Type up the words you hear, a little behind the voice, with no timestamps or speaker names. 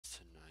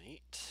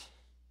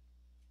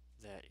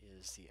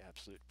is the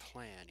absolute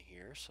plan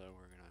here. So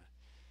we're gonna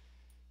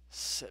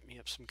set me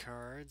up some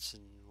cards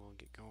and we'll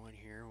get going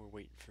here. We're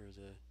waiting for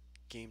the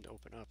game to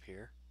open up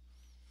here.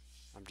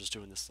 I'm just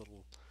doing this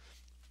little,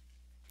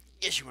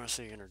 guess you want to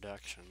say,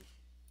 introduction.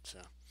 So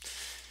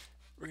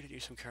we're gonna do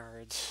some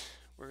cards.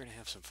 We're gonna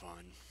have some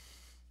fun.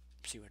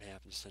 See what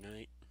happens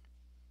tonight.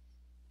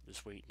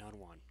 Just waiting on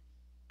one.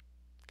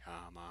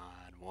 Come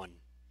on, one.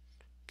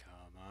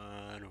 Come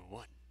on,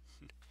 one.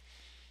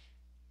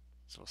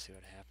 So we'll see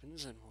what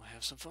happens and we'll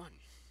have some fun.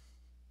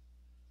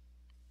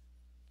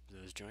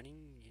 Those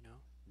joining,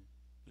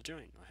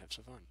 join. We'll have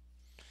some fun.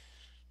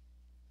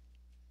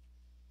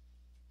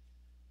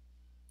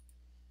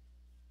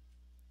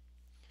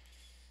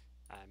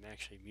 I'm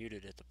actually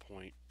muted at the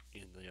point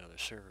in the other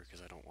server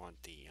because I don't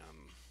want the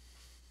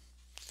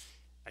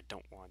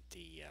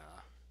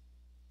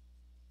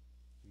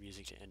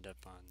music to end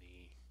up on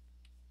the,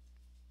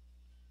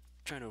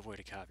 trying to avoid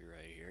a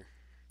copyright here.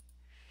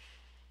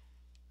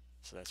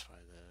 So that's why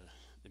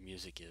the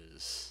music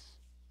is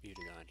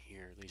muted on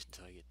here, at least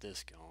until I get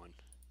this going.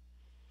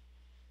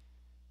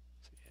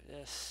 So we have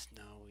this.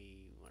 Now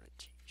we want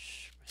to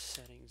change my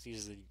settings.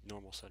 These are the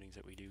normal settings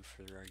that we do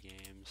for our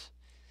games.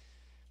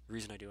 The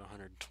reason I do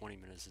 120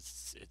 minutes,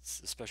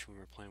 it's especially when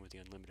we're playing with the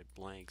unlimited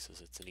blanks,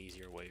 is it's an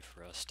easier way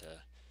for us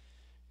to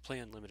play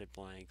unlimited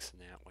blanks,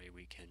 and that way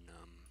we can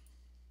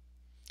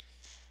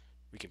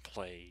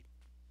play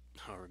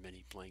however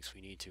many blanks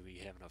we need to. We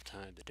have enough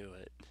time to do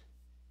it.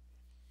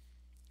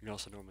 We can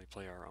also normally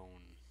play our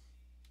own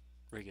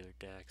regular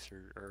decks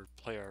or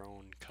play our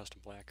own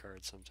custom black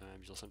cards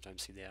sometimes. You'll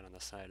sometimes see that on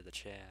the side of the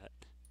chat.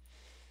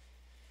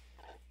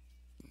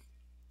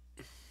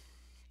 Let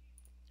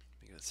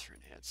me go through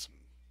and add some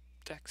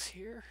decks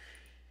here.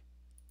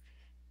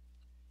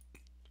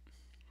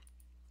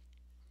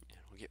 And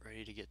we'll get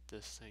ready to get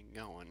this thing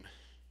going.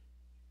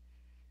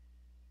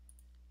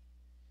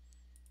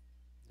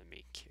 Let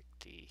me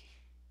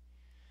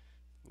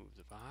move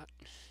the bot.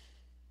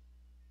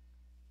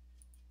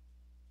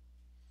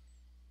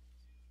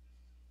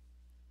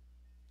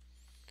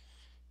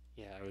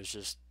 Yeah, I was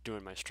just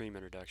doing my stream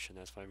introduction,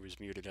 that's why I was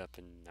muted up,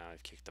 and now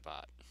I've kicked the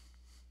bot.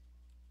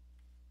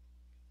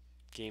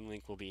 Game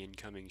link will be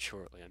incoming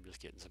shortly. I'm just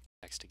getting some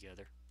packs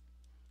together.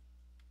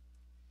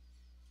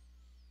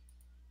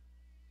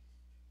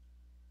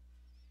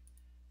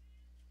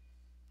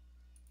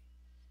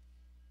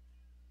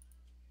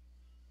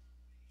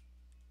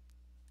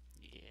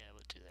 Yeah,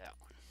 we'll do that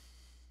one.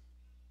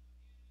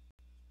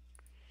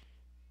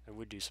 I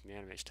would do some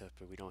anime stuff,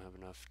 but we don't have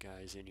enough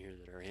guys in here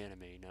that are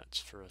anime nuts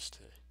for us to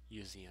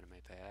use the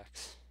anime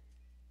packs.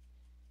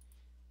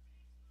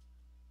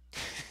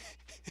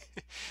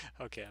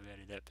 Okay, I've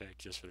added that pack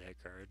just for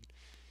that card.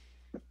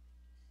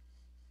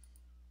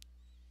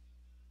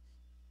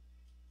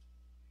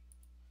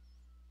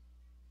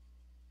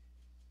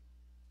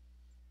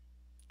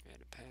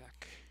 Add a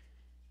pack.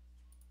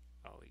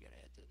 Oh, we gotta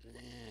add the...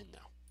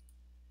 no.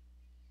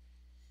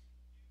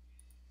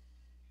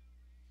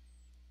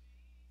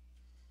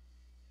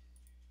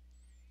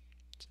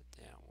 Set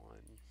that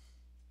one.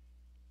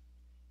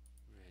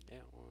 Add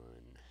that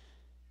one.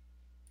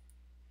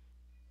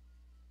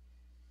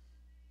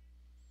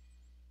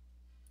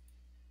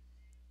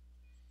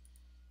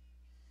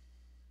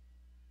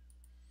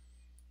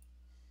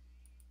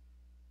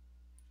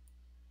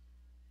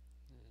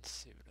 Let's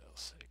see what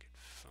else I could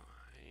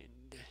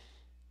find.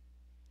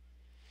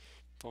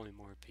 If only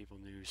more people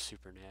knew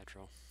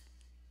Supernatural.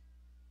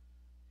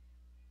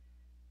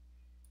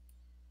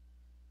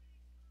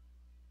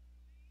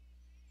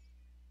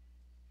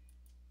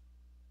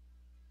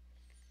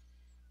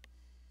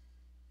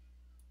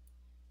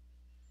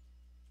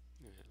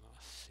 I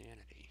lost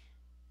sanity.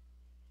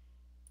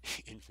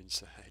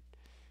 Infanticide.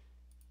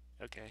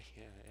 Okay,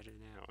 yeah, edit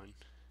that one.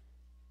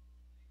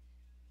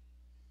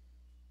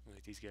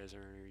 Like, these guys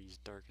aren't as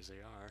dark as they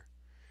are.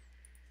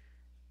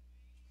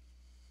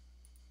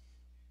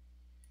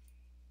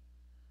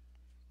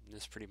 And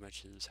this pretty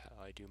much is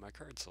how I do my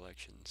card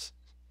selections.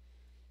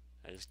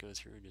 I just go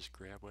through and just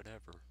grab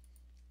whatever.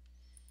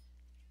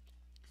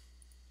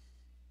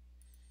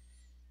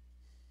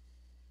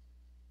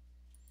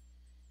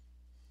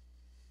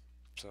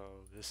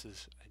 So this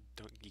is,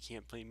 you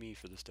can't blame me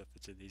for the stuff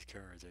that's in these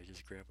cards. I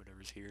just grab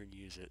whatever's here and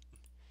use it.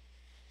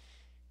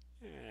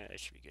 That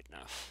should be good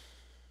enough.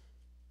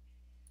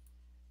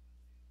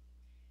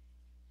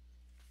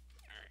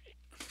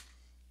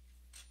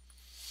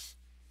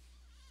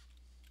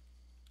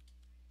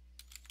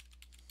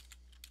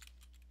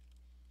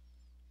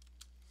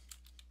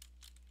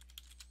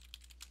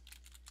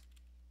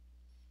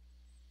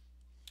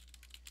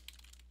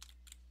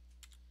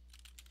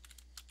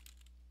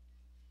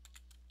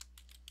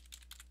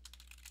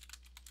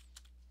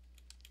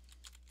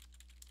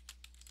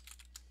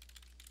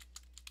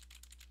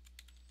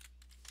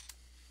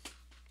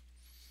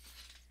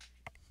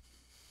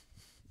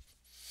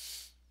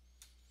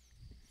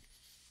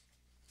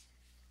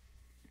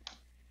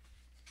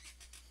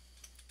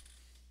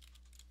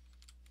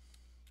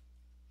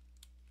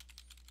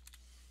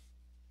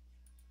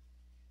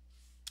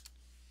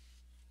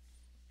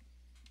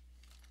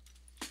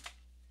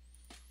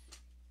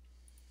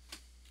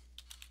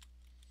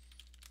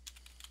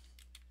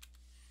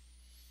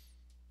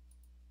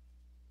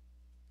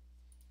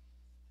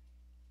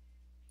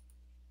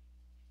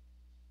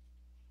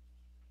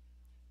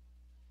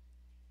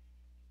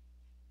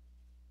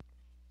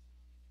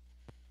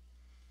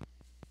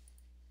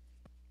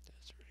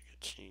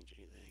 change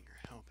anything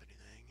or help anything.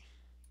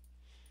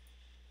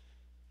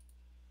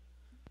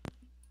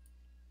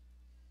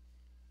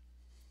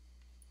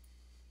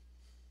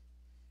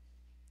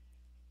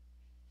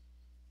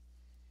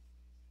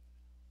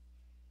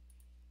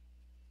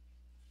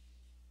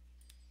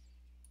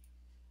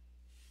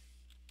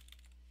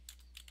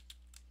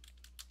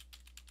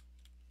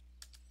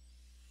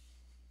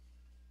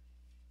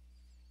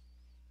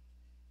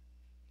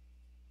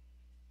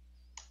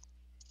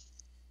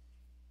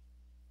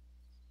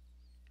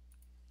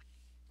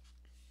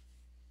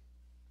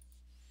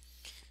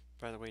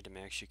 By the way,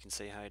 Demax, you can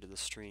say hi to the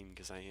stream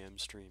because I am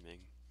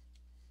streaming.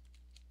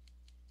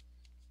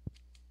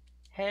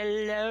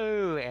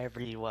 Hello,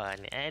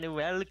 everyone, and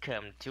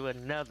welcome to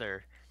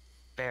another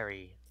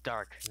very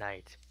dark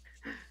night.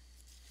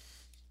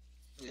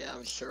 Yeah,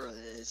 I'm sure it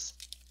is.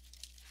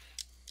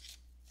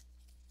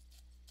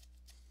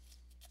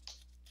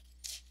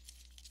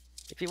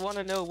 If you want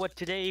to know what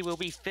today will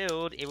be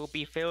filled, it will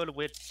be filled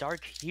with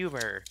dark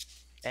humor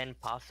and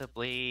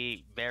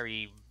possibly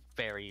very,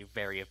 very,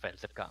 very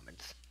offensive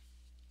comments.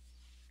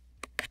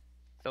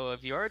 So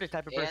if you are the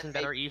type of person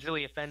that are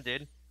easily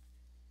offended,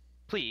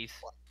 please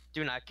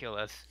do not kill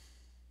us.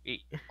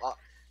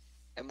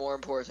 And more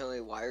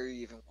importantly, why are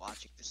you even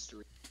watching the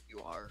stream? You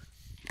are.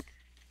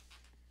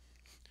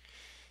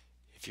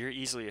 If you're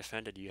easily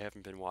offended, you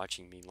haven't been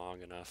watching me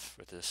long enough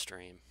with this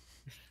stream.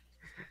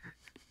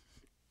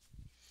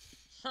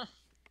 Huh.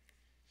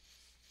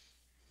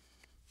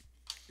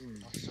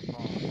 What's the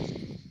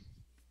problem?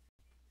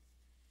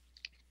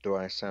 Do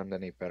I sound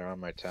any better on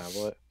my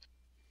tablet?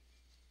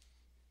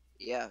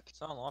 Yeah.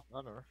 Sound a lot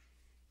better.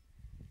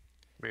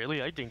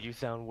 Really? I think you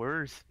sound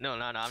worse. No,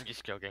 I'm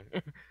just joking.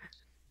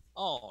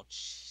 Oh,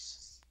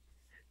 Jesus.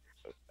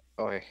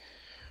 Oi.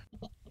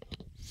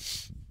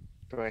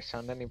 Do I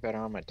sound any better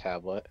on my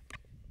tablet?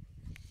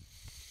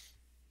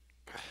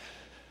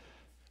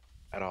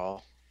 At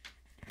all?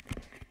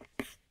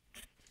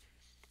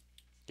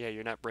 Yeah,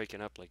 you're not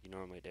breaking up like you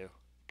normally do.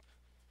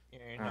 Yeah,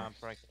 you're not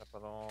breaking up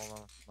at all,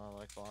 not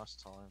like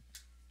last time.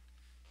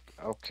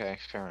 Okay,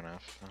 fair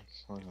enough.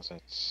 As long as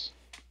it's...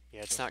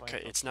 Yeah, it's not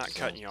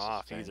cutting you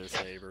off either,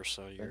 Faber.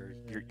 So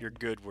you're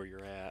good where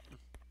you're at.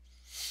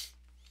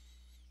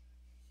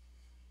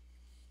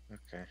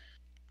 Okay.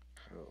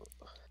 Oh.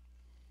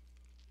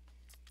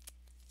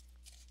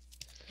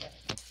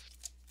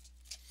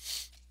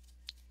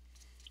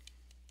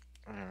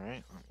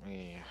 Alright, let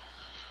me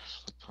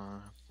flip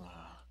on the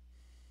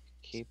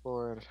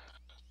keyboard,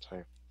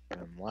 type in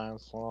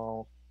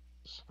Laszlo,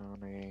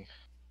 Sony,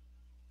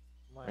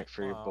 wait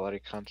for your bloody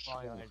constable.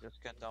 I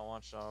just get that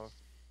much of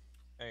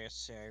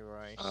ASCA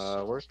right.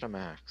 Where's the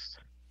max?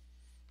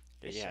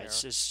 Yeah,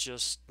 it's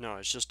just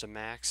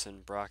Demax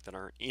and Brock that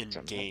aren't in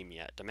game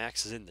yet.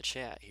 Demax is in the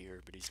chat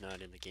here, but he's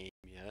not in the game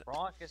yet.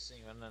 Brock isn't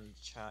even in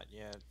the chat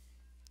yet.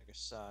 Like I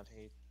said,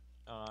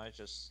 I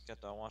just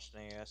get to watch the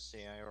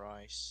ASCA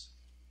Rice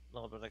a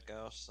little bit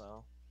ago,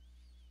 so.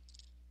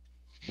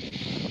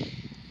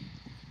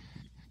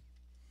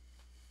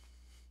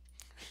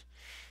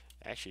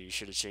 Actually, you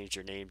should have changed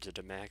your name to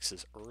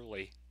Demax's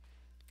early,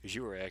 because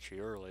you were actually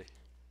early.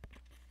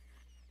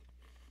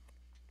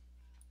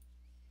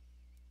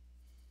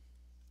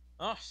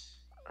 Oh,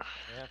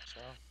 yeah,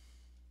 so.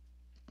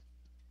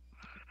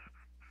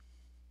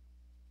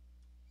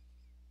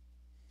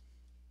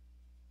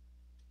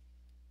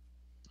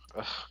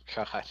 Oh,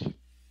 God.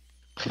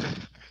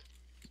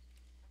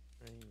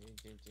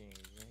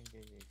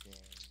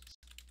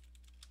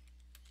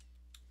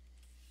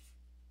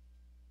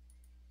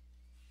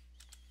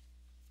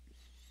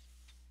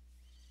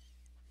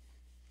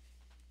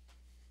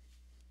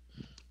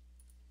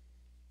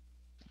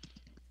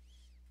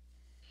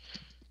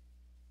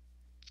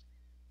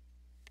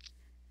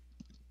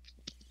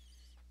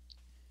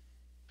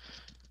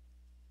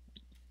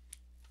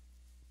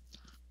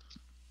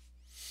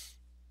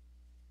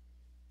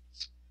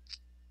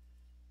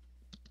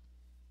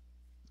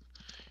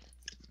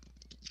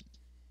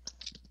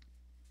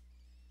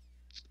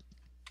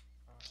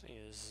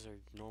 This is our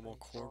normal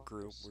core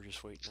group. We're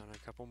just waiting on a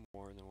couple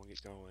more, and then we'll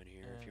get going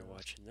here. If you're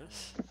watching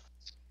this,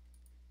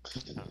 I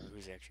don't know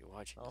who's actually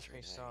watching this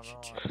right now. I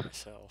should check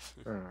myself.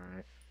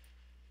 Alright.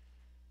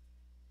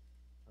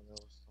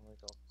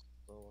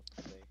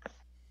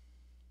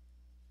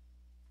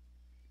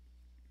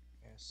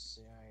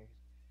 SCI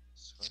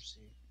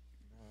Scorsese.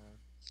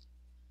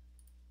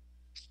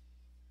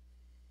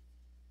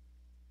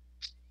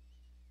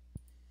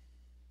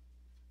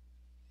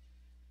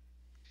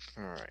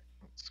 Alright.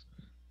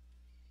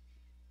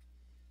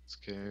 Let's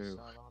go. It's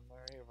not on the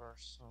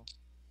reverse, so.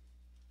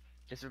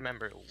 Just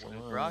remember, when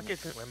Brock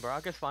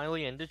is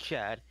finally in the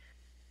chat,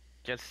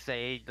 just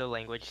say the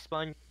language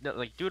like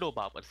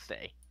Doodlebot would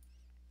say.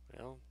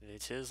 Well,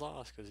 it's his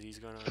loss because he's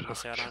gonna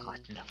miss out on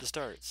the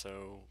start.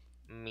 So.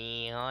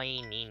 Yeah,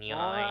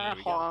 Yeah,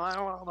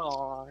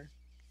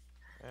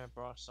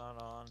 Brock's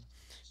not on.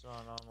 It's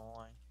not on the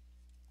line.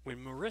 When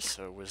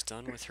Marissa was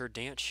done with her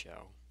dance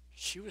show,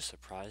 she was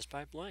surprised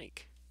by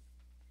blank.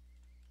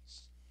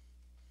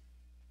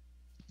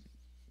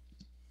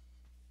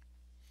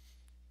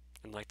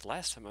 And like the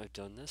last time I've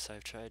done this,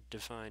 I've tried to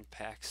find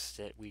packs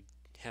that we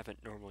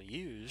haven't normally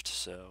used,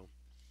 so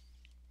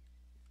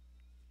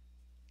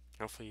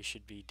hopefully it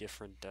should be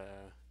different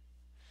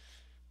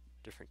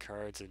different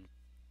cards. And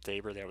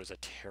Faber, that was a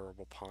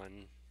terrible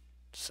pun,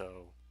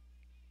 so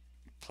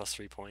plus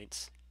 3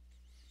 points.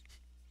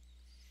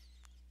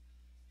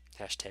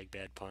 Hashtag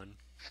bad pun.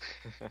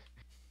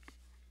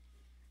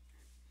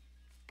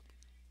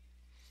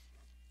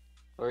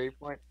 3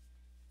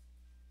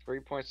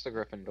 points to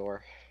Gryffindor.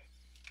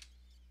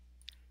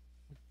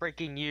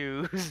 Breaking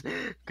news.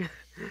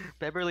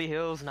 Beverly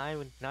Hills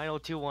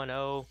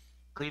 90210,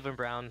 Cleveland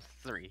Browns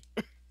 3.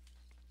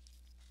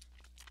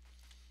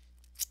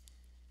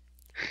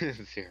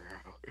 0.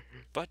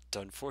 But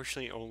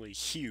unfortunately, only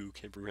Hugh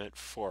can prevent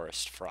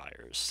forest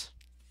fires.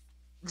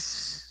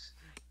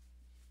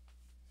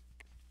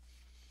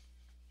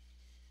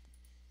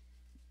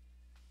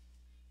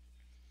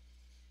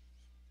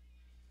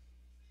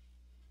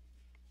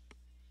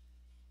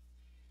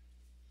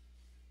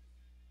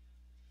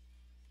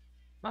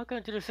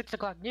 Welcome to the 6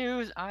 o'clock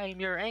news. I'm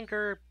your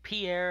anchor,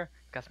 Pierre,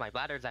 because my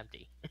bladder's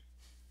empty.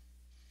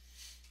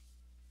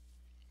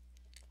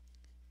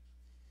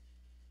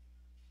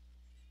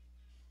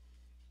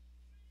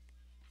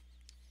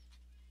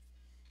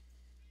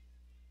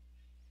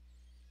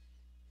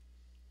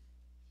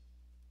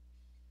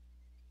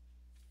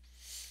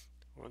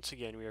 Once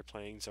again, we are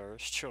playing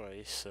Zara's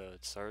Choice.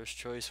 It's Zara's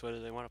Choice whether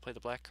they want to play the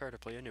black card or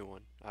play a new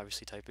one.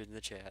 Obviously, type it in the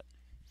chat.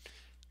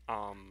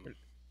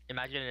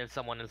 Imagine if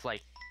someone is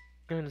like,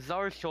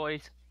 Czar's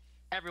Choice,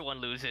 everyone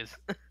loses.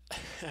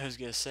 I was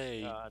gonna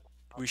say,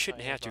 we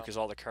shouldn't have to because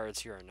all the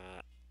cards here are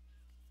not.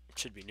 It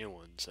should be new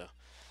ones, so.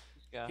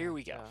 Here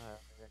we go.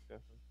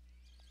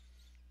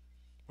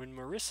 When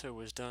Marissa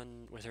was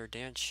done with her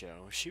dance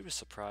show, she was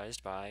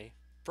surprised by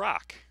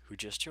Brock, who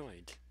just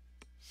joined.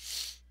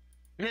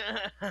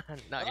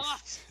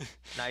 Nice.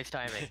 Nice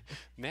timing.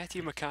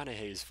 Matthew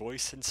McConaughey's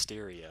voice in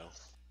stereo.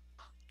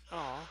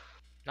 Aw.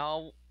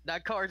 No,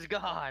 that card's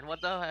gone.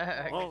 What the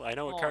heck? Well, I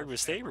know what card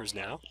was Faber's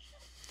now.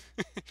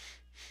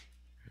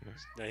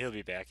 No, he'll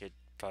be back. It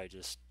probably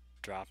just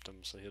dropped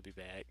him, so he'll be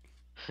back.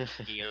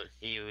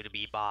 You to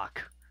be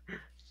Bach.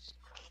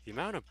 The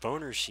amount of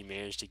boners she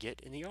managed to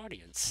get in the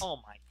audience. Oh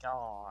my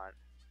god.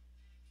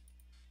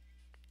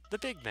 The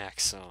Big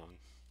Mac song.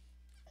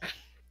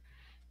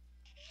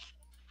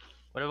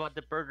 What about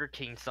the Burger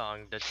King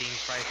song? The themed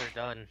fries are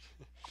done.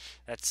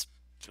 That's,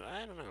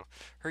 I don't know.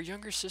 Her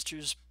younger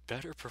sister's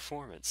better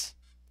performance.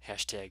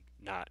 Hashtag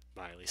not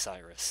Miley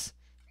Cyrus.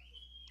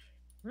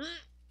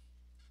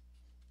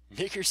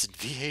 Knickers and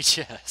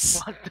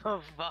VHS. What the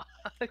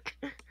fuck?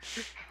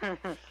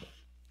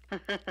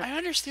 I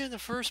understand the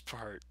first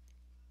part,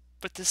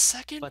 but the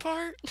second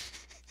part?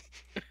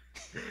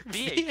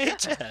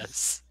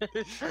 VHS. You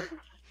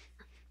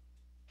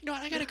know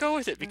what, I gotta go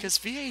with it because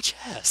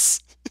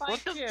VHS.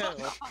 What the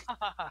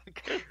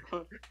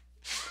fuck?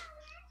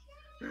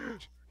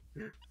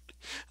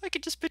 I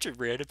could just picture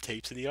random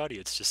tapes in the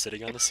audience just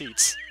sitting on the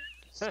seats.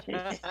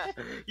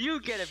 You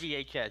get a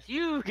VHS.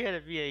 You get a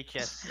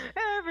VHS.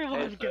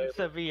 Everyone gets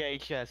a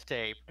VHS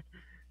tape.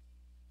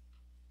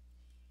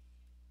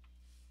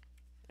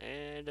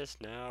 And it's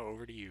now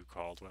over to you,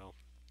 Caldwell.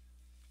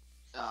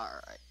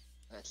 Alright.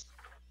 That's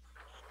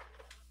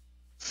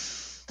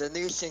the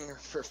new singer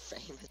for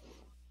famous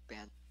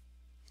band.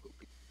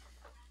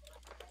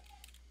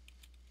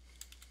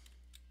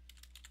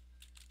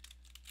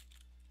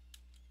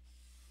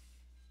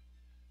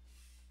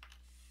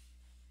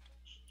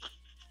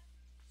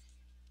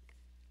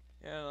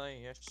 Yeah,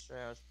 like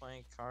yesterday I was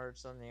playing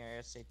cards on the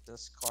ISA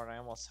Discord. I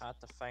almost had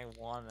to find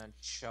one and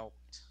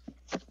choked.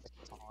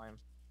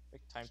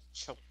 Big time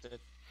choked it.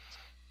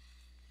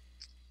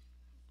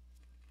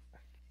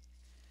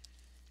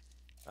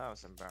 That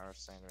was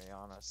embarrassing, to be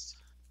honest.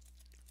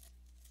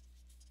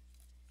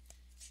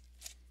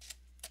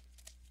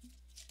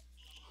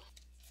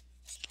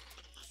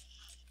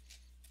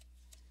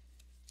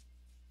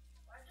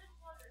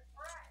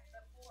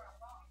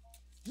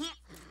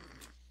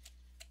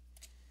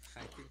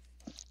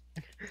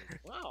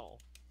 Wow.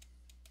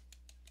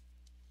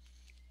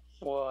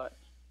 What?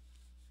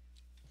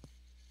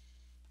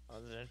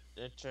 Oh, there's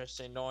an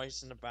interesting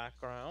noise in the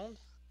background.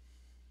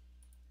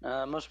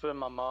 Must have been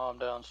my mom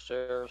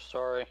downstairs.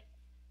 Sorry.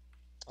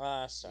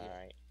 That's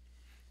alright.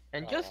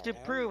 And just to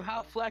prove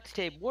how flex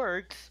tape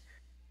works,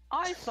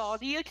 I saw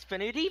the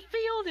Xfinity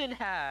Field in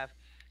half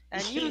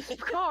and used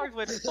cards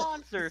with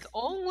sponsors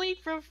only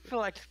from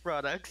Flex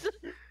products.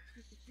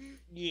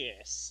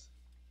 Yes.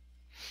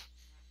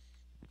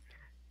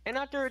 And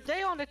after a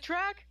day on the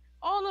track,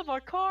 all of our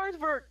cars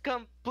were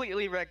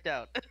completely wrecked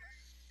out.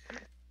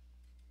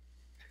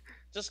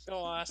 Just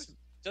go ask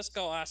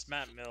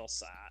Matt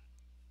Millsat.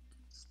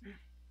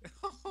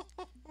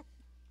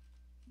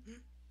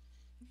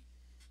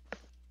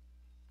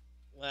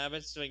 What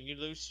happens when you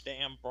lose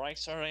damn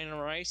Bryce in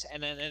a race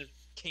and then it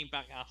came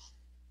back and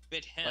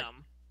bit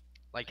him?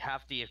 Like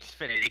half the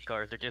Xfinity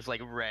cars are just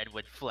like red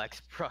with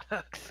Flex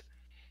products.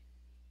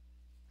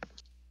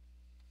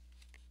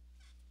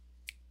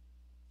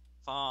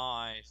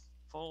 5,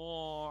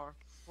 4,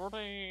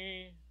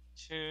 3,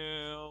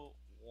 2,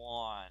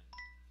 1.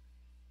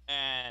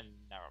 And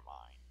never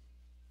mind.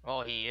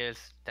 Well, he is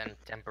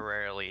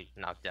temporarily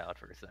knocked out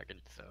for a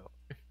second, so.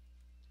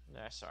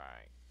 That's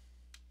alright.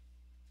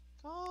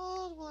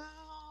 Caldwell.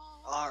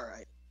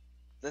 Alright.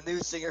 The new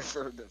singer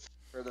for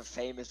the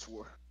famous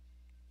Oh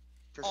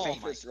my-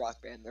 famous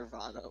rock band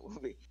Nirvana will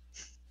be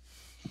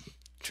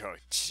Oh,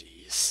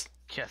 jeez.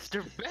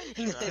 Chester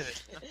Bennington!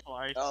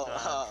 Like,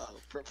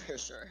 prepare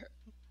sure.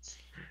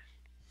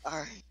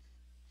 Alright.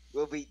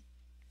 Will be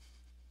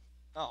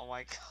oh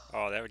my god.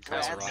 Oh, that would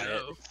cause a Francis,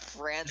 riot.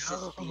 Francis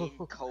No. being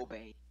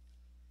Cobain.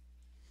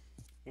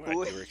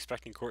 What, you were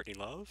expecting Courtney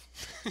Love?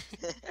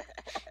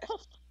 Whoa.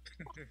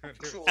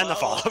 And the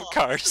follow-up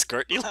card is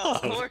Courtney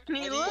Love.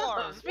 Courtney What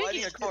Love! is Speaking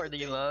of this Courtney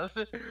thing? Love.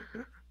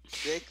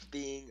 Dick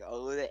being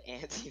Oda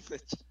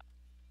anti-legit.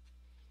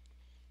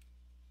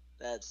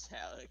 That's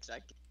Alex.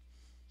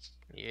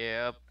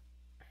 Yep.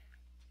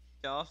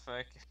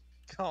 Gothic.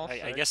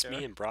 I guess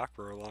me and Brock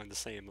were along the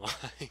same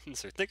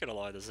lines, or thinking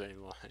along the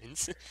same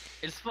lines.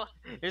 It's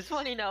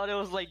funny now that it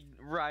was like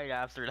right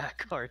after that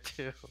card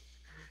too.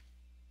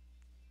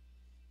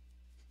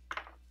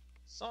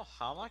 So,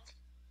 Halleck,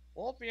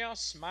 we'll be out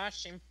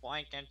smashing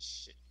blank and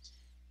shit.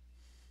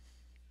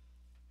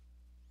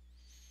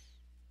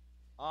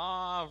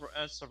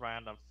 It's a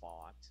random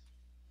font.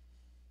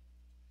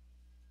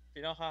 If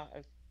you don't have,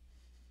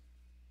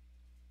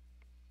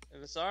 if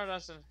the star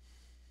doesn't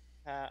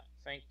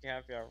think you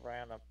have your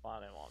random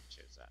font, it won't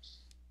choose that.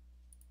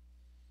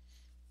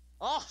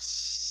 Oh,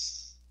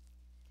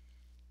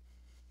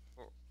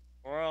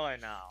 really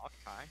now?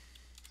 Okay.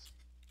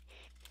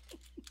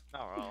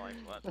 Not really,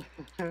 but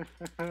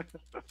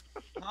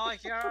not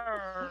like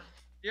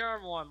your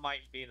one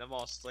might be the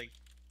most like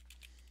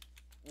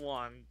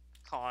one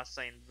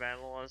causing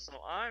vandalism.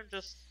 I'm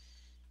just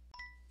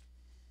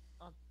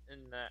not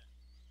in that.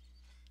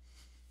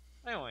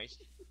 Anyways,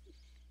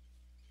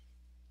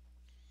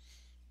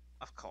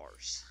 of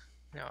course.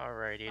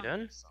 Alrighty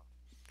then.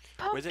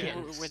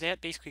 Would that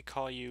basically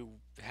call you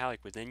Halleck?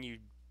 But then you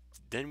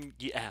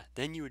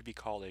would be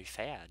called a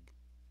fad,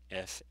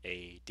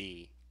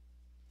 FAD,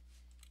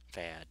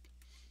 fad.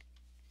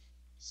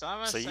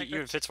 So you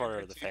and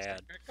Fitzwater are the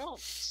fad.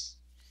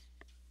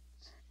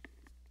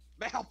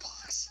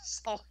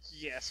 Mailboxes. Oh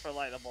yes,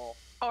 relatable.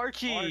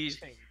 Archie's.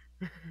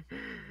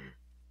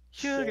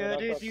 Sugar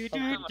do do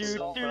do do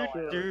do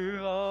do.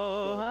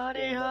 Oh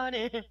honey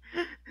honey.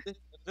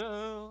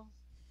 No.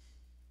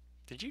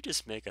 Did you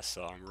just make a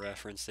song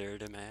reference there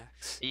to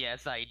Max?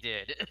 Yes, I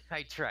did.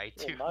 I tried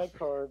to. Well, my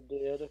card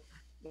did.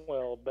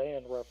 Well,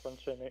 band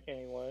reference in it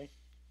anyway.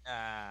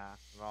 Ah,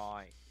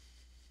 right.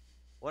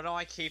 What do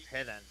I keep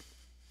hidden?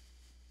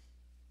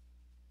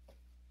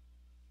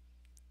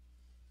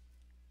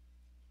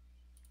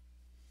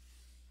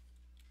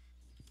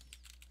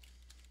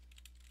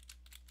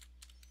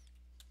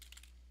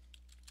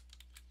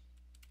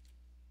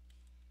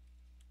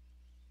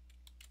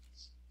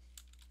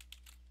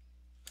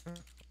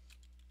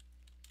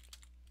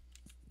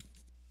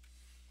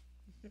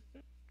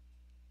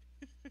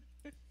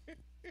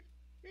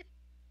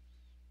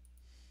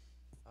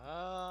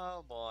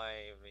 Oh boy,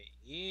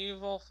 the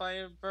evil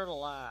fiber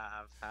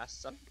lab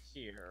has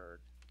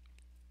appeared.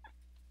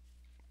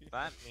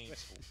 That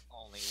means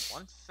only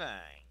one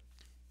thing.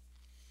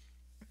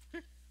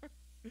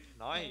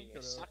 And I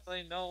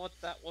exactly know what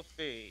that would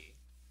be.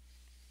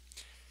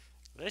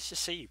 Let's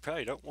just say you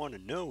probably don't want to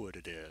know what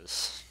it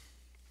is.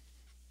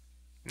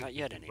 Not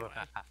yet, anyway.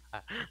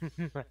 I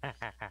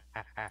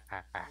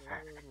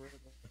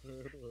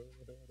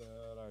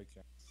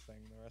can't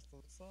sing the rest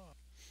of the song.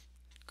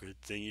 Good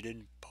thing you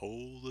didn't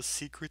pull the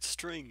secret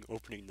string,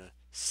 opening the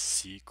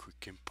secret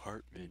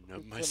compartment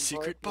of my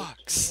secret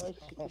box.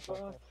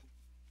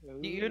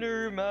 The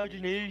inner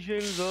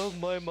imaginations of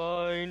my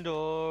mind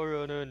are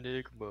an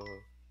enigma.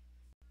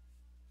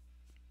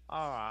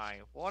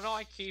 Alright, what do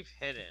I keep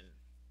hidden?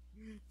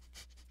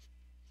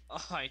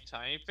 Oh, my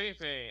tiny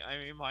peepee. I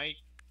mean, my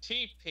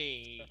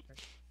TP.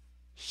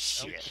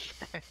 Shit.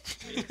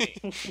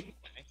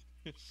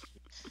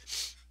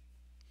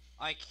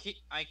 I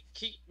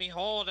keep me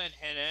holding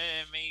hidden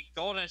in me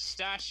golden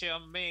statue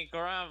of me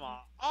grandma.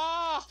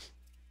 Oh!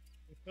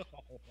 Oh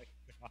my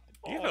god.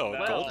 You have a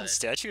well golden then.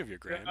 statue of your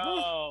grandma?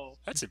 No!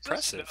 That's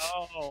impressive.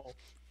 No!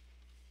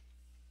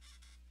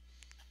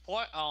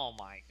 What? Oh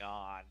my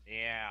god,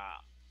 yeah.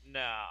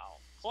 No.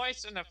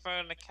 Place in the food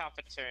in the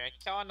cafeteria,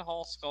 killing the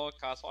whole school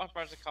cause one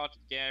person called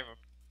together.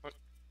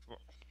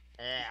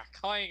 Yeah,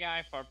 call you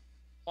guy for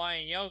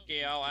playing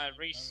Yu-Gi-Oh at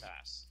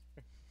recess.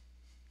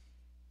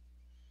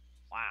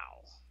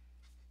 Wow.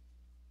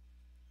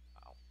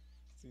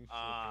 Seems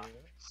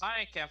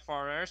Heineken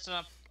for there's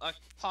an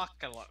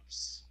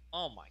apocalypse.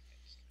 Oh my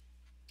goodness.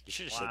 You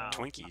should have Wow. said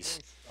Twinkies.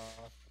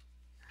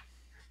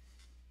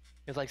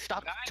 It's like,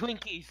 stop Guys-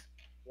 Twinkies!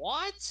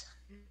 What?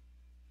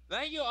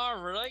 That you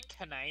are really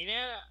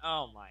Canadian?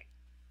 Oh my.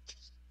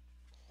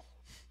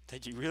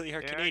 That you really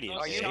are There Canadian.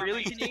 goes Are you the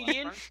really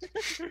reference.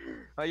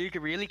 Canadian? Are you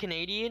really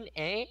Canadian,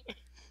 eh?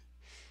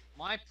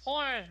 My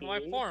poor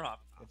up.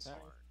 I'm It's sorry.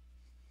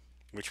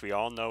 Which we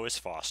all know is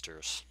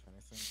Foster's.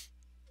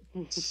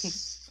 anything.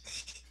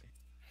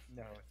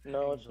 No.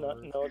 No, it's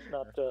not. No, it's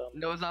not.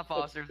 No, it's not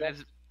Foster's.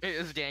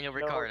 It's Daniel No,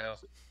 Ricardo.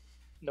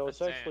 No, it's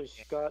That's actually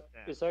it. Scott.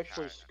 Yeah, It's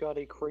actually alright.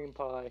 Scotty Cream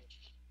Pie.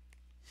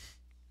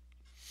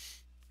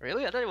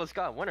 Really? I thought it was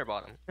Scott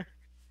Winterbottom.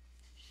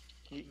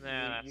 You,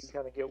 Nah, you that's-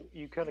 kind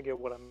of get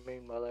what I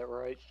mean by that,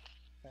 right?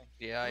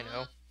 Yeah, I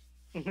know.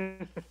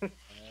 Yes.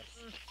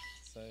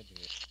 So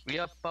do.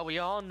 Yep, but we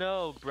all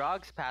know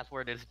Brock's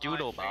password is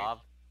Doodle Bob.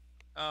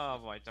 Oh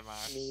boy,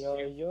 Tomas. Me,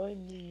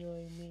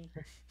 me.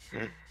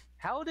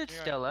 How did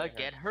Yeah, Stella yeah.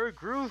 get her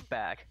groove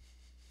back?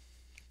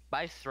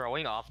 By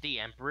throwing off the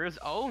Emperor's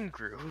own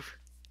groove.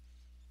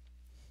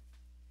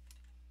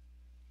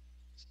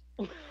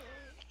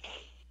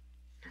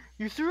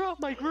 You threw off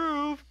my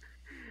groove!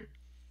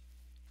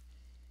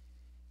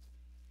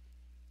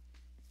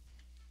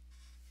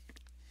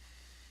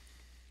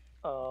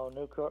 Oh,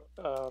 new car.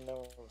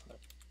 No.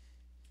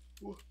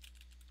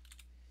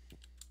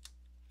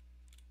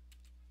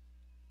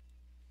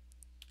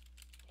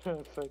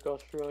 Fake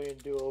Australian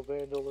duo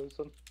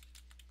vandalism.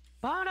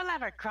 Pull the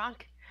lever,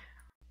 Crunk!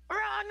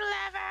 Wrong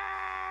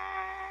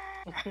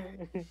lever!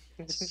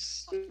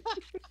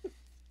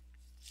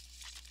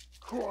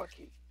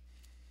 Crikey.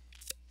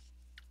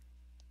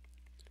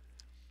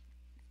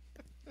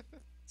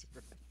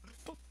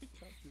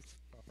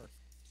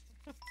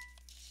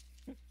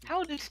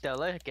 How did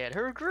Stella get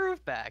her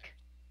groove back?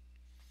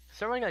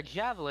 Throwing a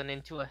javelin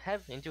into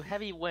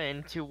heavy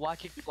wind to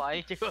watch it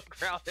fly into a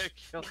crowded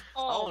show.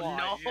 Oh,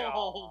 my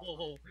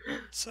no!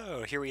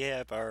 So here we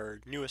have our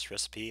newest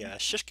recipe,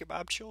 shish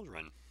kebab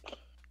children.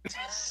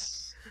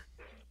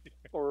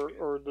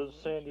 Or the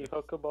Sandy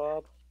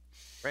Huckabob.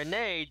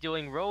 Renee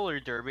doing roller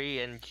derby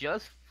and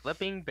just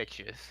flipping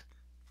bitches.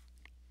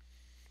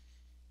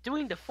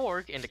 Doing the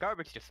fork in the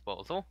garbage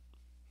disposal.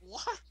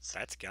 What?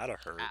 That's gotta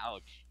hurt.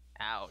 Ouch.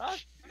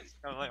 Ouch. That's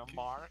totally a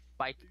bar.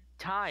 By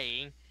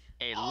tying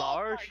a Oh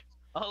large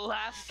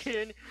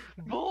Alaskan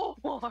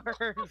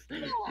bullworm's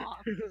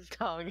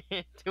tongue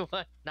into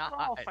a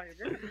knot.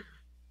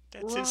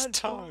 That's his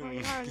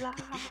tongue.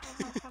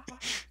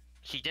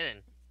 She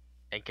didn't,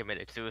 and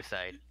committed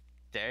suicide.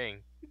 Dang,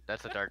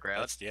 that's a dark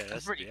route.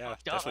 That's pretty yeah,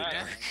 fucked up, definitely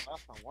man. dark.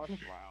 That's a one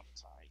round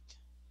tight.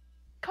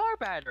 Car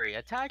battery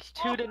attached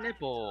to the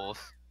nipples.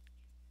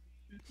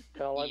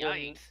 Kinda like when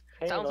Yikes.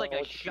 Kane Sounds like a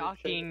electrocuted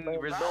shocking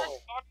Man's result. ball.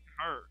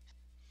 Hurt.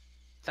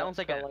 Sounds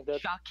like Kinda a like that.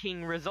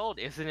 shocking result,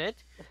 isn't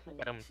it?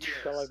 Got him.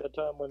 Kinda like that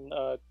time when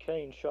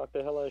Kane shocked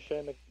the hell out of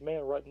Shane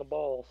McMahon right in the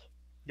balls.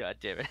 God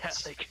damn it,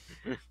 Alec.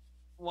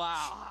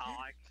 Wow,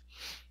 Alec.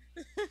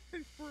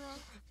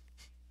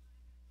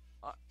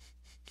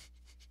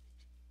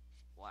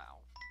 Wow.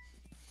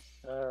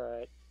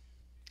 Alright.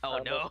 Oh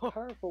Our no. most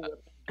powerful weapon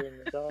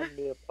during the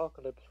zombie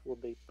apocalypse will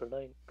be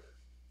Blink.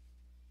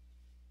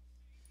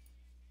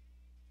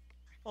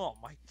 Oh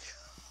my god.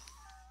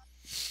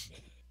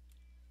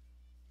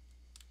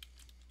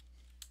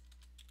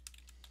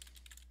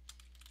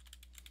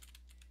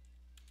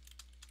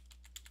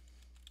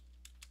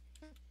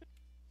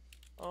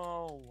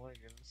 Oh my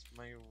goodness,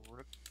 my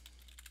rip.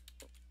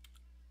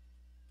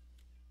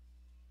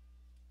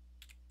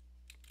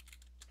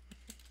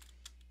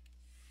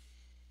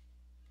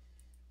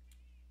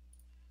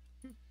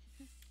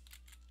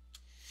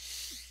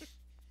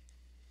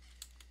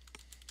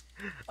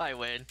 I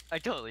win. I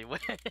totally win.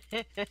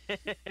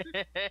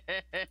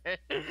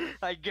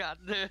 I got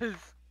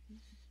this.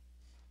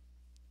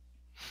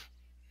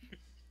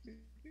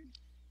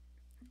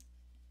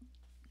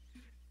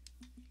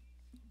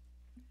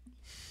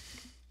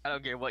 I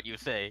don't care what you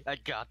say. I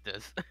got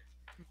this.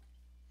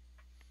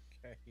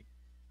 Okay.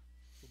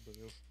 Boo.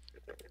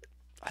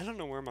 I don't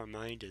know where my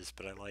mind is,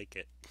 but I like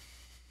it.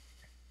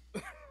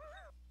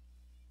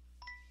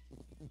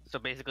 So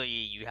basically,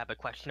 you have a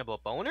questionable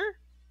boner?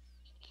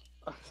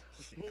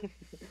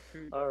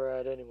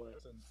 Alright, anyway.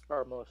 Listen,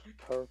 Our most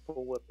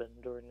powerful weapon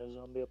during the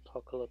zombie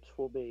apocalypse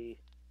will be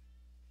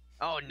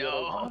Oh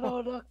no!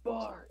 Allahu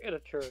Akbar in a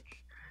church,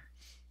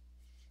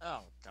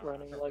 Oh god.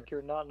 running like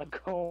you're not in a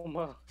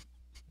coma.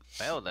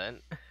 Well then.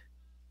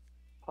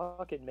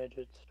 Pocket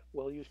midgets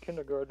will use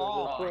kindergartners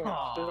Oh. as film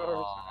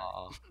stars.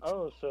 Aw.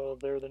 Oh, so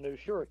they're the new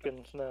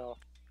shurikens now.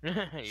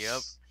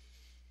 Yep.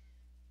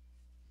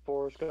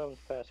 Forrest Gump's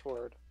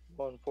password.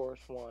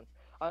 141.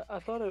 I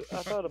thought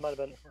it might have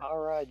been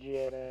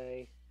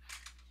RIGNA.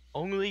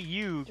 Only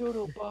you.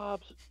 Doodle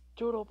Bobs,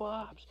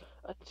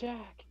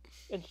 attack!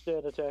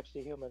 Instead attacks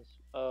the humans.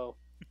 Oh,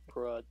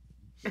 crud.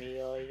 Me.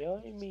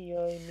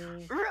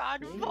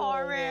 Run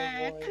for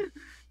it!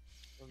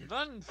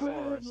 Run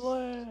for it.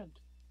 Finland!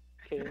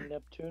 King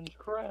Neptune's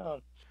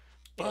crown.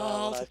 You know,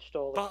 Bald, when I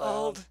stole the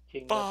bald, crown,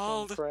 King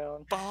bald. Neptune's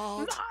crown.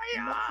 Bald.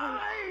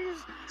 My eyes!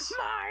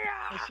 My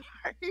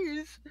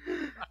eyes!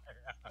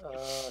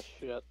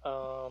 Shit.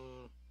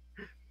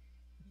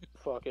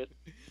 Fuck it.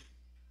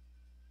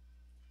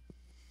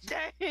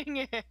 Dang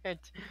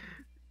it!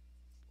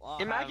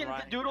 Imagine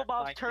if the Doodle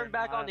Bobs turn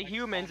back on the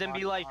humans and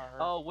be like,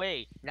 oh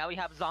wait, now we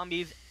have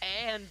zombies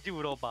and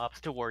Doodle Bobs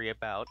to worry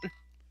about.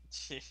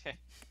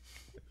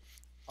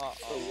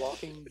 The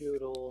walking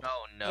doodle.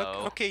 Oh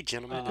no. Okay,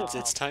 gentlemen,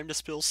 it's time to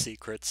spill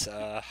secrets.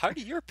 How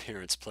do your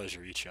parents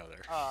pleasure each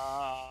other?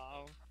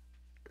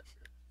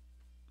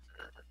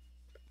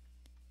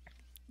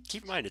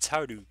 Keep in mind, it's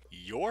how do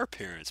your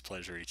parents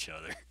pleasure each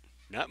other,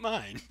 not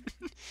mine.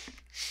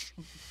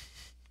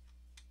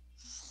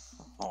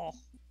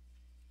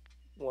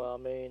 Well, I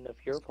mean,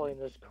 if you're playing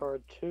this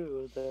card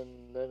too, then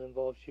that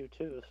involves you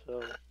too,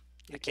 so...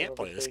 I can't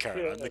play this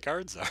card. The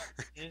cards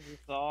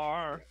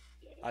are.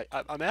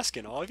 I'm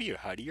asking all of you,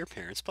 how do your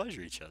parents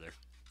pleasure each other?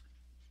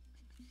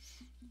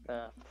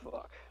 Ah,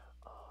 fuck.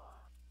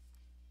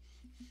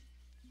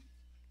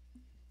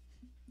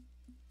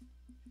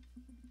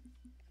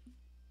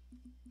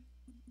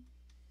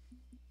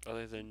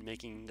 Other than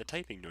making the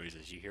typing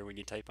noises you hear when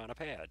you type on a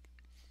pad.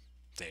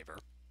 Saber.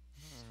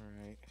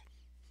 Alright.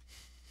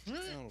 I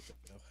don't think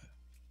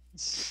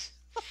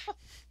so.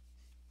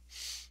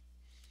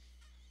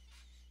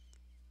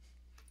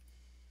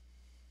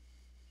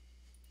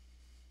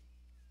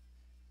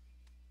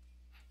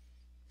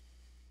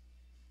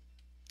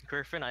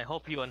 Griffin, I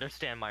hope you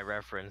understand my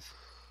reference.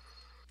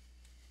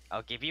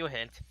 I'll give you a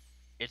hint.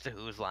 It's a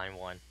Who's Line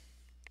one.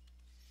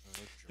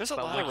 There's a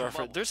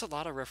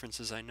lot of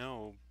references I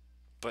know,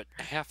 but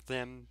half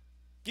them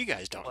you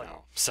guys don't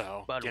know.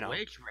 So, but you know.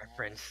 which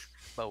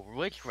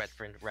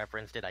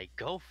reference did I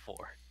go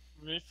for?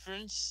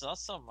 Reference?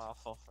 That's a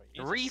mouthful for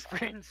you.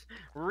 Reference,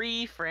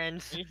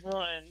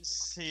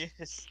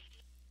 yes.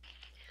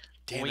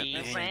 Damn it,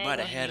 man, you might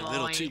have had a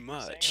little too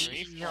much.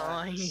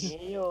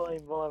 Yoy,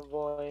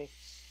 boy.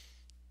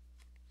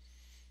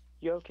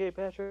 You okay,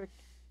 Patrick?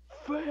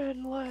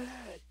 Finland!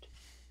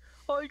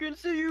 I can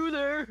see you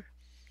there!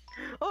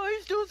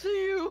 I still see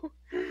you!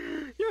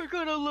 You're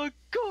gonna look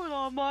good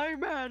on my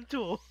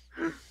mantle!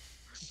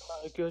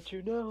 I got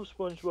you now,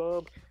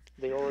 SpongeBob.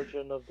 The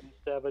origin of the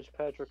Savage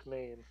Patrick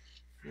meme.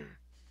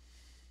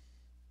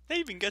 They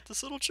even got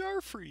this little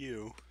jar for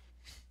you.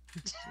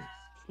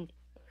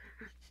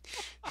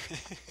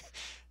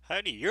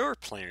 How do your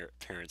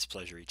parents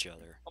pleasure each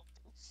other?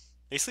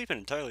 They sleep in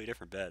entirely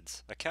different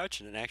beds. A couch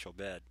and an actual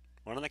bed.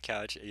 One on the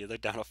couch, and you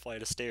look down a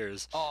flight of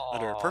stairs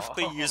under a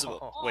perfectly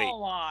usable. Wait,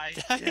 Oh my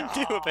did I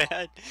do a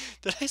bad?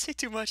 Did I say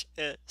too much?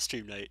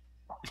 Stream night.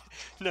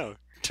 No,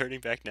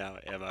 turning back now.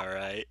 Am I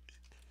right?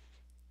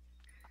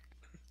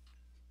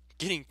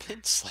 Getting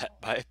pin slapped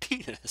by a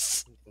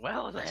penis.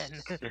 Well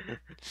then.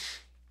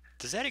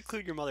 Does that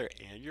include your mother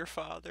and your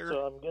father? So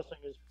I'm guessing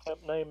his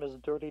pimp name is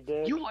Dirty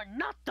Dick. You are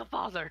not the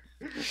father!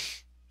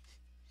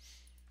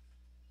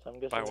 So I'm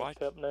guessing his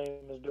pimp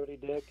name is Dirty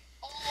Dick.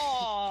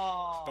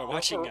 Oh! By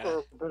watching...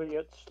 Or better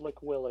yet,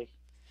 Slick Willy.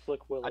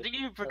 Slick Willy. I think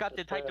you forgot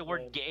to type the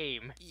word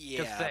game.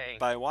 Yeah,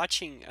 by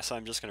watching... So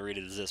I'm just going to read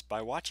it as this.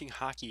 By watching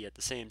hockey at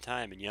the same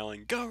time and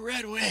yelling, "Go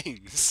Red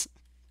Wings!"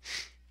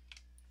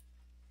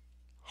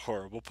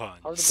 Horrible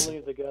puns. Hard to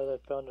believe the guy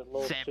that founded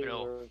Little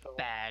Several Caesars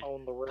bad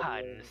owned the Red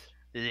puns Wings.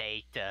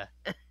 later.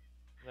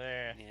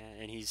 There.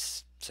 Yeah, and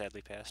he's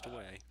sadly passed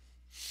away.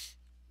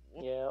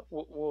 Yeah,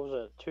 what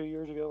was it, 2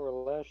 years ago or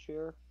last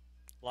year?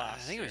 I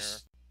think it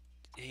was...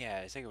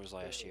 Yeah, I think it was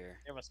last year.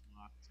 It was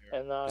last year.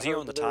 And Because he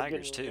owned the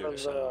Tigers too,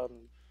 so...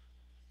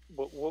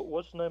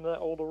 What's the name of that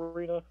old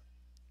arena?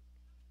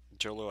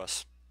 Joe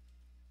Louis.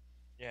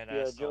 Yeah,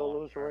 Joe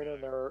Louis Arena,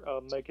 and they're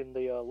making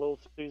the Little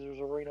Caesars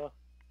Arena.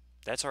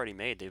 That's already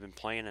made. They've been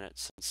playing in it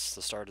since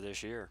the start of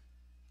this year.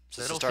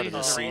 Since Little the start of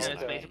Caesars this Arena season.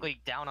 is basically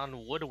down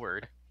on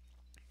Woodward.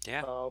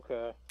 Yeah. Oh,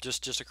 okay.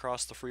 Just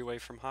across the freeway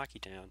from Hockey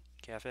Town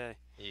Cafe.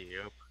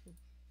 Yep.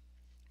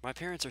 My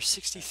parents are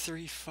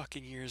 63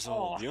 fucking years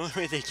old. The only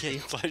way they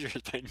get pleasure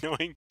is by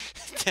knowing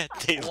that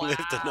they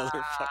lived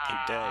another fucking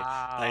day.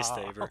 Nice,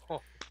 Saber.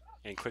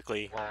 And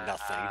quickly,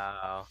 nothing.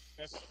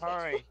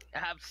 Hurry.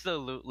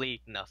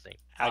 Absolutely nothing.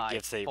 I'd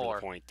give Saber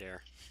the point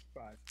there.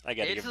 5. I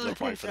gotta give him the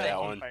point for that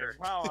one.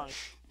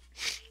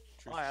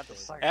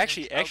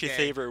 Actually, Okay.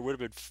 Saber, it would have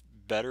been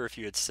better if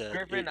you had said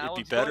Griffin, I it'd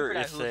be was going better for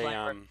that if Who's they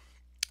Line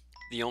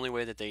the only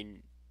way that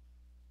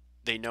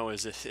they know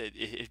is if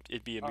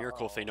it'd be a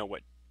miracle if they know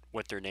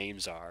what their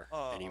names are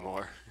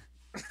anymore.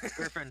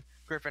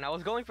 Griffin, I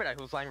was going for that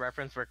Who's Line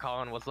reference where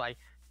Colin was like,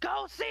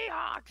 "Go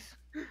Seahawks!"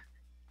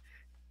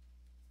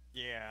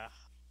 Yeah.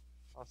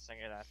 I was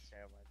thinking that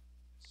too, but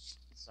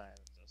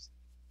just...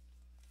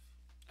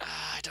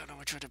 I don't know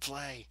which one to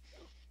play.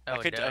 Oh, I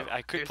could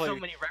There's play. so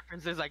many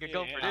references I could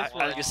go for I this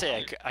was one. gonna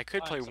say I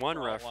could play Mine's one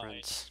a white.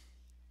 reference.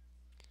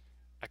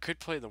 I could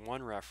play the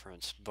one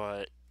reference,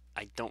 but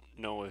I don't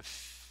know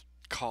if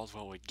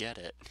Caldwell would get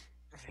it.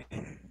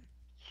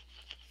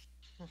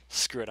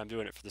 Screw it, I'm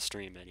doing it for the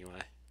stream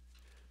anyway.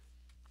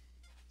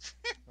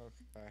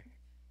 Okay.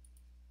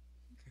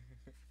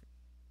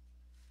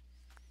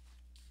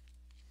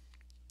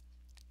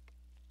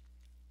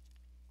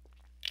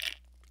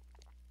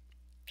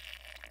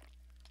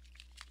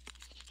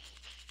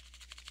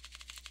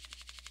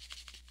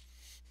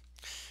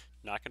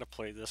 not gonna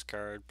play this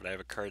card, but I have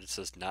a card that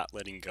says not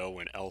letting go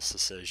and Elsa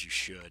says you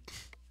should.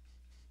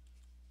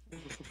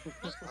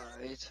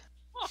 Alright.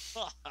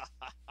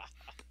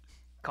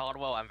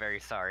 Caldwell, I'm very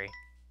sorry.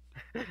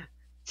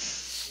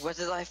 What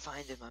did I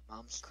find in my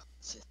mom's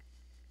closet?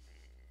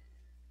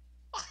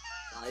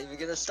 Not even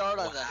gonna start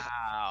on that.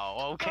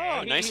 Wow, okay.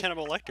 Oh, nice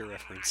Hannibal Lecter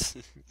reference.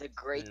 The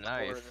Great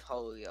Nice.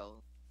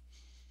 Cornholio.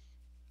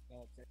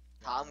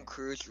 Tom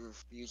Cruise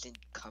refusing to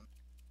come.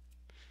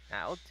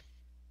 Out.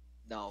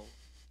 No.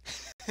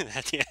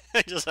 Yeah,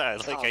 I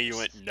like how you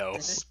went no.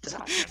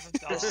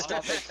 The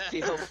stomach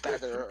feel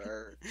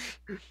better.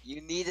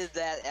 You needed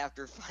that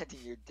after finding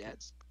your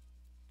dad's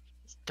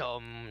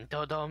Dum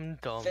dum dum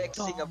dum.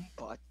 fixing a dum.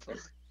 butt plug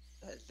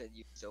that has been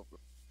used over.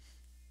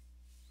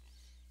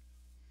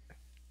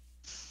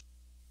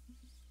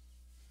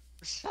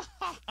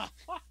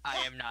 I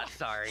am not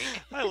sorry.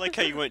 I like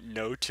how you went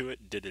no to it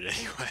and did it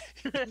anyway.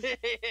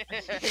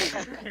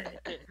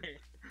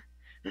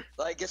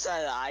 Like I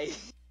said, I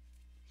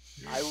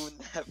will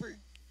never.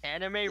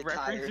 Anime Get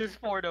references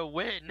for the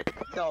win.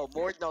 No,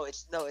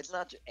 it's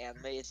not just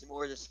anime. It's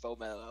more just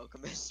Fullmetal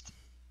Alchemist.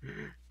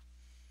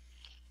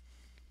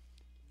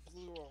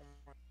 Of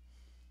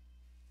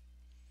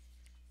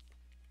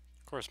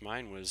course,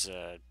 mine was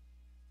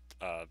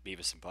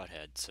Beavis and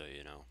Butthead, so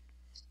you know.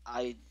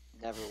 I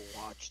never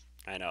watched.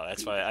 I know,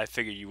 that's why I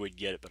figured you would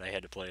get it, but I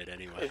had to play it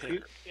anyway.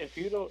 If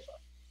you don't,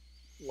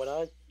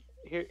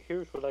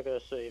 here's what I gotta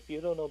say. If you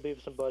don't know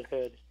Beavis and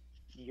Butthead,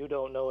 you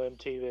don't know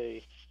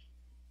MTV.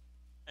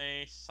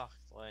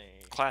 Exactly.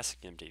 Classic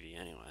MTV,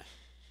 anyway.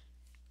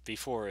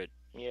 Before it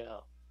Yeah,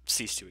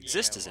 ceased to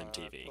exist as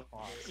MTV.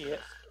 yeah,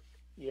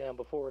 yeah. And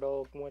before it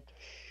all went to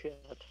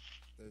shit.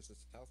 There's a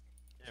South.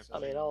 I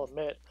mean, I'll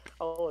admit,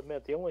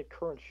 the only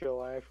current show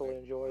I actually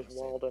enjoy is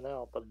Wild and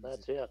Out, but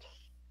that's it.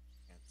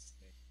 Can't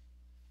say.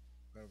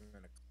 But we're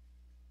gonna-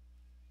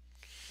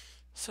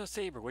 So,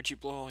 Thaber, what'd you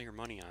blow all your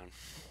money on?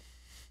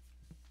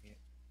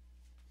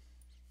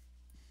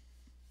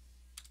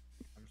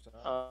 I'm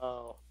sorry.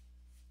 Oh,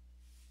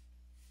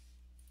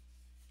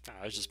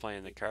 I was just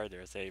playing the card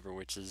there, Thaber,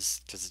 which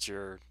is because it's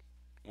your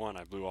one.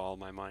 I blew all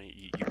my money.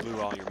 You blew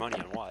all your money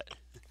on what?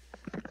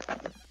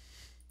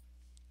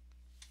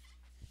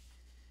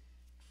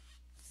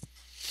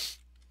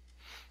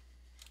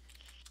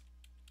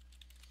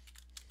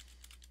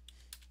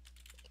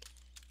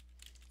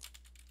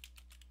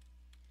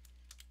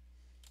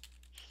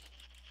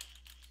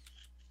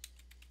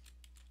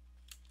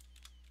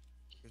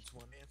 It's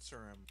one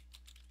answer.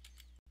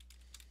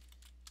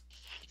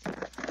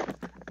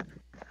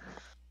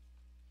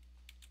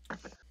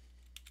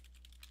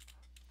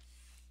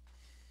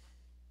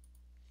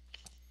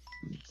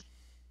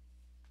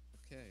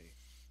 Okay.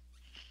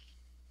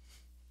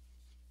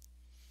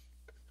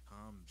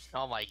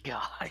 Oh my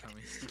god.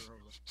 Coming through.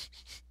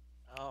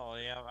 Oh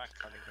yeah, that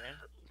card again.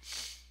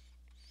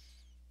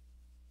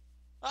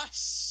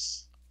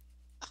 Us.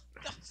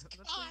 God.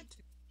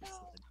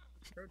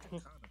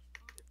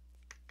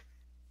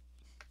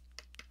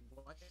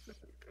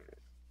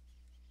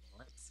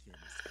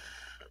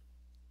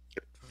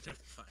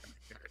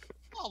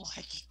 Oh my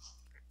god.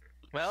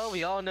 Well,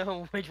 we all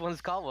know which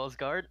one's Caldwell's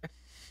card.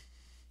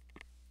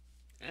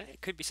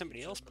 It could be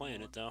somebody else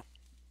playing it, though.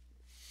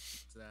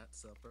 That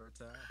supper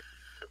time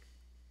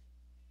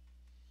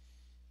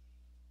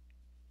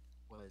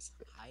was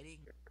hiding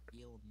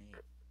real name.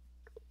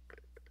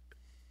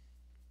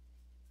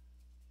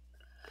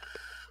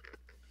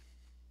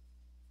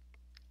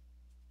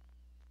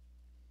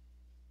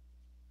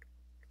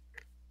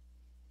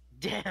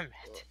 Damn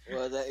it.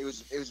 Well, it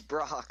was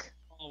Brock.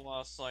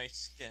 Almost like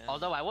skin.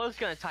 Although I was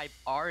gonna type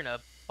Arna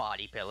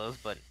body pillows,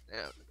 but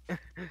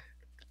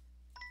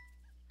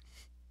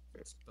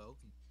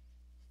Spoken.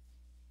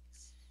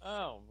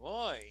 Oh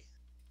boy.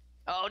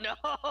 oh no!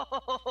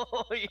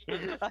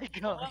 I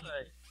got. What?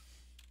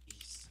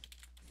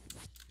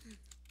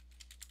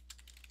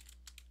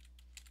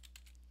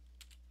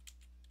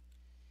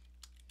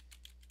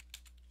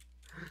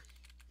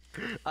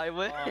 I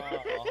went.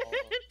 Oh.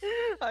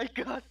 I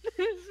got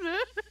this, man.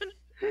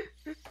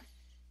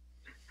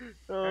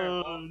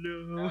 Oh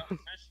no.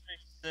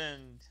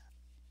 Sinned.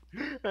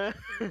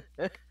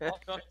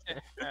 Welcome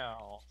to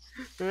hell.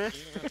 Even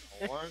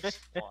the worst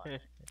one.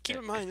 Keep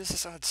in mind, this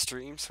is on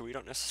stream, so we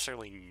don't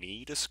necessarily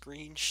need a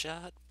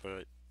screenshot,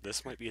 but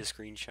this might be a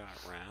screenshot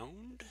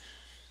round.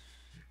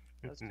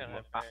 That's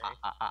gonna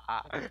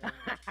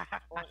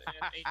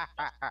be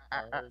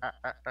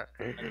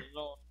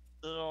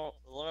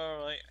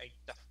literally a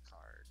death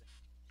card.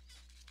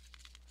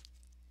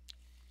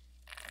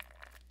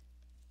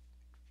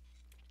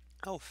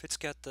 Oh, Fitz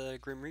got the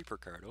Grim Reaper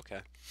card,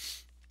 okay.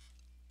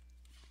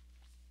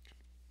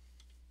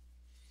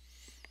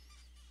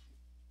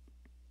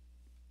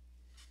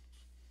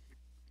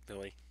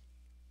 Billy.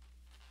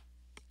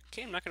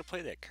 Okay, I'm not going to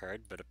play that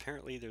card, but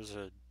apparently there's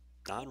a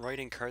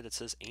non-writing card that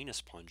says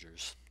Anus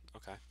Plungers.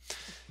 Okay.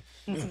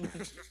 Make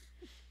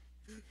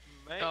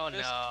Oh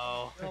this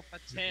no. real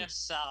potato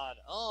salad.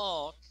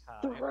 Oh,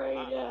 okay. the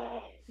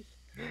rating.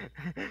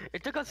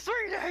 It took us 3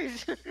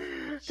 days to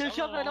Shove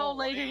shove an old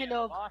lady in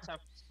a. water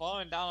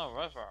flowing down a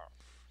river.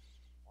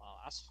 Wow,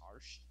 that's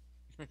harsh.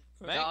 Oh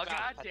Make god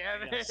that damn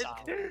potato it!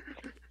 salad.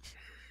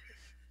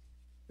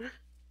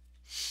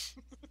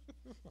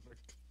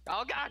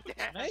 Oh god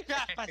damn Make it!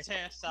 that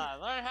potato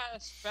salad. Learn how to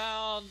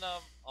spell the.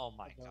 Oh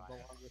my The god.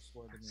 longest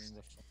word in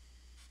English.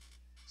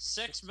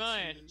 6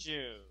 million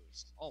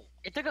Jews. Oh,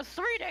 It took us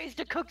 3 days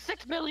to cook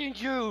 6 million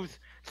Jews.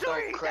 No,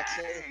 3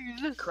 correction.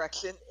 days.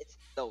 Correction.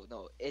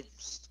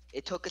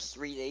 It took us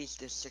 3 days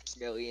to 6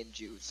 million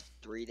Jews.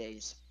 3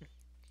 days.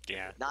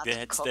 Yeah, Not to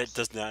that cook.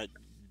 does not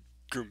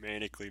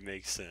grammatically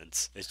make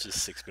sense. It's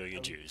just 6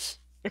 million Jews.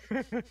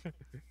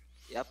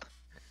 Yep.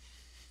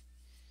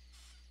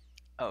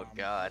 Oh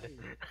god.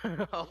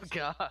 Oh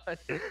god.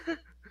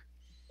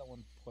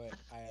 Someone put,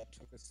 it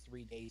took us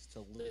 3 days to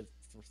live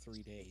for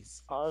 3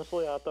 days.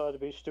 Honestly, I thought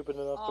it'd be stupid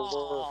enough to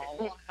oh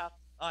work.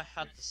 I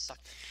had to suck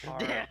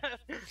hard.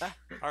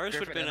 Ours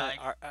would have Griffin been and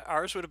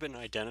ours would have been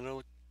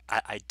identical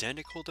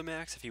to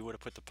Max if he would have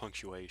put the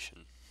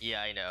punctuation.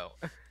 Yeah, I know.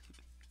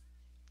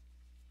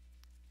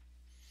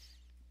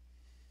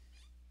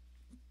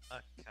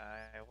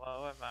 Okay,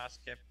 what would Max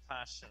get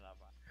passionate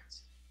about?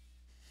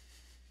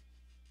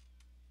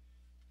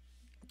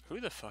 Who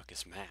the fuck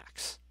is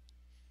Max?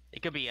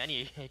 It could be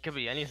any. It could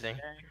be anything.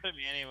 Yeah, it could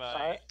be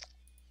anybody.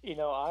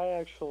 I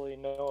actually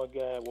know a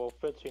guy. Well,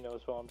 Fitzy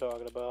knows who I'm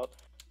talking about.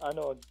 I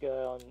know a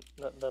guy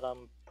that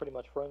I'm pretty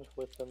much friends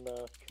with in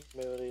the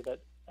community that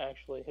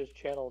actually his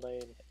channel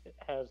name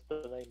has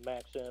the name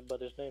Max in it,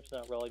 but his name's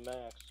not really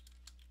Max.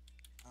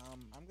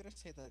 I'm gonna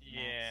say that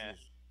Yeah, Max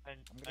is, I'm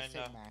I gonna say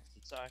know Max is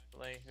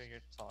exactly who you're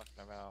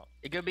talking about.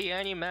 It could be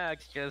any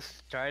Max.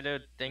 Just try to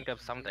think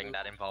of something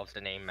that involves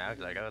the name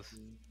Max, I guess.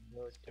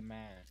 You're the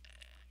man.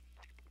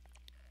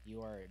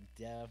 You are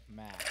Dev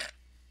Max.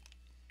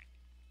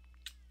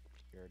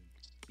 You're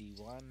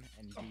the one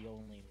and the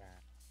only man.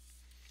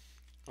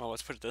 Well,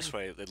 let's put it this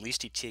way. At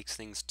least he takes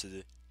things to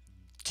the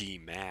D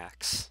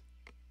max.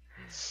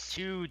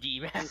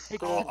 2D Max.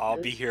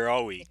 I'll be here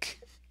all week.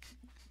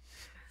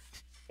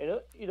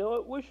 You know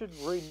what? We should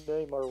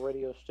rename our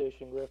radio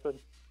station, Griffin.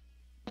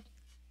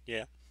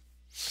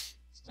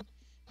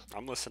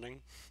 I'm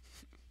listening.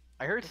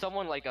 I heard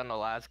someone like on the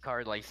last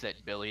card like said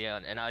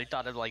billion, and I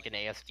thought of like an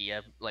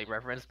ASDF like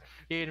reference.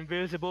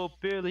 Invisible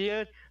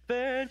Billion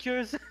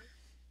Ventures.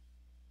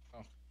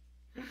 Oh.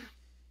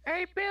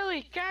 Hey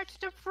Billy, catch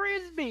the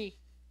frisbee.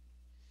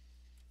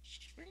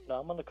 No,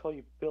 I'm gonna call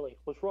you Billy.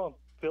 What's wrong,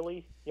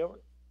 Billy? You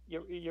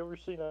ever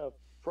seen a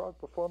frog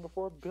perform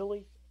before,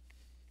 Billy?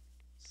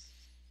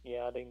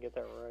 Yeah, I didn't get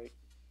that right.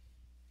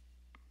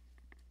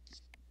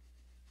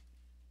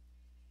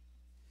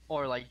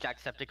 Or like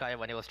Jacksepticeye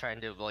when he was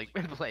trying to like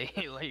play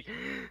like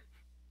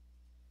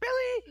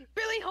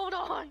Billy, hold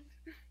on.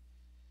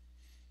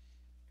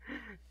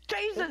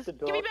 Jesus, the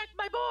give me dog. back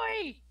my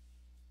boy.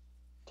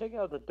 Take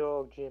out the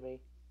dog, Jimmy.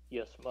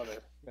 Yes,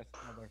 mother. Yes,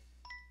 mother.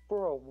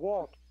 For a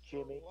walk,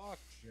 Jimmy. Walk,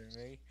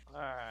 Jimmy.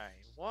 Alright,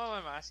 what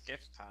would Max get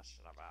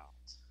passionate about?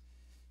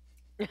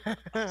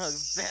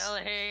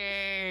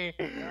 Billy.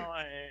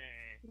 Really?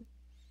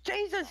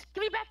 Jesus,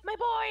 give me back my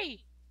boy.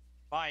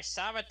 By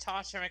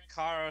sabotaging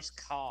Ricardo's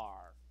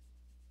car.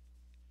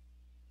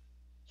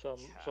 So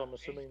I'm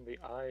assuming the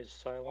eye is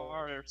silent.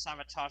 Or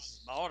sabotage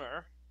his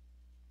motor.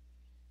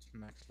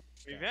 Max.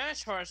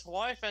 Revenge for his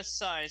wife and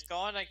son. He's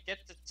going to get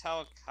the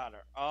toe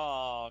cutter.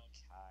 Okay.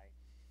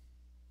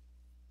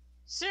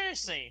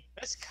 Seriously,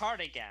 this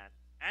cardigan.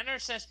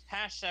 Anderson's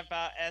passionate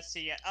about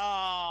SEO.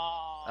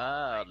 Oh.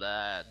 Oh,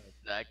 that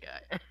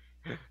guy.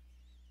 The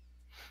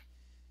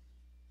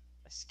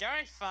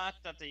scary fact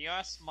that the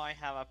U.S. might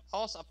have a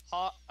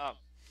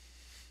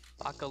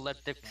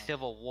Apocalyptic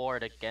civil war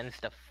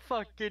against the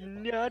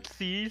fucking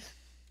Nazis.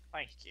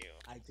 Thank you.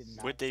 I did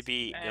not. Would they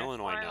be And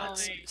Illinois finally-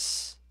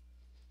 Nazis?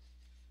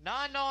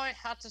 Not knowing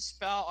how to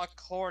spell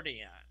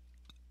accordion.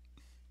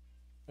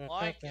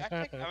 Like, I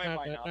think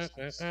everybody knows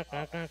how to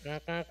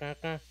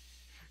spell.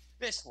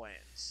 This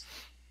wins.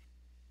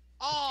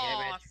 Oh,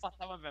 Damn I it. thought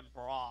that would have been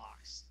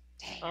Brock's.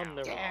 Damn. I'm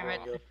never Damn gonna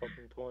it. get a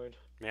fucking point.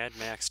 Mad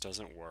Max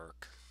doesn't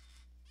work.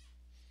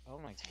 Oh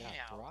my Damn.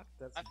 god, Brock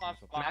doesn't I thought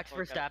have a Brock Max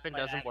was gonna Verstappen play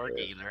doesn't that work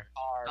really either.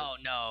 hard. Oh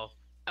no.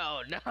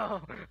 Oh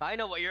no. I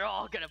know what you're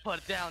all gonna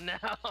put down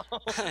now.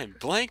 I'm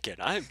blanket.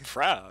 I'm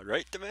proud,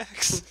 right, the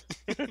Max?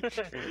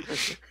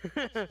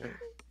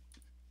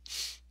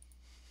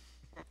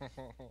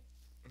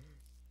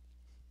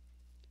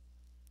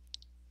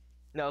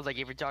 No, it's like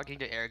if you're talking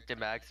to Eric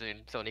DeMax in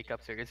Sony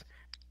Cup Series.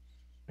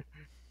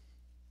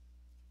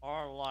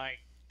 Or like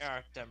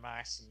Eric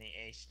DeMax in the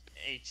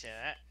H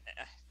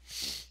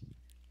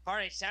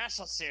Party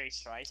National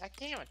Series, right? I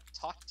can't even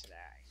talk today.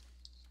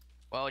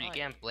 Well, you Oh,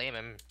 can't blame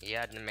him. He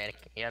had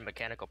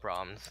mechanical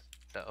problems,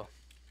 so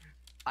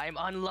I'm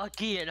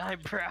unlucky and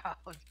I'm proud.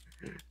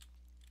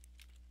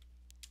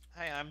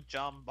 Hey, I'm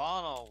John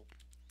Bono.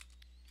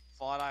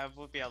 Thought I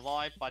would be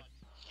alive, but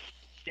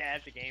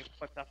dead. The game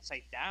flipped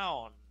upside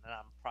down, and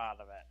I'm proud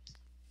of it.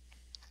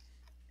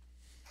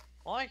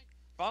 Like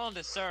Bunnell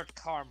deserved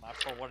karma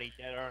for what he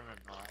did earning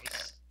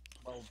Rice.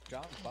 Well,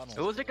 John Bunnell.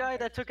 Who was the guy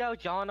that took out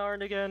John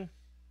Arn again?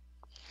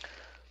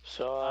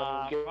 So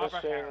I'm Robert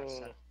guessing.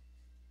 Harrison.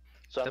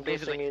 So So I'm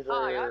basically, guessing either.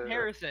 hi, I'm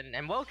Harrison,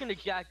 and welcome to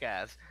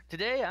Jackass.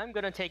 Today, I'm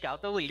gonna take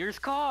out the leader's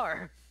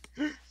car.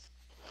 It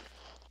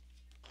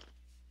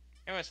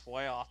was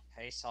way off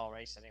pace all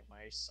race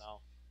anyway, so.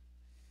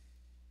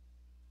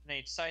 And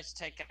he decides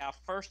to take out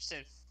first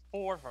and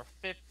fourth or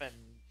fifth in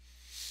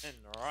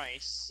the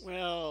race.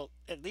 Well,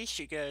 at least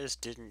you guys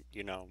didn't,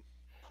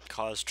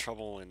 cause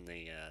trouble in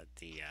the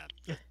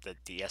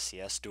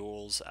SCS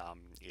duels.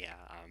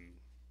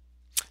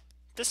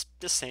 Just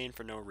saying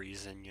for no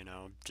reason,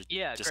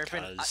 Yeah, just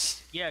Griffin.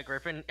 cause. Yeah,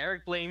 Griffin.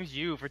 Eric blames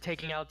you for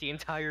taking out the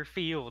entire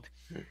field.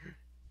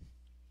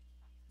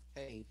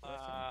 Hey,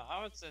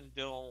 I was in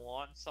duel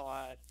 1, so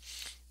I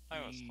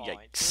was fine.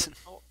 Yikes.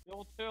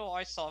 Duel 2,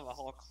 I saw the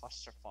whole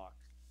clusterfuck.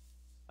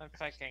 I'm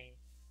thinking,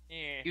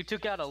 yeah. You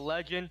took out a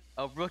legend,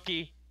 a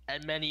rookie,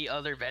 and many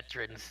other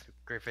veterans,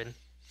 Griffin.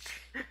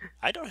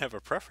 I don't have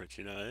a preference,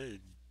 I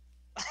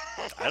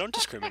don't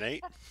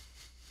discriminate.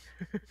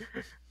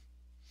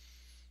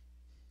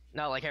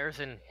 Not like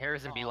Harrison.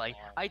 Harrison be like,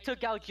 I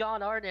took out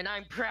John Arn and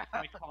I'm proud.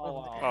 I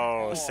call out.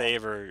 Oh, Four,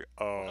 Saver.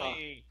 Oh,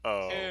 3,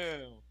 oh.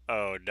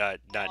 2, not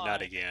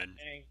one, again.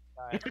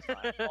 and that's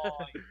fine.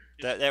 Oh,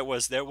 That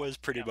was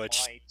pretty yeah,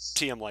 much lights.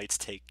 TM Light's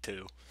take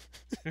too.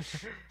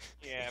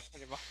 Yeah,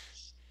 pretty much.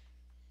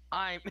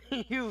 I'm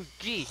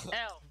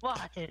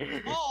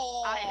UGLY.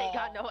 Oh! I ain't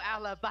got no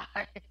alibi.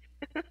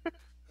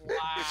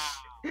 Wow.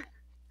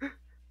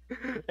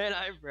 And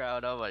I'm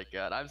proud. Oh my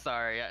god. I'm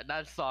sorry.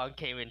 That song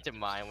came into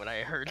mind when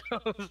I heard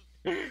those.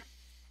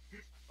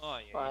 Oh,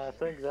 yeah. I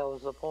think that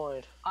was the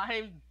point.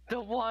 I'm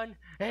the one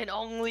and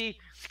only.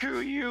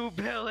 Screw you,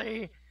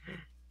 Billy.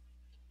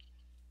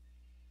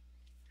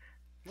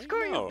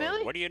 Screw you,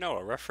 Billy. What do you know?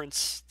 A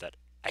reference that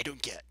I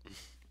don't get.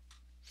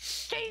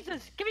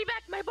 Jesus, give me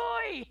back my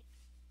boy.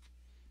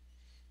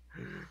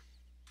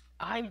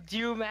 I'm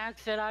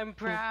Dumax and I'm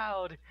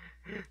proud.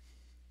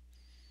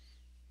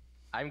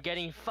 I'm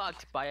getting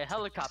fucked by a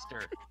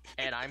helicopter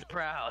and I'm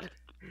proud.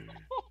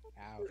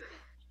 ow.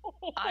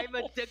 I'm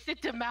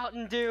addicted to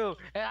Mountain Dew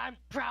and I'm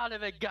proud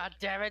of it,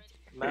 goddammit.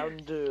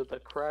 Mountain Dew, the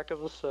crack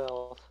of the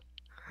South.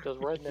 Because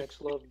rednecks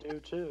love Dew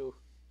too.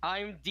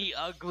 I'm the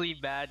ugly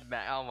bad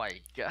man. Oh my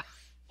god.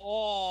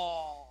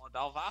 Oh,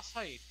 now that's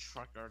how you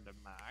trigger the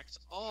max.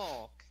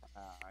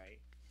 Okay.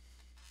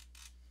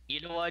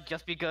 You know what?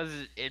 Just because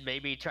it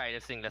made me try to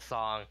sing the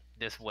song,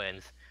 this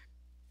wins.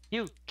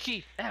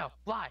 UGLY,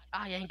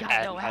 I ain't got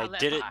And no I alibi.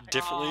 did it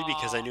differently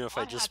because I knew if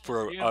I I just had to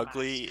wrote do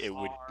ugly, that it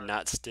would hard.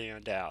 not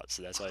stand out.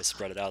 So that's why I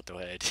spread it out the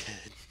way I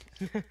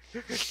did.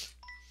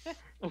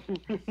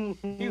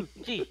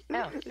 UGLY,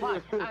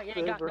 I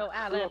ain't got no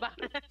alibi.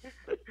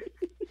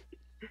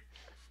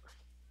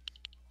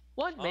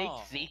 What makes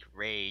Oh. Zeke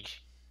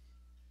rage?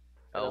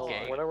 Well,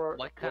 Okay, whenever-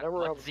 what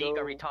whenever I what Zeke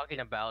are we go- talking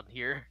about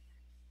here?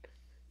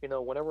 You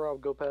know, whenever I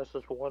would go past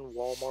this one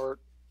Walmart,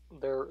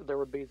 there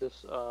would be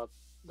this, or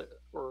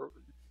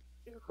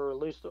at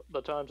least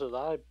the times that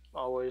I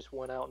always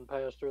went out and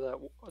passed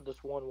through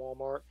this one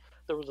Walmart,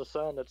 there was a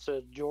sign that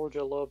said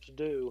 "Georgia loves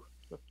Dew."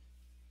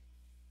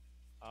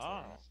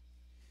 Oh.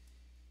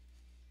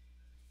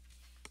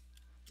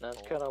 That's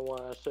Cool. kind of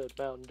why I said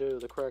Mountain Dew,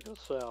 the crack of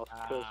the South.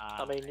 Because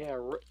Ah, I mean, yeah,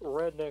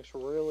 rednecks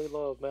really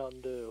love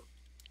Mountain Dew.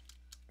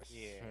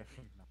 Yeah.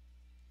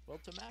 Well,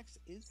 Demax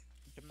is.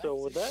 Demax So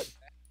with is-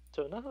 that,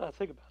 so now that I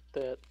think about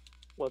that,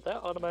 would that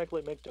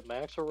automatically make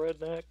Demax a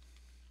redneck?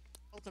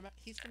 Well,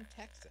 he's from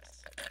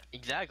Texas.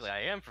 Exactly,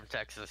 I am from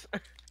Texas,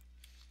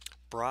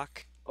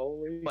 Brock,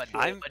 Holy but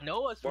shit. but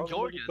Noah's from Welcome to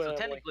Georgia, the so family.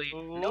 technically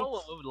Oops.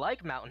 Noah would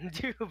like Mountain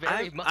Dew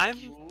very much.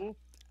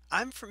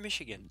 I'm from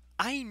Michigan.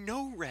 I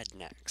know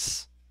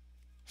rednecks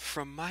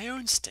from my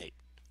own state.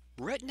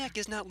 Redneck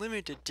is not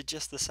limited to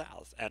just the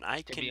South, and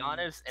I To can be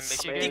honest, in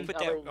speak Michigan, with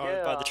I that mean, by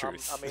yeah, the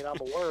truth.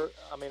 I'm aware.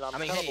 I'm I mean,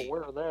 kind hey. of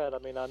aware of that. I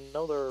mean, I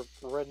know there are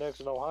rednecks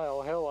in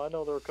Ohio. Hell, I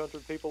know there are country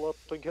people up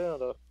in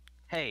Canada.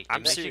 hey,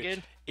 I'm in serious.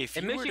 Michigan, If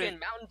in you were Michigan,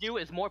 Mountain Dew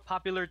is more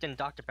popular than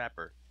Dr.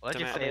 Pepper. Let's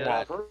The just ma- say well, that.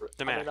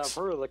 I've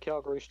heard of the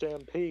Calgary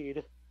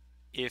Stampede,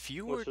 if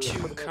you were which is to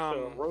pretty much a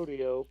come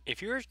rodeo.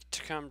 if you were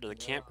to come to the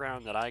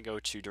campground that I go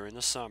to during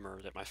the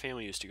summer, that my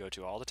family used to go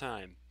to all the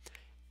time,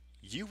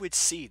 you would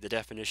see the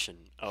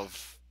definition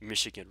of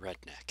Michigan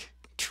redneck.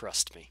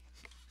 Trust me.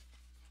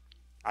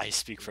 I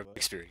speak from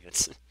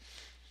experience.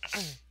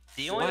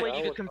 The only My- way I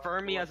you could would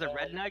confirm me probably as a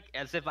want redneck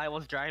as if I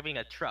was driving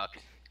a truck,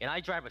 and I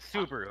drive a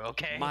Subaru.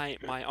 Okay.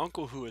 My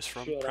uncle, who is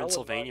from Shit, I wouldn't mind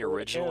Pennsylvania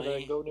going to Canada originally,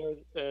 and go near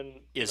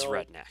and is you know,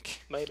 redneck,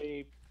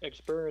 maybe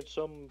experience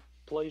some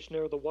place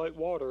near the White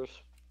Waters.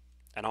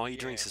 and all he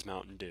drinks Yeah. is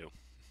Mountain Dew.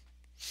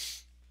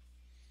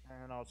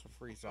 And also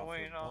freeze Oh, off.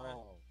 wait, your no.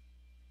 ball.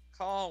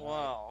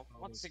 Caldwell,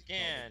 Alright, once Caldwell,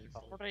 again,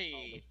 Caldwell,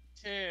 3,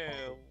 2.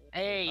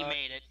 Hey, you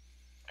made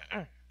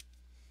it.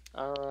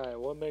 All right,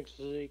 what makes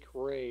Zeke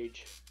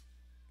rage?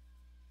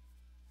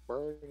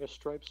 Wearing a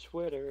striped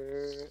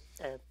sweater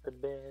at the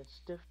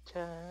best of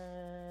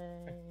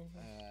times.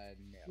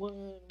 No.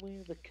 One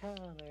with a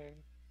collar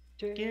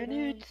And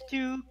it's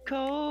too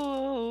cold.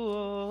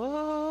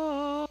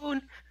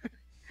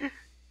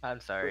 I'm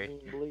sorry.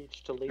 Bringing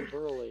Bleach to leave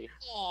early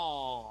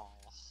Oh.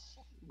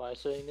 by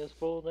saying his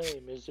full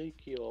name,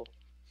 Ezekiel.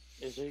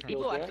 Ezekiel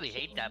People actually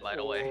Jackson, hate that, by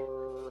the way.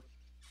 Or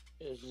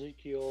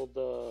Ezekiel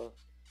the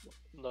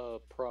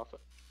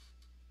prophet.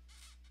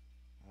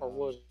 Or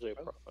was he a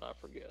prophet? I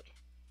forget.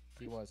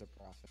 He was a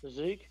prophet.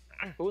 Zeke?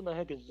 Who in the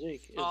heck is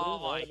Zeke? Is Oh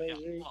it my an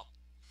anime god.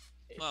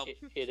 Zeke? Well,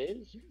 It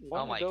is?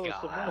 Oh my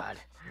god.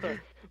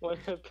 Why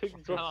did Pig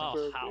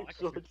Zoidberg, Alex.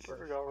 Pig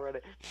Zoidberg already?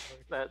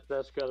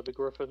 That's gotta be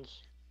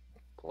Griffin's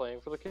playing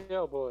for the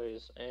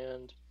Cowboys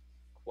and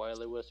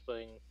quietly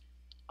whispering,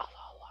 Allah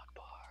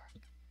Akbar.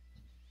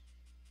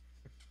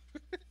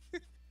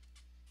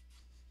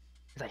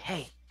 He's like,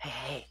 hey,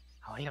 I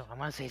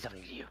want to say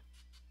something to you.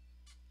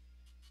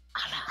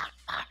 Allah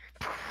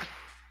Akbar.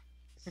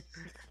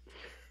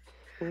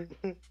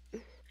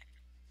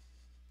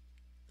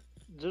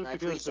 Just Alright,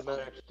 because please, the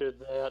Max did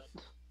that.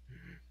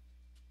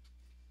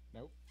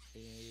 Nope.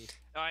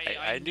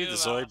 I knew the that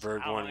Zoidberg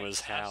one Alex, was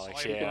that's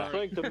Alex, You yeah. can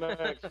thank the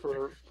Max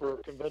for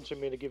convincing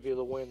me to give you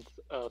the win.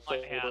 I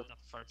Favor. had the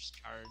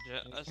first card.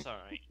 That's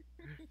alright.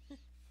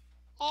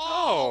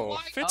 Oh,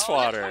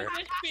 Fitzwater.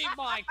 This be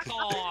my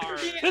card.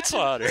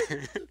 Fitzwater.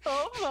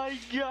 Oh my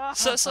god.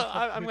 So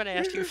I'm going to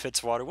ask you,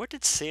 Fitzwater, what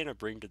did Santa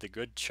bring to the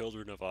good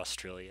children of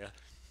Australia?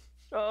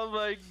 Oh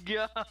my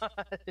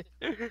god.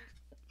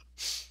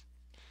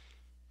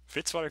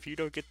 Fitzwater, if you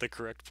don't get the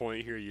correct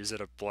point here, use it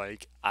a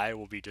blank, I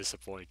will be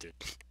disappointed.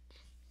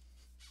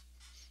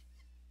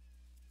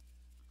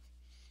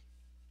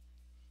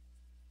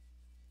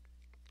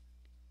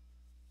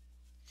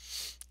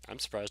 I'm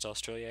surprised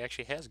Australia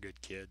actually has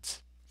good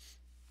kids.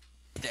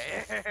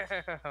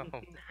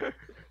 Damn.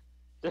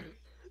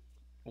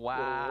 What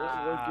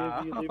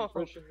gave you the Wow.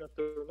 impression that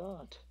they're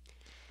not?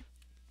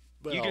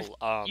 Well, You just-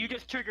 You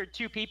just triggered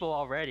 2 people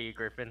already,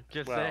 Griffin.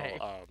 Just saying.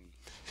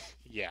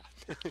 Yeah.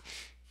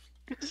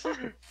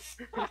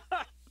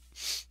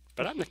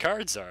 But I'm the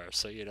card czar,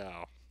 so you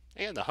know,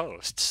 and the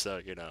host, so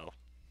you know.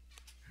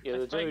 Yeah,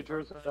 to tell you the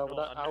truth,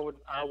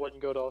 I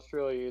wouldn't go to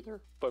Australia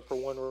either, but for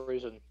one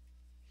reason.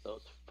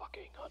 Those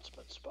fucking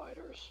huntsman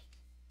spiders.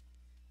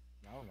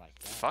 Oh my god.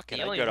 Fuck it,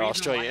 The I'd only go to reason why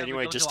Australia I would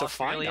anyway go just to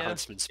find a Australia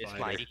huntsman It's spider.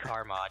 Mighty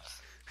Car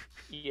Mods.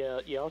 Yeah,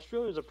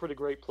 Australia's a pretty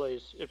great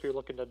place if you're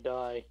looking to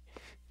die.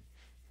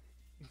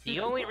 The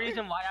only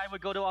reason why I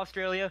would go to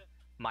Australia,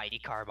 Mighty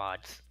Car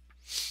Mods.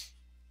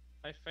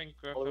 I think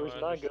Well, the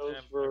reason I go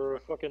is for a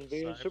fucking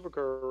V8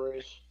 supercar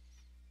race.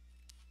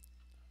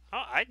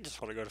 Oh, I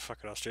just want to go to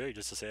fucking Australia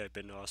just to say I've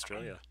been to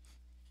Australia.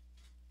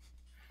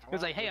 It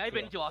was like, hey, I've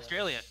been to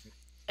Australia,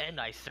 and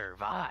I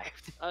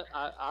survived.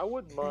 I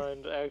wouldn't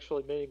mind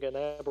actually meeting an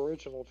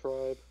Aboriginal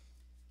tribe.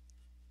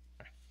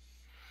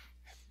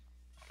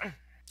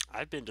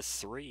 I've been to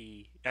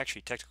 3,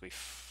 actually technically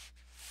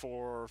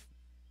 4,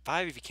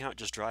 5 if you count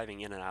just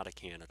driving in and out of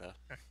Canada.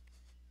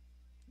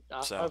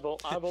 So-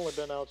 I've only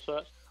been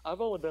outside. I've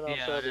only been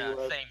outside the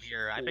U.S. Same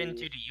here. I've been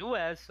to the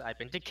U.S., I've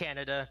been to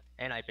Canada,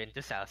 and I've been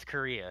to South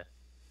Korea.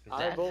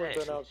 I've only That's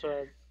it. been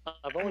outside.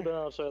 I've only been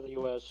outside the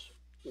U.S.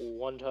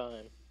 one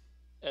time,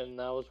 and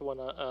that was when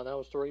that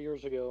was 3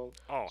 years ago.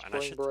 Oh, and I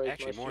Spring should break,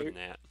 actually my more than se-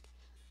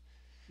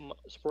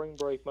 that. Spring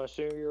break, my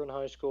senior year in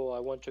high school, I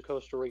went to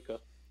Costa Rica.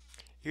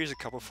 Here's a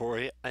couple for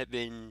you. I've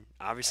been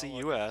obviously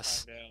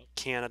U.S.,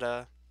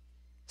 Canada,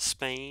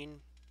 Spain,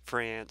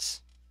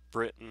 France,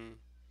 Britain,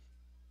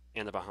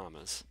 and the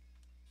Bahamas.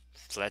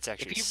 So that's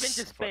actually If you've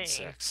been to Spain,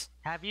 6.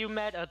 have you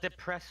met a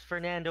depressed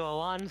Fernando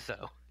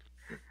Alonso?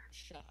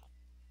 Shut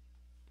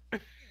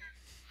up.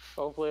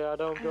 Hopefully, I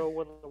don't go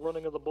when the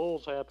running of the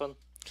bulls happen.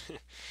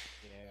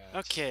 Yeah.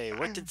 Okay,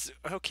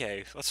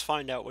 okay, let's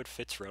find out what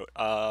Fitz wrote.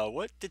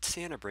 What did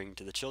Santa bring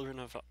to the children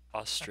of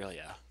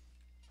Australia?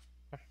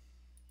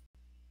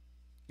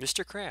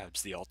 Mr.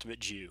 Krabs, the ultimate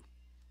Jew.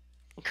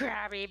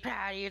 Krabby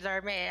Patties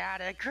are made out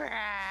of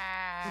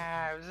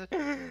crabs.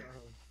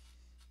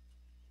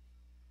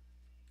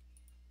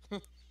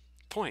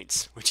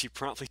 Points, which he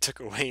promptly took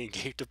away and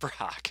gave to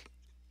Brock.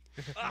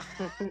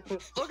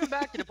 Welcome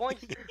back to the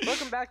points.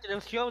 Welcome back to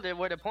the show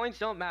where the points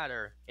don't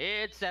matter.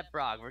 Except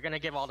Brock. We're gonna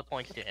give all the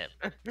points to him.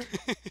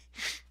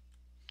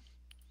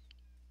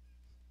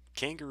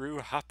 Kangaroo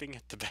hopping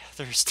at the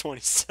Bathurst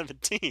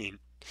 2017.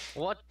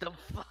 What the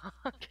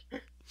fuck?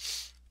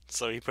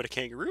 So he put a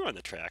kangaroo on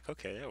the track.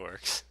 Okay, that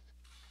works.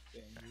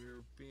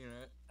 Your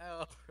peanut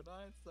Albert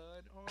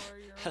Einstein or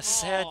your A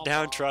sad, Oh,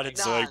 downtrodden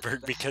my God.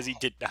 Zoidberg because he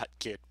did not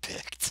get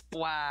picked.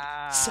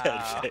 Wow.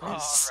 Sad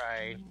face.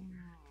 Alright.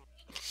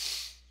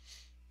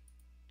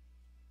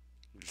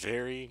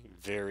 Very,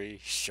 very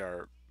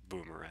sharp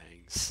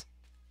boomerangs.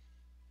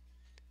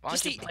 Why don't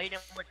Just you the- play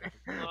them with...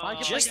 Why don't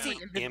you Just play the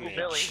them with Invisible image.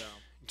 Billy?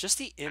 Just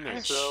the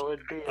image So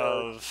it'd be a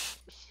of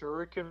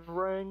shuriken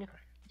ring.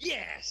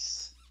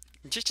 Yes.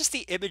 just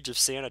the image of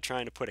Santa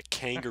trying to put a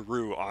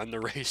kangaroo on the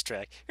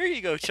racetrack. Here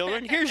you go,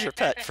 children. Here's your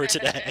pet for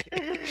today.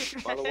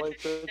 By the way,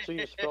 Fitzy,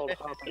 you spelled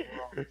hopping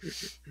wrong.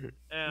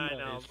 Yeah, I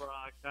know, Nice.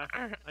 Brock.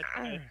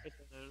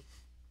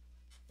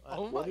 I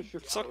Oh What my is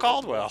your So favorite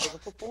Caldwell. method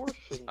of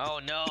abortion? Oh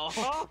no.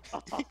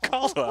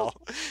 Caldwell,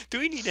 do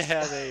we need to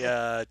have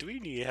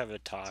a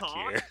talk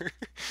Talk? here?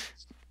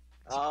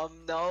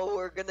 No,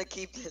 we're gonna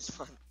keep this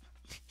one.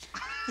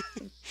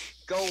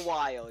 Go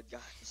wild,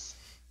 guys.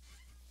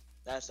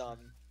 That's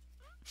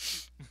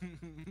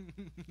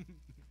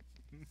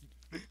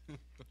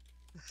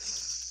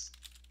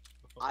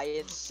I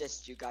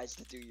insist you guys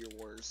to do your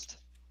worst.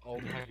 Oh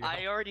my god.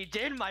 I already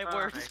did my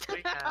worst.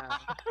 Alright,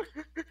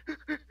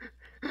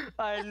 we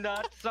I'm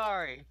not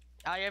sorry.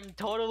 I am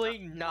totally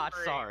not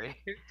Three. sorry.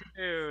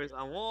 Dude,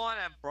 I want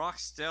and Brock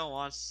still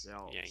wants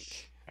silk. Yank.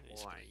 He's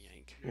gonna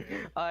Boy.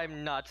 yank.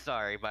 I'm not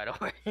sorry, by the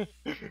way.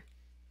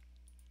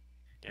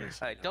 Yeah,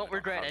 so Alright, now don't I know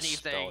regret how to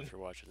spell anything. if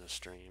you're watching this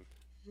stream.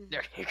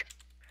 There you go.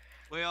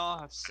 We all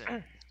have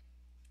sinned.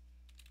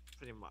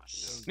 Pretty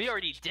much. We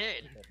already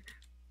did.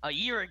 A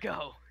year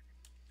ago.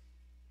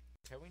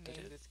 Can we name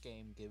this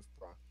game Give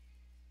Brock?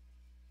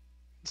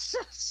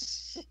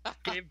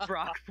 Give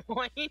Brock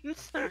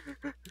points.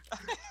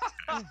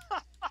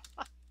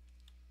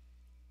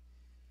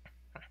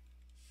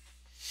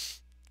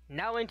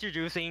 Now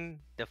introducing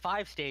the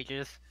 5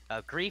 stages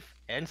of grief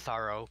and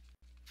sorrow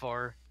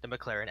for the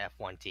McLaren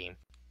F1 team.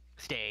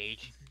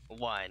 Stage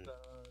 1.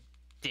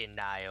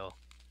 Denial.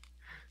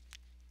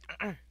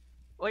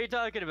 What are you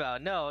talking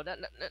about? No,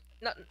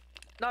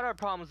 not our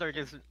problems are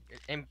just...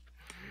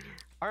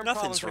 our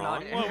Nothing's problems are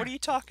wrong. not... What are you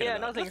talking Yeah,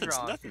 about? nothing's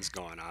wrong. Nothing's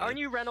going on. Our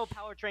new rental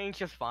powertrain's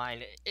just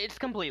fine. It's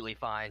completely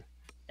fine.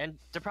 And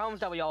the problems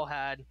that we all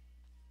had,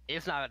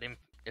 it's not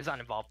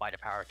involved by the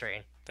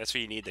powertrain. That's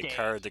why you need the Stage.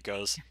 card that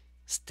goes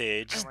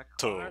stage Oh my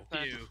 2. God,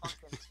 that's Two.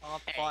 fucking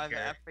top 5 Anger.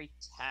 every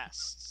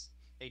test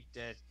they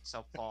did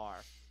so far.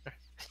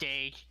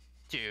 Stage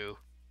 2.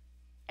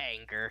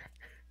 Anger.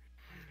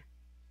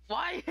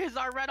 Why is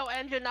our rental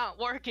engine not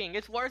working?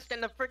 It's worse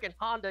than the freaking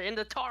Honda and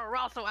the Toro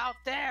Rosso out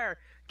there!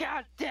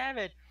 God damn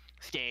it!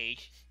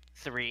 Stage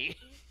 3.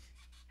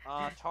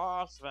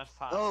 Charles been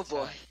fine. Oh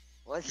boy.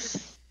 What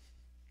is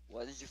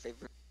your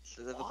favorite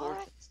method of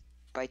abortion?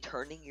 By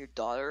turning your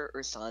daughter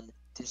or son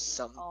to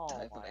some Oh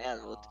type of my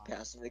animal God. to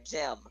pass an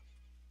exam.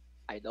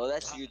 I know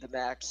that's you, the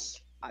Max.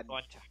 I've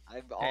Going to-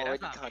 I've Hey, already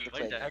that's not me. What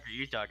contemplated. the heck are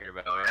you talking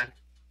about, man?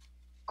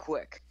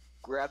 Quick,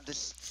 grab the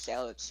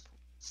salad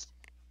spoons.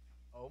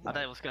 Oh I my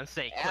thought I was gonna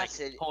say, quick,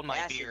 Acid, hold my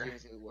acid beer.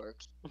 usually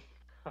works.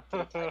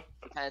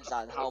 Depends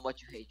on how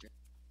much you hate your.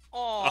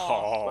 Oh,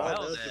 Oh. Well, Well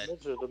now that then. you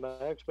mention it,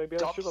 Max, maybe I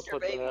should have Dumpster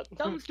put baby. that.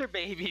 Dumpster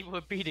baby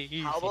would be the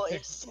easiest. How about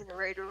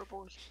incinerator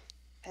abortion?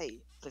 Hey,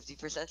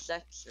 50%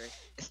 sex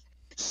rate.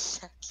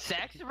 Sex.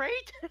 Sex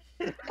rate?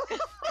 I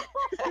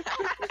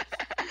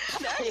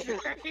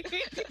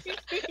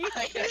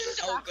am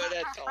so good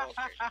at talking.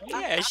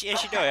 Yeah, as you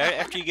know,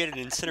 after you get an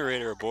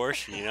incinerator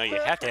abortion, you know, you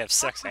have to have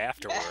sex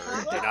afterward,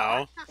 you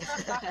know?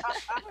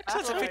 So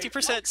it's a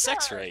 50%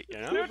 sex rate, you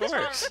know? It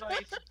works.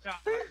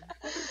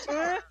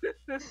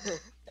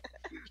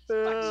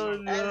 Oh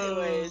no.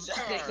 Anyways,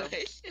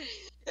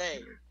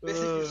 hey, this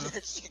is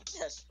a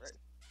success rate.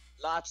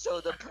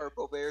 Lotso the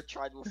Purple Bear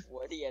tried with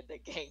Woody and the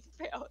gang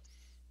failed.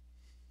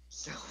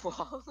 So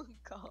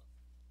Wonka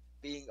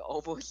being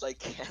almost like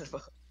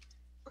cannibal.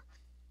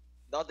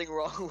 Nothing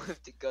wrong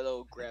with the good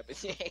old grabbing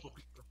aim.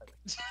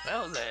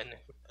 Well then.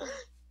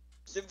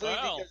 Simply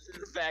Well. because of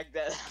the fact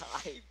that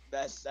I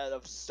messed that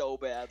up so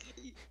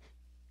badly.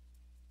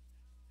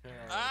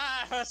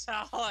 Ah, that's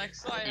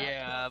Alex.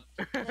 Yeah.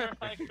 I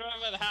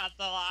couldn't have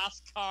the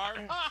last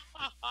card.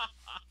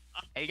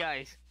 Hey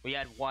guys, we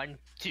had 1,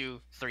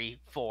 2, 3,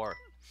 4,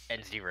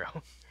 and 0.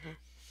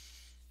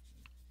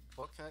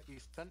 What kind? You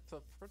sent the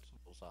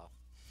principals off.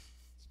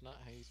 It's not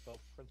how you spell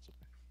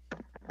principal.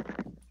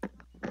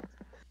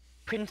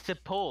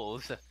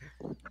 Principles.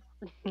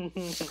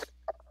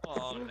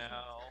 Oh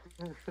no.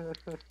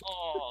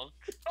 Oh.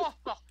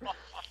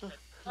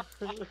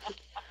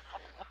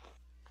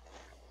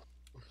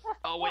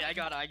 Oh wait, I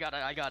got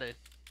it.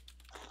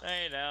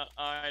 Hey, no,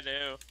 I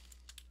do.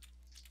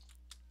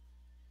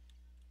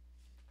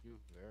 You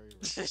very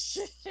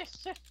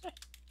right.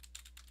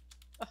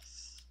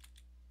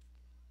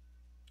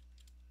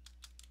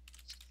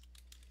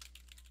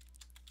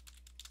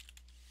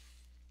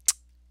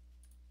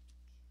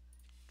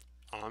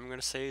 All I'm going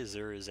to say is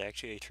there is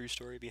actually a true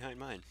story behind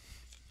mine.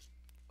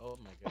 Oh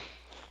my god.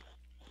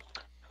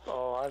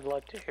 Oh, I'd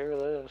like to hear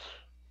this.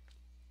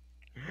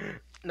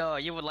 No,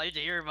 you would like to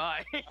hear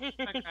mine.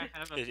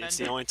 It's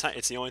the only time.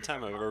 It's the only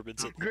time I've ever been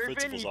to the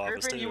principal's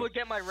office. Griffin, you too. will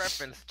get my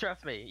reference.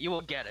 Trust me, you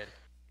will get it.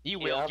 You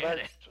Yeah, will I've get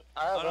act- it.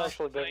 I have I don't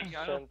actually been think-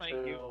 I don't sent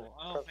think to you-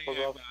 I don't think principal's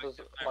you offices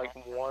have like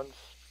once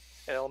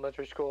in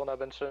elementary school, and I've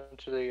been sent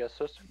to the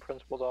assistant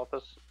principal's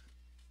office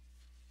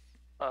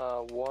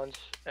once,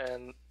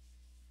 and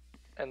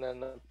then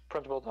the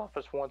principal's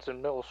office once in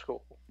middle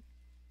school.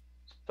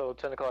 So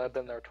technically, I've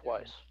been there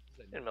twice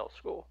in middle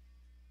school.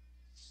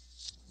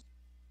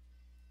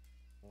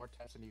 More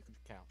times than you can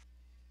count.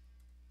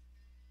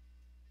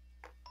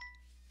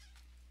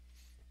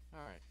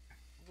 Alright.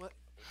 What?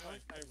 Why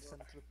did you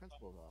send it to the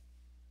principal's office?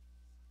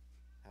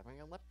 having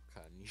a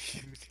leprechaun use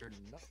your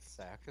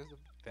nutsack as a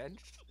bench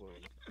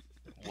swing.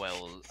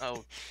 Well,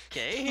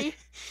 okay.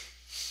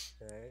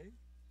 Okay.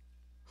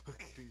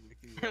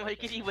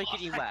 Wickety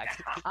wickety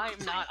whack. I'm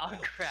not on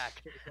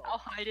crack. I'll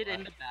hide it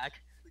in the back.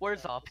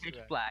 Where's all pitch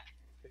black?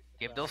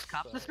 Give those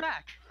cops a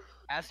smack.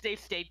 As they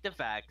state the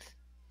facts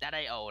that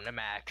I own a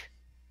Mac.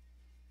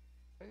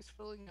 He's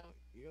filling out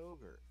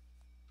yogurt.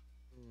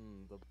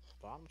 The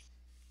bomb's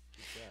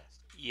best.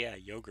 Yeah,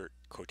 yogurt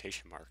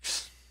quotation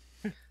marks.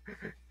 God.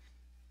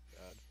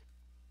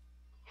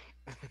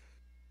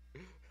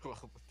 Well,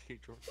 the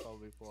teacher was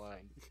probably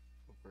flying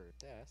over her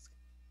desk.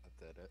 I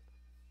did it.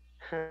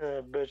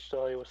 Bitch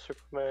thought he was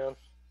Superman.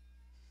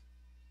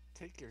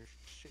 Take your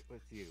shit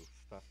with you,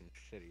 fucking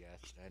shitty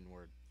ass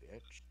N-word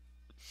bitch.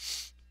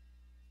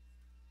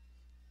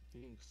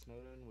 Being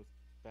snowed in with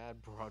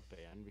bad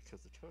broadband because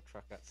the tow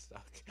truck got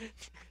stuck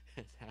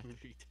and had to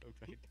be towed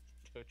by the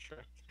tow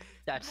truck.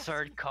 That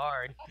third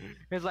card.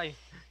 It's like,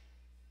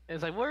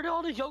 where did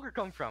all this yogurt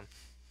come from?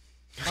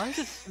 Why does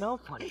it smell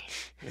funny?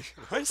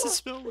 Why does it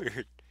smell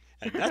weird?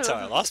 And that's how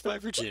I lost my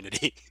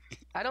virginity.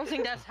 I don't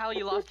think that's how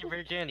you lost your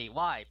virginity.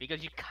 Why?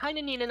 Because you kind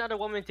of need another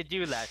woman to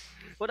do that.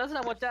 Well, that's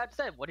not what Dad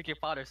said. What did your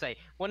father say?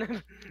 When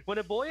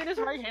a boy and his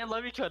right hand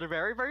love each other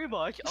very, very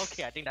much.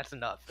 Okay, I think that's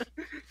enough.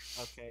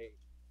 Okay.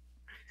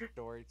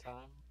 Story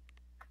time.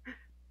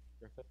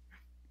 Griffin.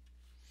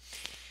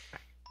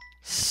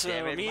 So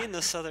Damn it, me my- and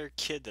this other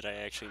kid that I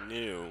actually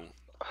knew,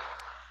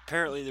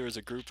 apparently there was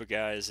a group of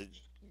guys,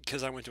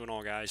 because I went to an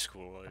all-guys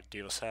school at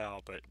De La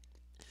Salle, but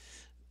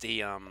they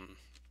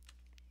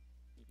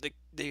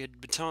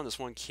had been telling this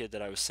one kid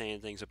that I was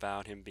saying things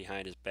about him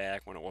behind his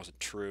back when it wasn't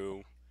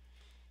true.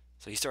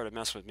 So he started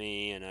messing with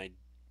me, and I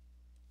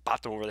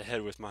bopped him over the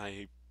head with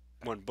my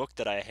one book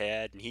that I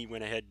had, and he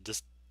went ahead and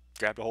just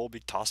grabbed a hold of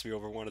me, tossed me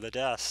over one of the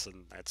desks,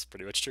 and that's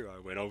pretty much true. I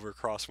went over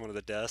across one of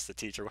the desks. The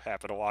teacher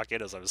happened to walk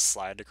in as I was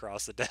sliding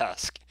across the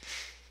desk.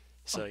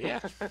 So yeah,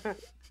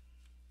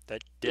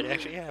 that did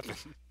actually happen.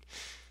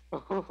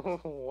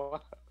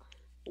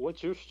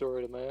 What's your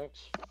story to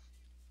Max?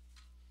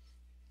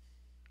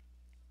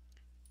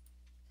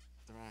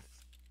 Max,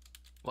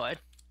 What?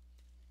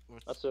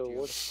 I said,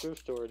 what's your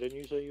story? Didn't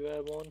you say you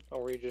had one?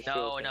 Or were you just No,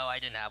 joking? no, I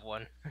didn't have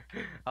one.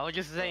 I was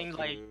just saying,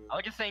 I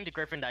was just saying to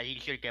Griffin that he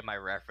should get my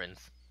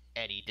reference,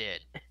 and he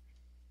did.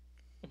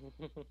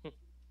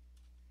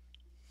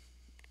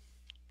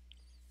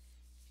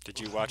 Did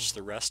you watch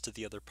the rest of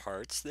the other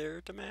parts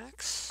there,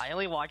 Demax? I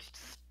only watched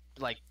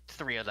like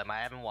 3 of them. I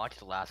haven't watched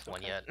the last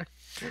one yet.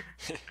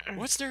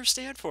 What's NERV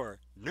stand for?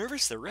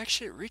 Nervous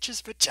erection reaches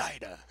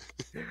vagina.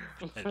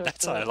 And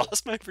that's how I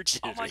lost my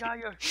virginity.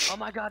 Oh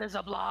my god, it's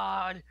a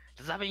blonde.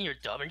 Does that mean you're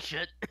dumb and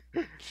shit?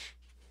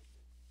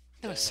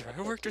 No, sir,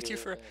 I worked with you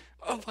for.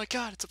 Oh my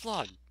god, it's a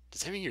blonde.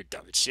 Does that mean you're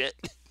dumb as shit?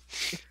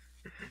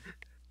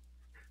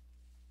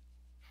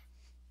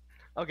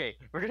 Okay,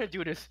 we're gonna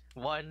do this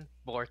one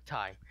more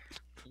time.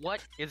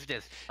 What is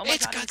this? Oh my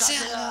It's god,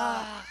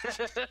 Godzilla! it's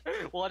Godzilla!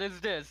 What is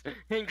this?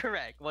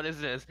 Incorrect. What is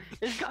this?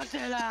 It's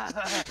Godzilla!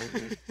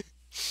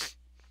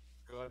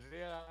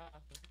 Godzilla.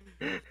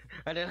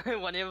 And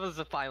then when it was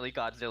finally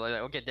Godzilla,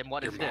 like, okay, then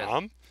what Your is this?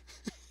 mom?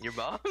 Your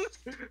mom?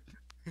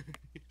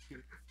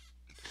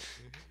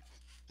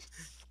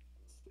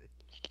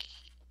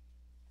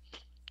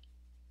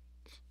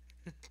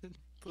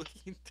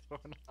 Clicking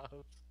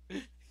doorknobs.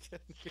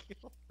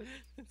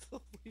 It's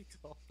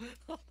illegal.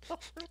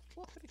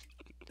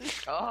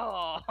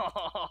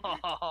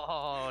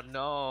 Oh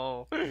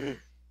no!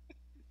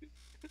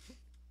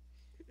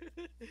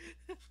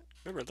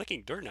 Remember,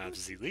 licking doorknobs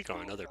is illegal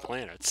on other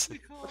planets.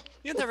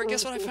 You'll never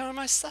guess what I found in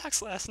my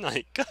socks last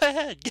night. Go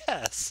ahead,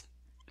 guess.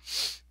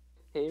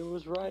 He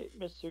was right,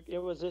 Mr. It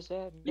was this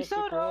ad, You Mr.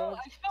 saw Krabs.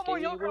 I spelled more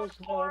He yogurt on was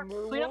the floor.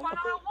 number Clean up one.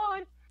 on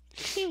one.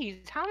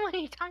 Jeez, how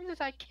many times does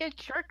that kid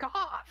jerk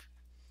off?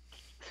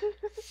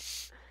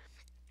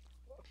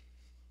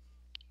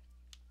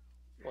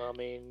 Well, I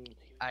mean,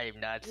 I'm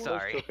not he was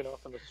sorry. jerking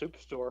off in the soup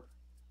store.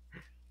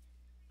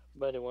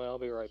 But anyway, I'll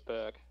be right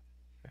back.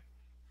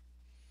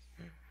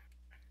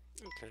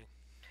 Okay.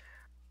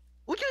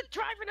 Would you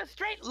drive in a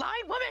straight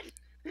line, woman?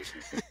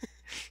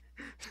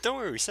 Don't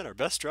worry, we sent our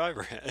best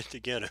driver to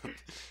get him.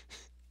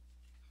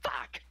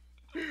 Fuck!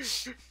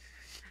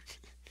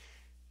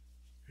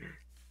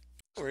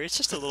 Don't worry, it's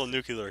just a little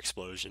nuclear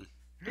explosion.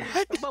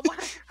 What? But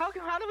what? How do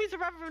we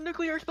survive a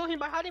nuclear explosion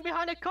by hiding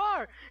behind a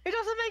car? It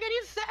doesn't make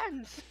any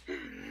sense!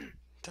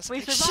 Doesn't We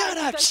make... survived Shut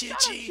up, because- Shut up,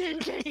 Shinji!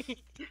 Shinji!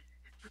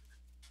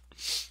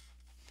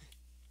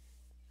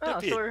 Don't Oh,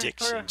 be a dick,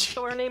 Shinji.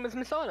 so her name is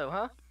Misato,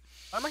 huh?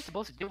 What am I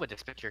supposed to do with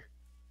this picture?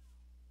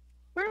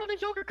 Where did all the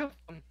Joker come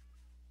from?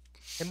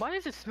 And why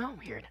does it smell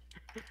weird?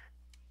 It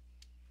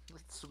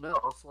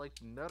smells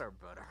like nutter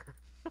butter.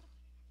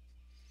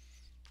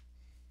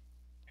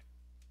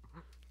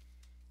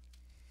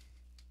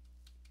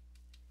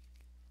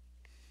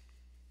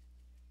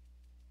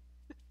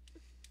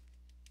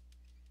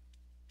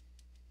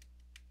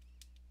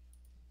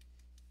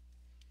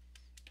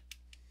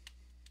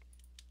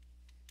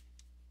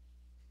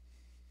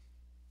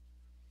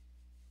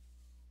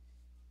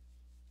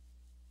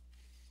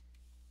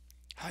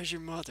 How's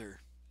your mother?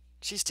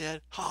 She's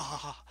dead. Ha ha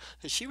ha.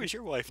 She was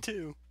your wife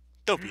too.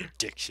 Don't be a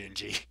dick,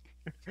 Shinji.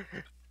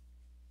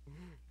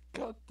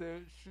 God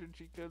damn,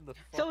 Shinji, get in the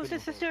So is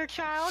fucking this a third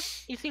child?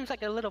 He seems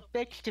like a little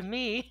bitch to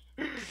me.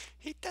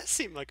 He does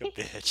seem like a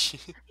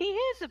bitch. He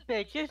is a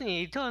bitch, isn't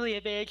he? Totally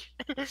a bitch.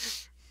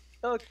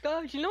 Oh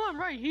gosh, you know I'm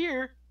right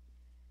here.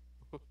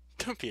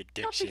 Don't be a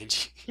dick,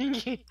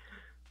 Shinji.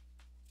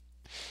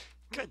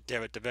 God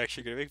damn it, Devex,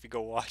 you're gonna make me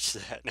go watch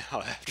that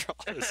now after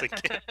all this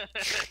again.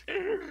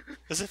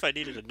 As if I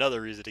needed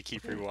another reason to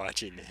keep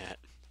rewatching that.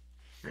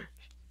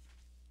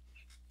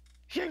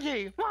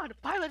 Shinji, come on,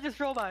 pilot this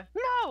robot.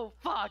 No,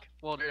 fuck.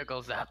 Well, there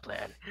goes that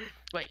plan.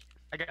 Wait,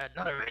 I got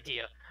another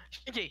idea.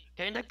 Shinji,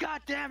 get in the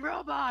goddamn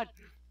robot.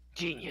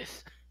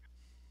 Genius.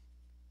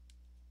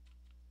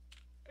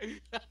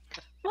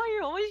 Why are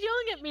you always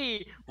yelling at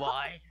me?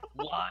 Why?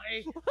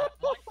 Why? My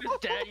wife is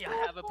dead. You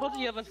have a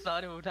pussy of a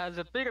son who has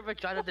a bigger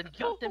vagina than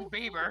Justin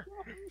Bieber.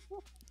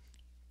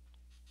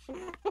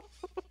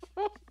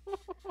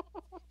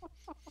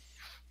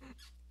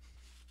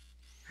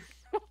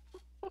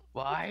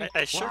 Why?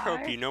 I sure Why?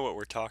 hope you know what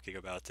we're talking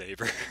about,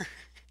 Saber.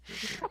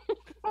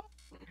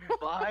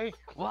 Why?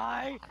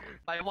 Why?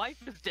 My wife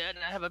is dead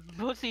and I have a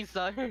pussy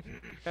son.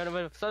 And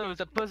my son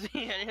was a pussy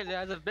and he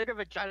has a bigger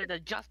vagina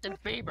than Justin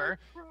Bieber.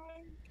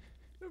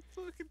 I'm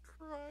fucking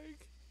crying.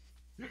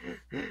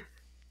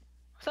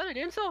 Was that an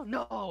insult?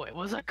 No, it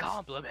was a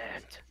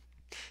compliment.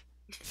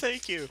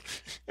 Thank you.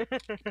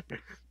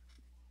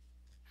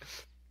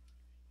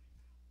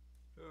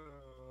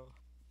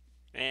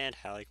 And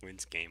Halleck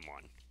wins game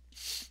 1.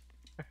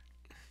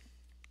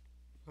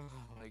 Oh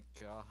my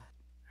god.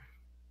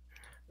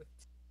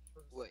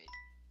 Wait.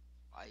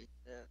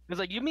 It was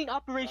like, you mean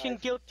Operation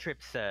Guilt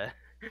Trip, sir?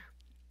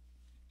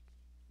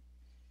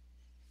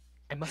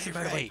 I must Hey, have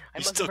run away. Ray, I you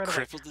must still have run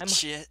away. crippled and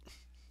shit?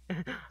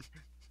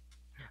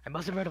 I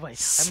must have run away. I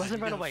Son must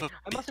have run of away. a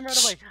I must have run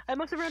bitch. away. I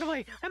must have run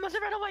away. I must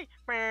have run away.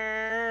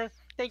 Brrr.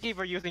 Thank you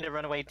for using the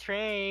runaway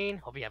train.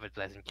 Hope you have a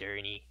pleasant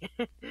journey.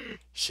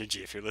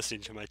 Shinji, if you're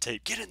listening to my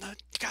tape, get in the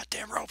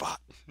goddamn robot!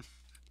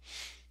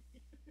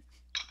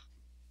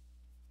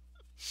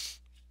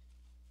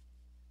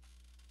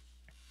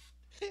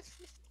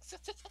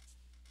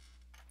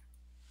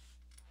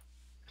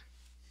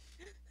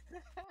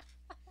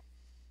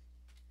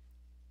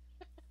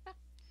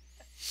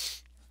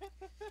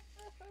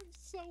 I'm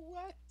so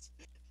wet.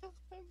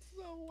 I'm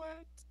so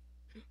wet.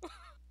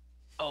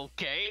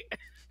 Okay.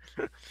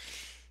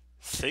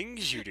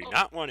 Things you do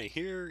not want to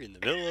hear in the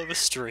middle of a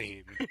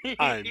stream.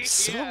 I'm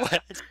so Yeah.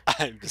 wet.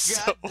 I'm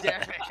so God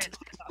damn wet.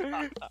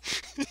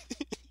 it.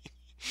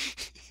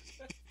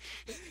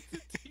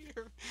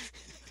 Dear.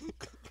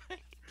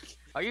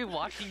 Are you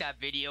watching that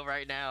video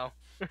right now?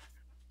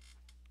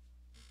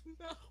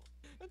 No,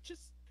 I'm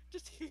just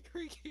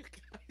hearing you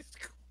guys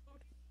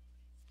quoting.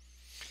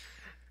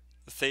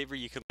 Saber,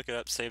 you can look it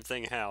up. Same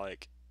thing,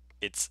 Halleck.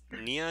 It's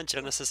Neon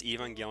Genesis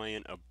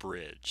Evangelion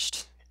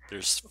Abridged.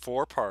 There's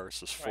 4 parts.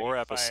 There's 4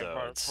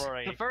 episodes.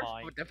 The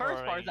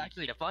first part is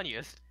actually the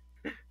funniest.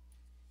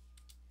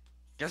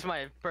 Just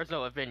my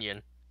personal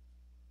opinion.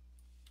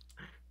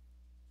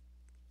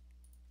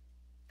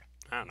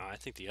 I don't know. I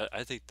think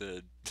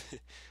the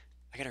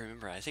I gotta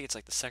remember. I think it's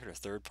like the second or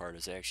third part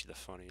is actually the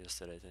funniest.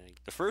 That I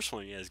think the first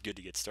one, yeah, is good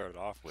to get started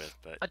off with,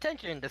 but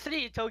Attention! The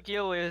city of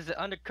Tokyo is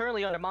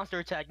currently under monster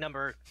attack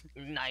number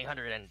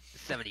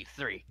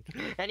 973.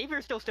 And if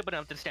you're still stupid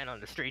enough to stand on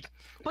the street,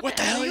 what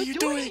the hell are you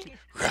doing?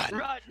 Run!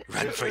 Run!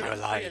 Run for your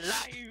life!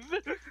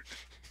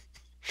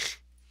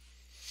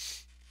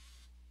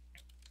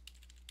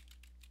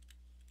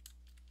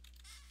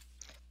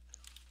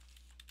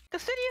 The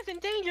city is in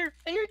danger,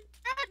 and your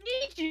dad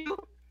needs you.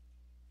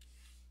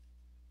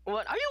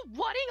 What? Are you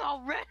whatting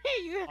already?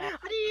 I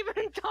didn't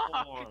even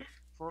talk.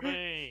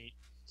 3.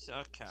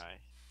 Okay.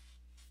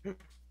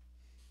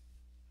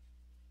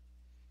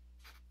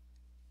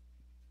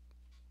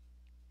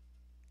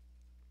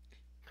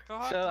 Go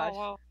ahead, So I-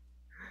 Paolo.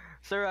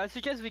 Sir, I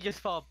suggest we just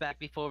fall back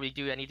before we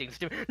do anything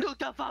stupid. Nuke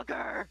the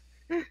fucker!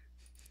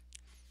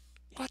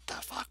 What the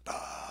fuck,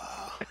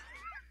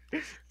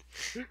 bro?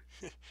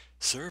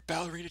 Sir,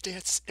 ballerina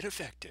dance is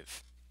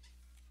ineffective.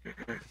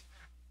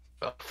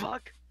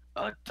 Fuck?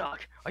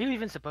 Doc, are you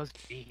even supposed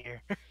to be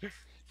here?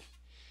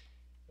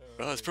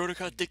 Well, as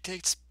protocol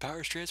dictates,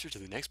 power is transferred to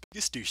the next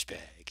biggest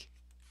douchebag.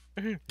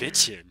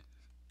 Bitchin'.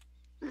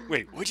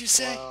 Wait, what'd you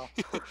say? Wow.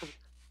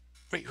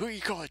 Wait, who are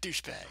you calling a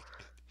douchebag?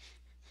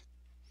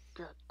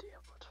 God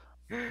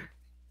damn it.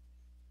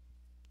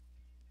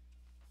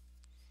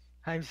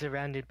 I'm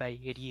surrounded by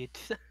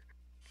idiots.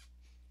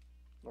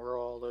 We're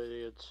all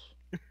idiots.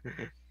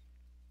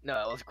 No,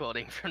 I was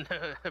quoting from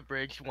the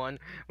abridged one.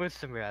 We're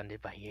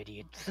surrounded by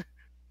idiots.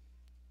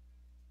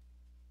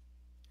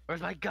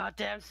 Where's my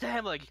goddamn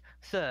sandwich?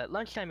 Sir,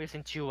 lunchtime is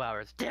in 2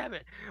 hours. Damn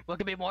it! What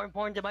could be more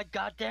important than my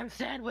goddamn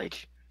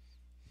sandwich?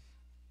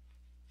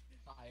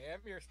 I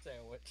am your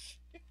sandwich.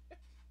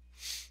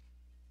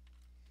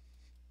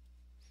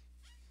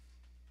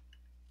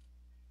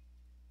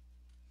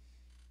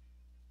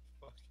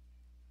 Fuck.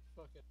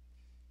 Fuck it.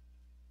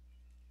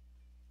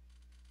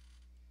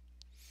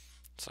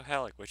 So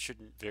Halleck, what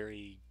shouldn't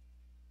very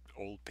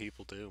old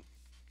people do?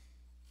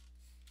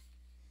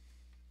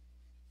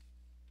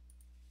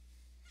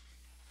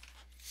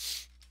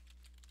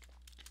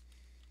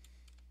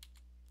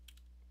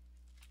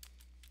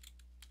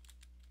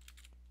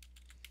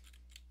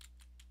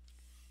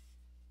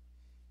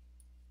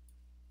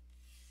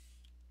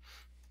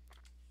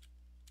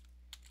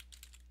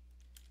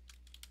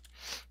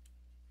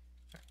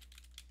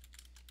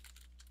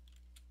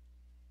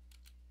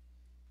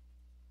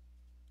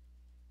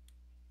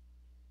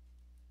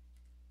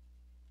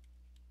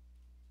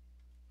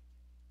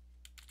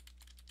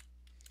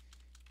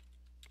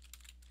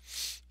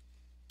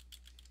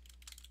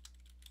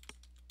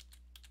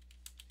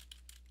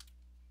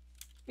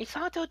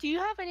 Misato, do you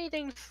have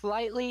anything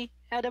slightly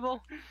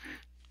edible?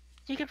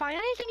 You can find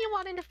anything you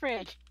want in the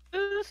fridge.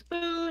 Booze,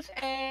 booze,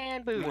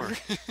 and booze. More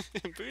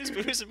booze,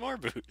 booze, and more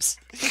booze.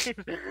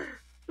 You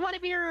want a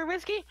beer or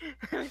whiskey?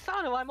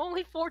 Misato, I'm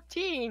only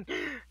 14.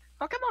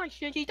 Oh, come on,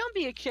 Shinji, don't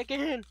be a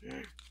chicken.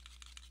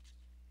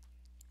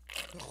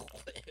 Fuck,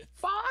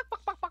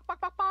 fuck, fuck, fuck, fuck,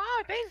 fuck,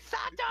 fuck,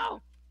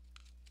 Misato!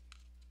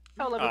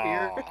 I'll love a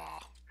beer. Aw.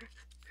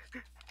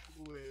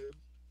 Live.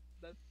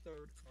 That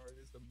third card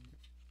is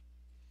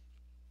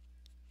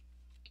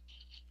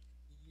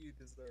You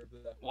deserve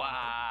that.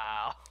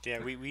 Wow.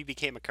 Yeah, we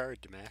became a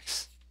card to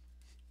Max.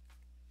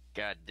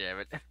 God damn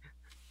it.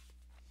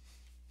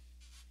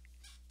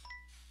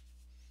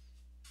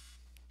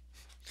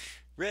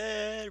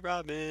 Red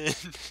Robin.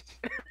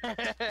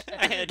 I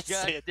had to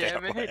God say it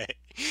damn that it. way.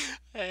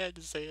 I had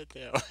to say it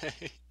that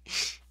way.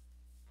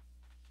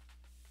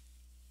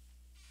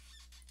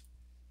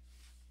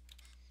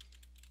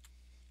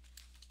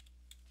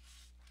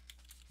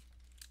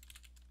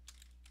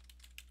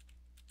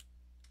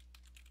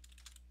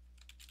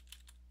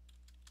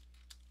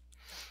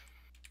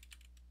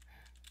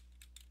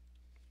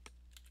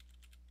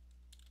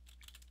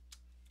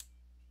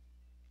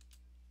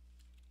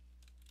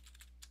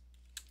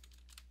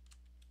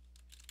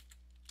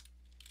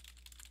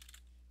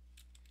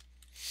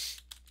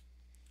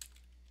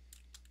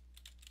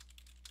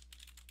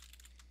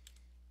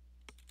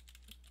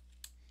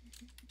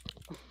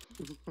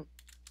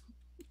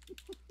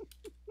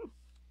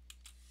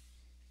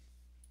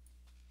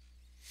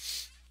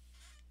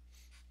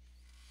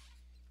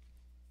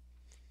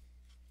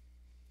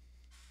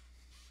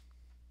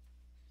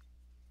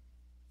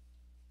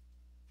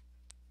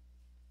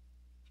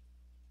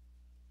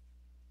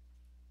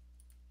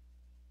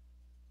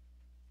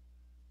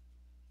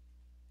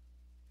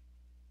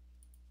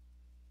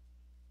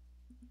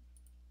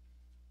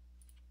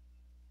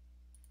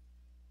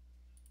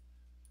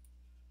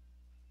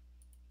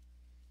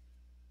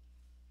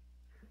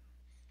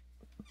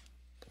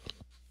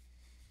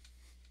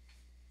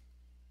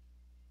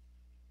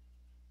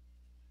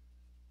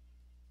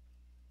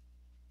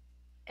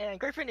 And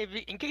Griffin,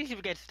 in case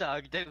you get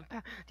stuck, the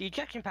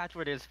ejection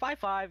password is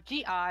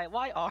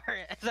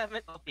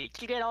 55GIYR7OP. Did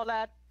you get all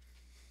that?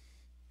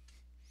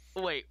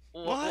 Wait,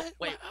 What?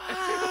 Wait.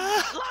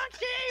 Ah!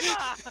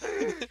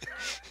 Launchiva!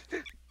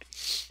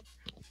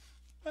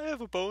 I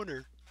have a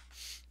boner.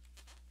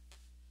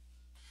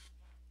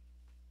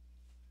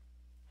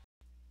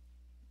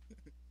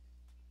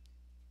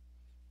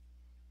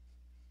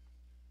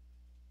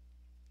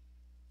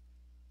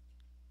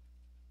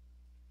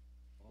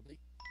 Baldy.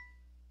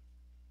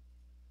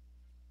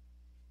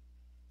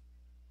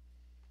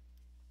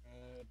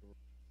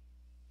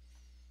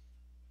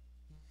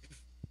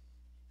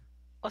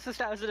 What's the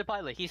status of the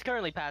pilot? He's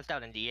currently passed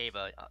out in DA,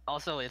 but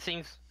also it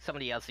seems some of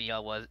the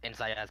LCL was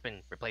inside has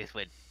been replaced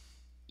with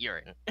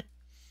urine.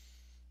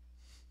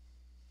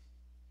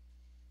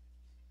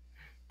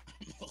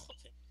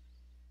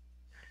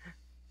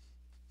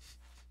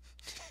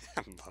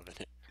 I'm loving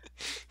it.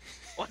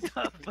 What the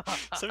fuck?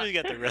 Somebody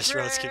got the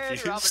restaurants Red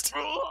confused.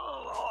 Robin.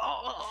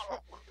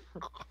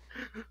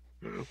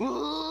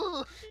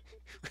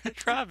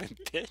 Red Robin,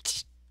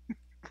 bitch.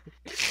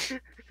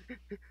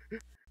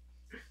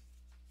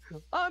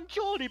 I'm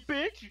Jordy,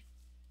 bitch.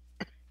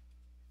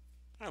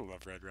 I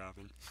love Red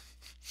Robin.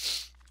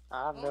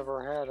 I've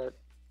never had it.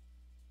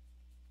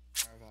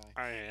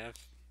 I have.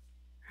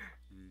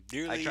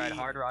 I tried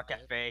Hard Rock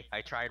Cafe.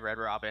 I tried Red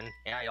Robin,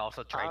 and I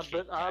also tried I've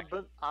Shake Shack.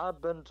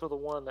 been to the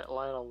one in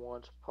Atlanta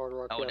once, Hard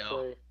Rock Oh, Cafe.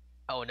 no.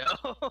 Oh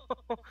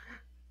no.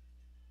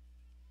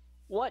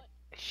 What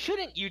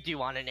shouldn't you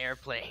do on an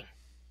airplane?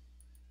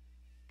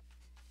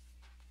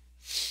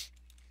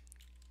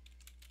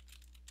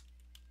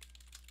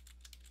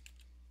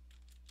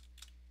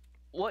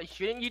 What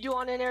shouldn't you do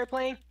on an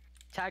airplane?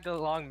 Tag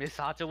along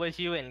Misato with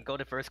you and go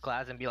to first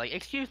class and be like,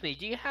 "Excuse me,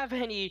 do you have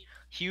any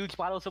huge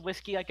bottles of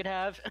whiskey I could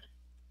have?"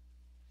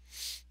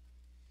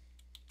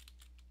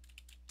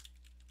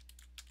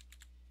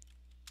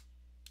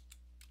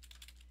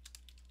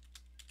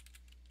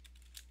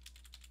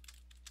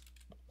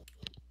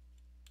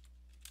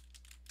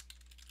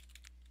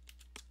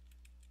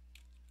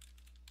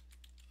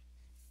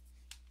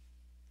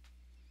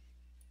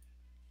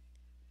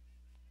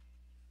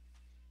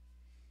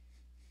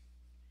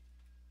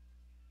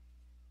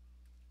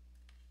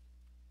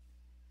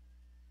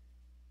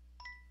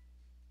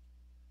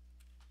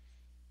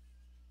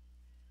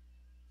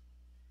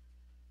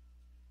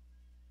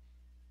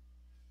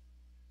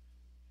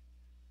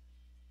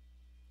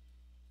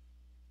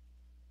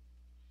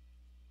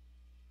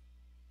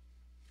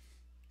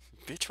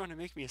 Bitch, wanna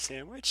make me a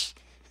sandwich?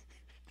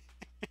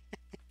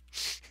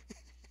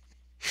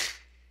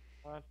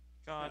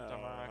 God, Oh.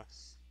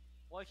 Max.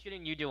 What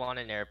shouldn't you do on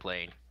an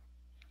airplane?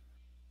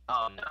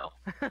 Oh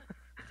no.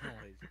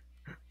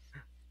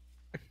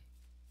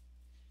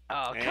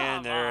 Oh, And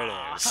come there it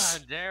on.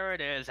 is. There it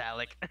is,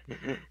 Alec.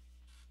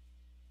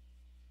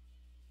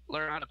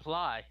 Learn how to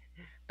fly.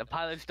 The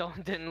pilots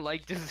didn't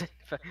like this.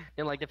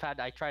 Didn't like the fact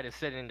that I tried to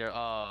sit in there.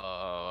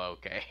 Oh,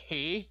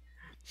 okay.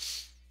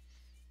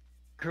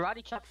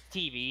 Karate chop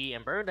the TV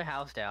and burn the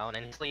house down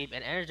and sleep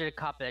and enter the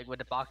cockpit with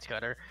the box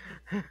cutter.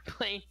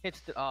 Plane hits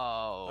the.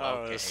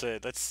 Oh, okay.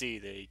 Let's see.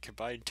 They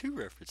combined two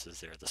references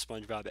there: the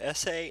SpongeBob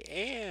essay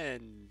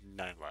and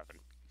 9/11.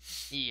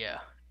 Yeah.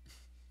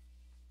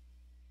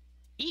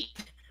 Eat.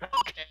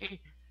 Okay.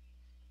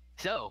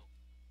 So,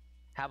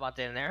 how about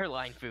the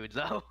airline foods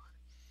though?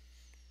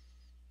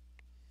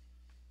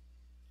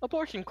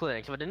 Abortion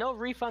clinics with a no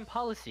refund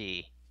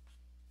policy.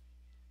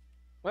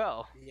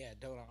 Well, Yeah,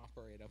 don't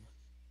operate them.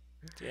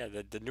 Yeah,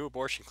 the new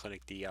abortion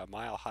clinic, the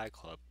Mile High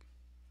Club.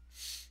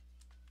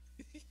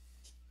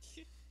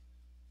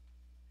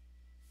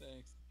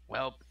 Thanks.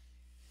 well,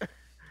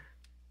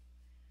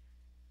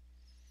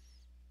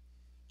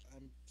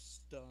 I'm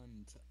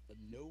stunned.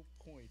 No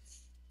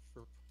points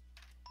for.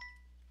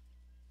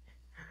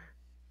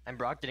 and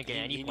Brock didn't get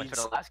He- any he points for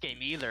the needs- last game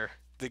either.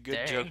 The good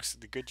Dang. jokes.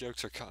 The good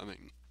jokes are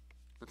coming.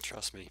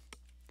 Trust me.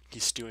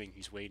 He's stewing.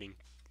 He's waiting.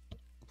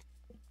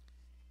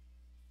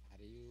 How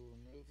do you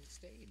remove a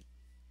stain?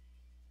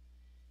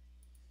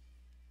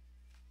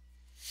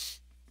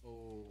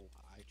 Oh,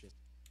 I just.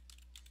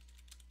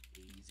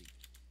 Easy.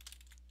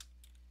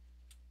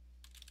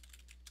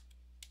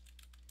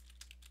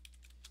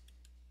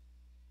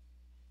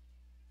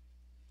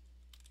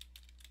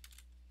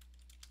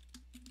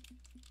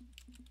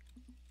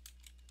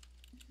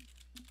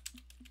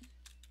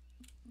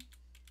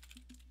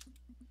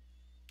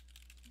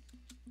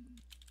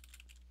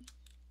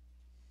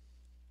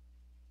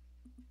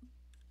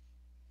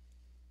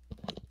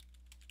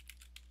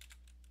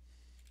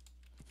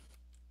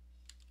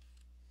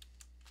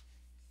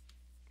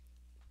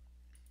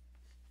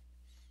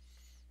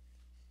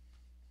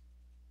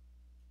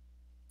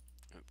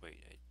 Oh, wait,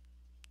 I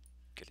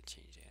gotta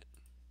change that.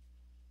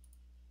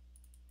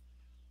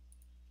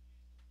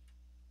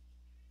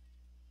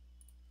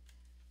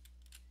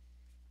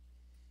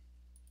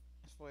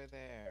 Halfway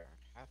there.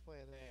 Halfway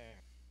there.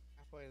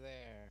 Halfway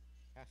there.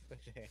 Halfway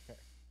there.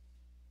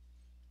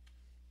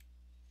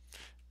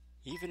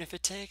 Even if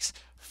it takes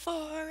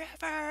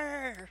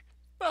forever,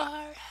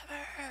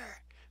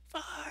 forever,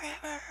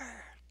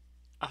 forever.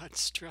 On How do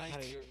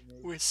strike you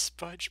remove with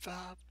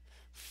SpongeBob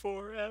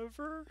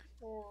forever.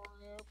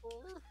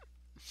 forever?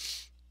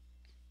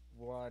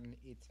 One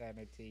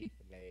eternity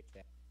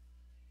later.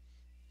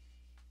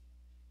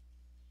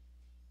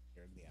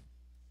 You're in the end.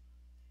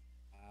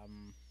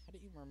 How do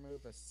you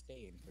remove a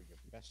stain for your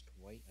best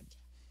white attack?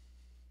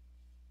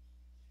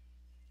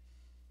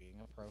 Being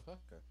a pro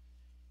hooker.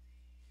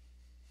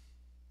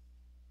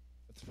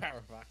 It's a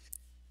power box.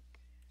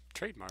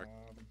 Trademark.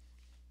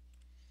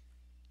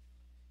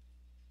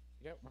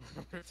 You don't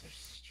remember to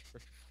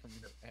straight from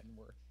your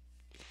N-word.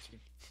 You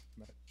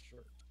met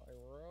shirt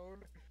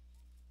Tyrone.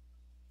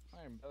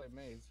 I am Billy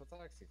Mays with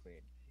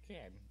OxyClean.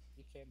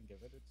 You can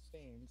give it its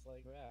stains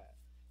like that.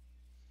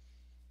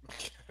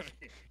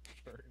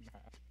 Sure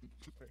not.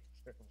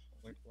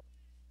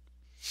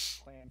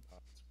 Clan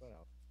pots, what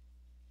else?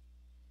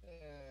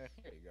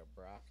 Here you go,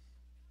 Brock.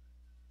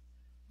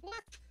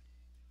 What?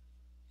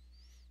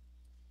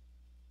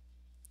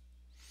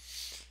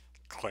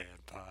 Clan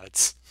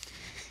pods.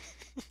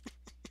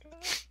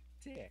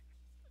 Dick.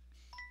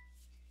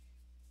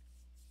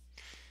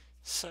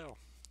 So,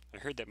 I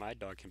heard that my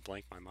dog can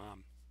blank my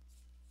mom.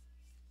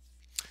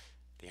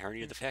 The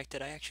irony of the fact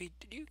that I actually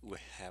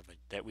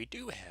we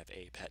do have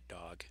a pet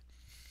dog.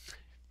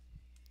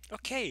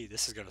 Okay,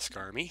 this is gonna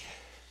scar me.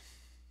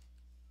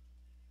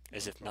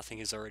 As if nothing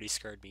has already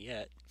scarred me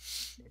yet.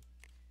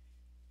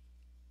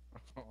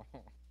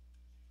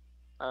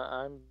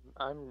 I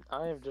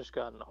have just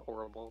gotten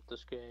horrible at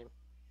this game.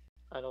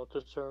 I don't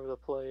deserve to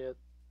play it.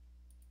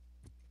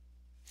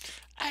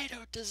 I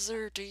don't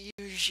deserve to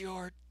use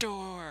your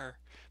door,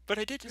 but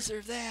I did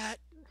deserve that,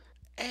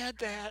 and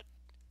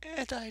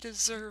I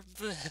deserve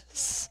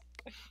this.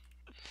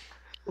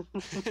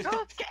 Who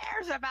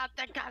cares about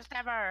the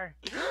customer?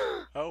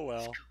 Oh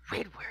well.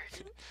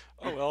 Squidward.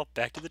 Oh well,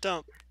 back to the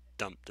dump.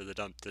 Dump to the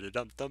dump to the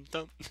dump dump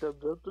dump.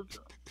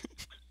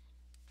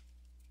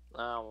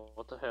 Oh,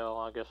 what the hell?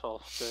 I guess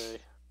I'll stay.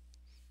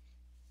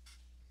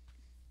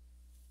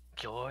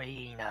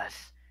 Join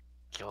us.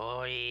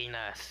 Join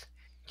us.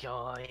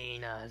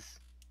 Join us.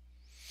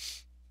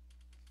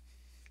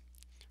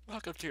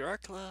 Welcome to our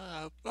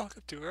club.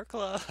 Welcome to our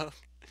club.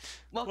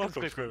 Welcome,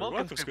 Squidward.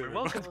 Welcome, Squidward.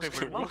 Welcome,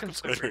 Squidward. Welcome,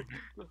 Squidward.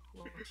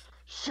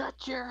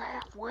 Shut your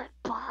half-wit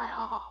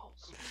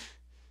piles!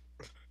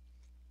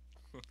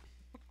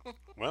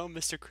 Well,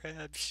 Mr.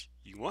 Krabs,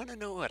 you want to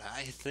know what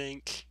I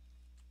think?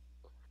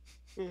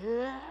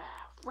 Yeah,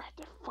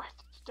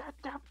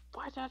 Mr.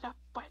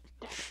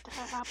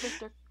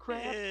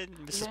 Crab. And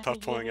Mrs. Let me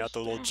Puff pulling out the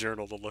little understand.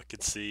 journal to look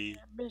and see.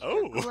 Mr.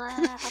 Oh!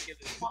 Crab,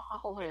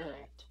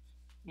 wallet.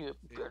 You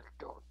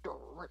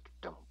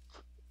don't.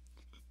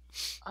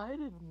 I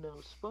didn't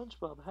know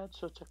SpongeBob had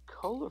such a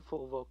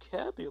colorful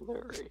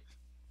vocabulary.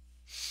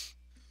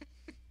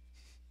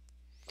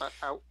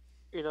 I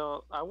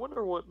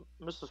wonder what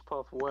Mrs.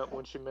 Puff went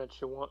when she meant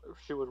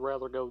she would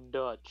rather go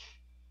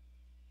Dutch.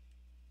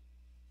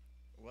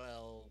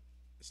 Well,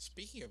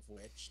 speaking of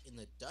which, in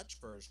the Dutch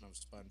version of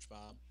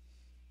SpongeBob,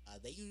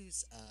 they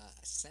use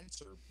a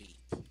censor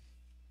beep.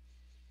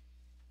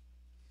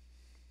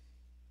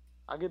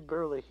 I could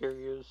barely hear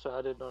you, so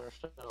I didn't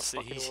understand.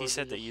 See, he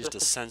said they used a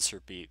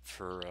censor beep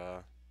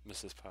for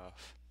Mrs.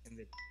 Puff. In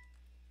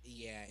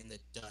the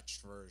Dutch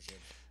version.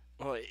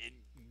 Well,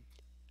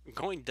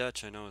 going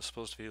Dutch, I know, is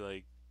supposed to be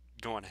like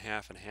going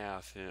half and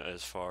half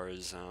as far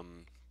as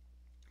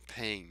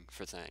paying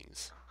for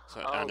things.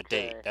 So on a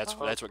date, that's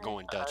what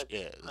going Dutch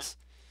is.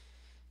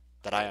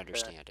 That I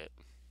understand it.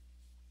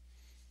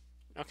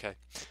 Okay,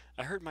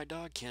 I heard my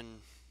dog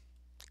can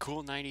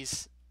cool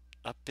 90s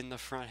up in the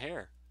front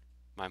hair.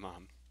 My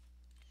mom.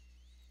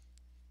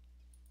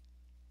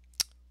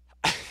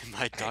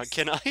 My dog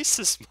can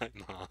ISIS my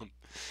mom.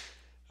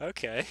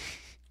 Okay.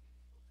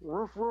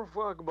 Roof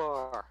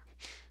Akbar.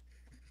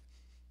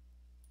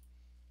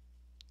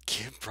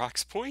 Give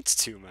Brock's points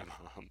to my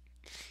mom.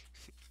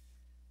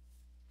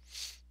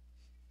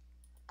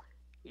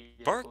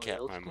 Bark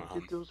at my mom.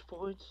 Get those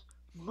points.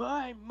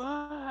 My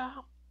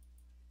mom.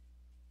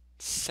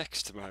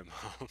 Sext my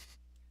mom.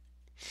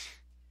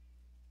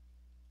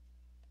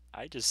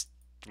 I just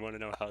want to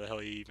know how the hell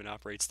he even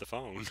operates the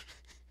phone.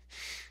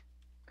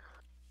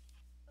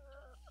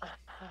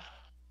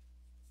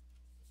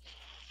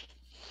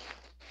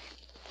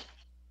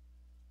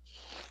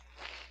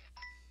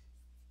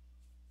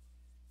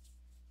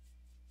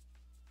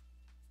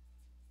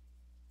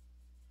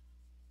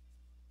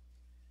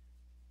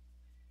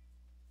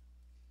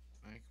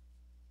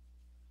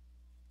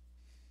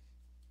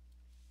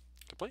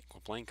 The blink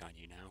will blink on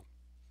you now.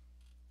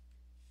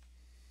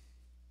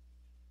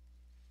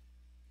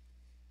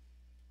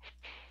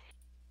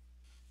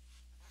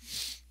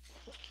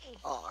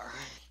 R.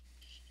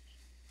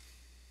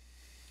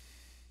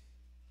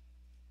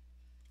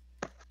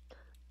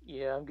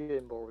 Yeah, I'm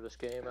getting bored with this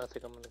game. I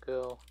think I'm gonna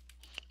go.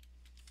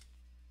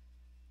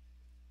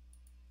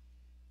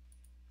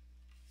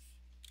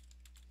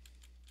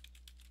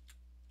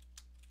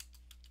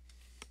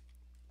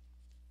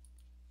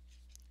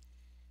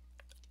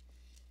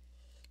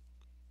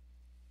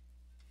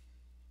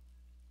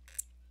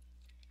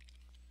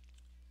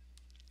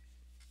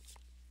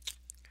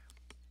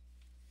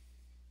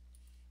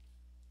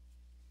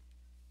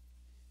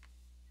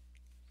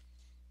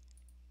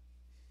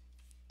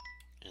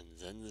 And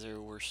then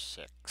there were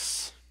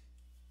 6.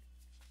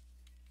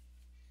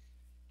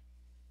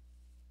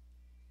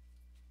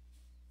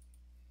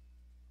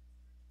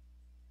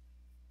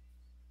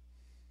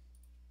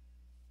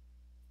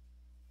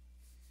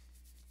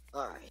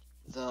 Alright,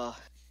 the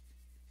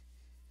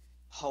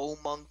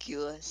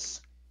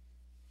homunculus.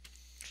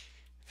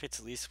 If it's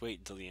at least wait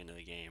until the end of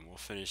the game, we'll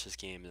finish this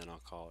game and then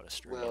I'll call it a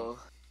stream.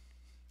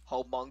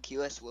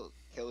 Homunculus will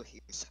kill you.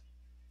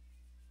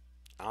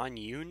 On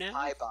you now?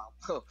 Eye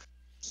bomb.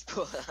 Just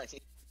put it on you.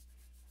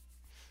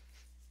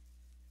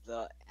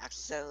 The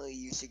accidentally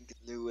using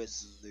glue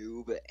as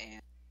lube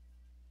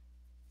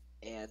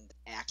and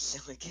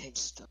accidentally getting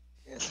stuck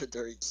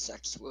during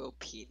sexual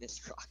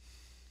penis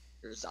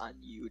rockers on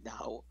you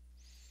now.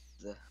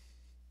 The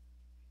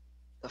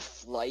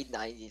Flight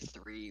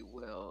 93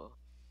 will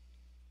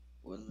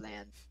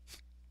land.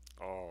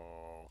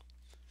 Oh.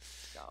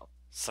 No.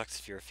 Sucks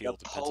if you're a The field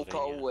to Popo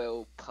Pennsylvania.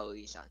 will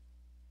police on.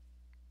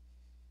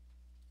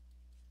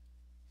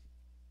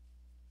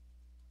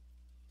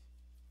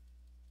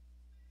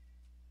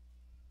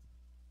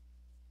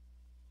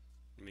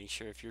 Make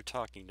sure if you're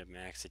talking to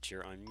Max that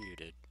you're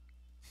unmuted.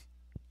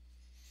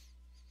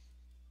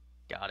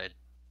 Got it.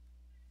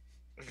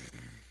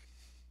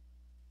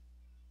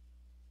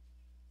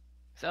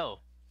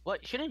 So,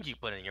 what shouldn't you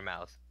put in your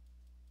mouth?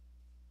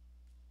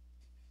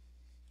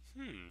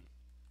 I mean,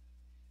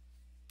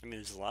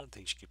 there's a lot of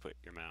things you could put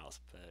in your mouth,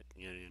 but,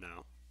 you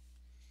know.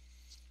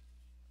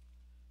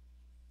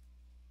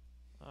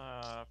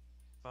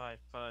 5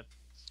 foot.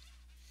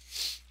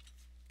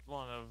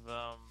 One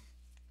of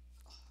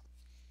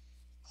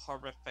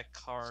horrific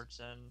cards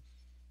and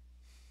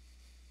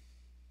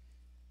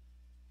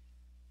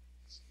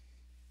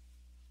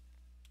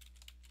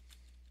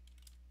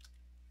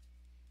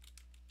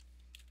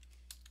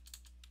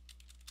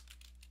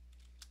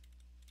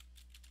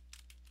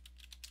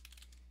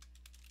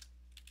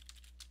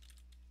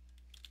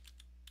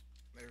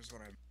There's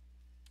what I'm.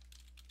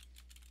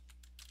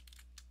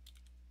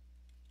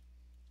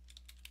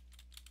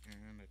 And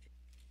I just.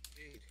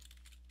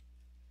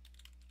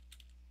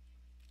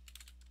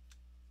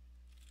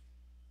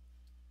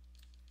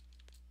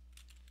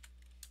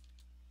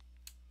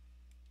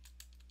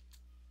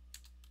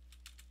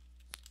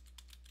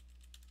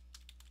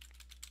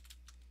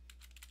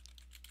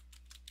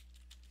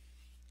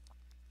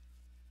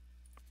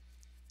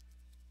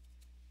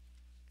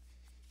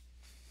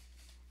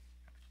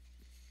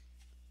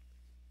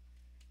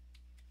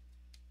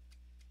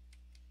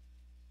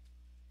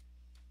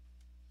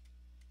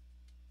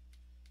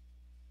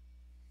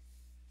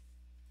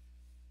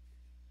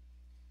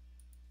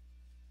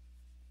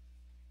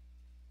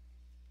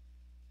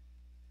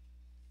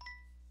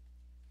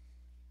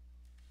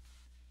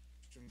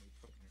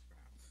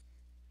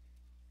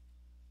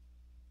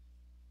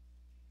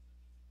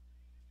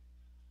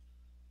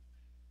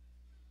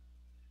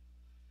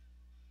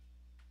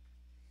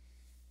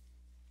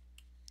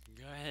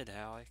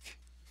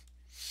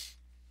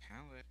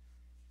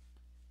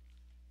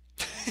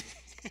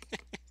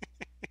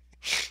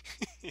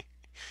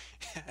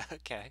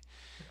 Okay.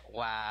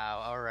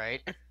 Wow. All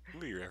right.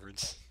 Movie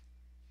reference.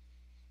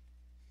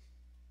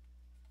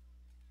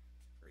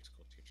 Grade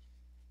school teacher.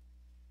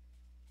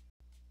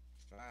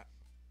 Fat.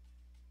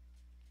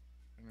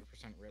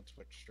 100% real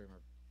Twitch streamer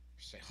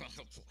for sale on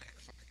the black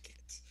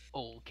market.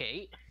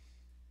 Okay.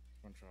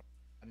 One drop.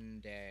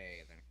 One day,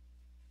 then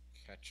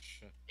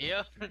catch.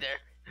 Yep.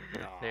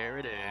 There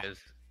it Aw. is.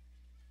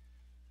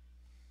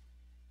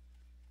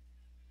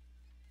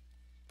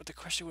 But the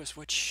question was,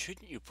 what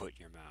shouldn't you put in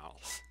your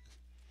mouth?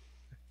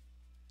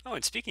 Oh,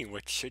 and speaking of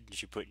what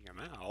shouldn't you put in your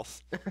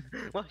mouth?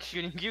 What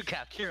shouldn't you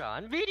capture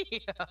on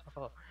video?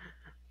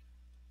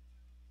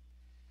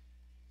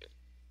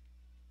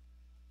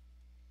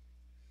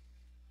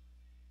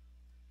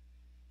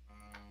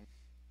 Um,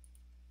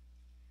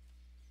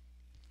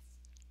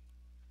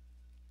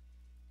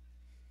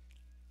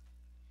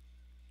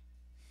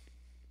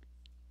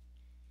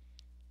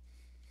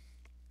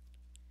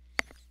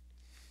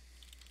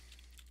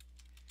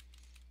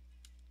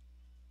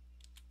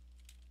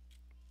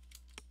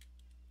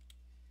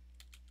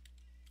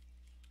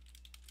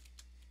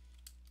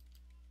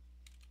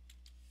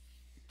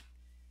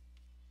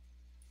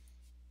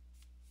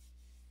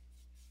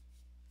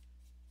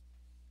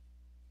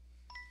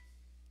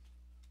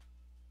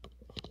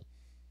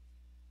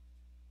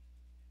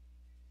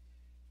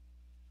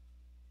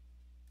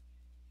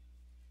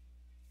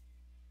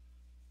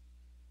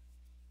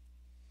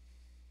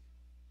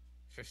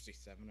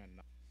 $57 and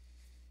not.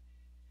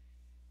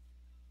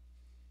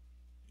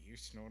 You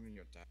snorting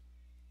your dad.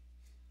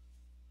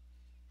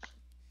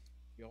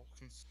 Y'all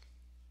can.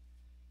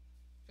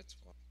 It's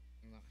what.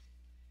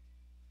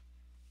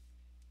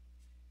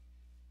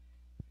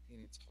 You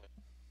need to.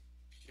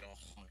 Y'all.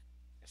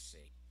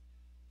 See.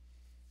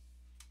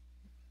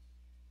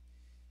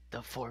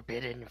 The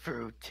forbidden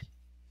fruit.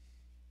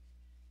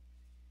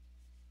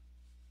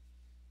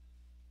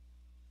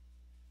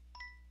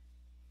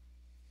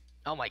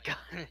 Oh my god.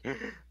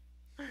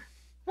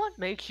 What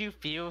makes you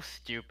feel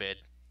stupid?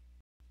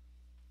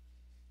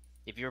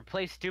 If you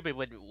replace stupid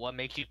with what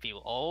makes you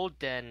feel old,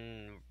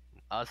 then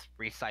us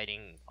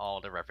reciting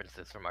all the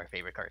references from our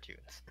favorite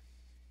cartoons.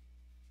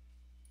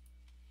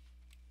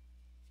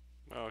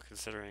 Well,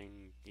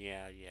 considering,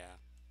 yeah.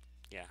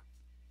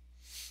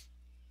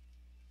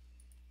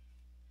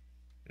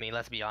 I mean,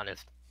 let's be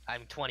honest.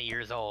 I'm 20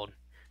 years old.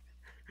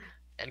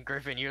 And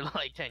Griffin, you're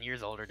like 10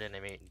 years older than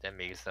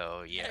me,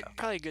 so yeah.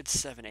 Probably a good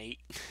 7, 8,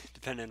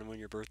 depending on when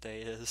your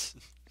birthday is.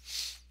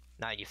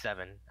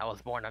 97. I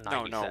was born on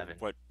No, 97. no,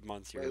 what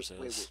month yours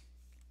is.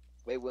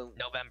 Wait, when?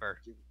 November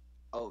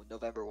Oh,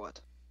 November what?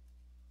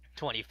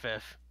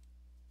 25th.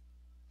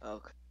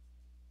 Okay.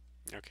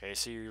 Okay,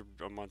 so you're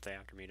a month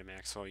after me to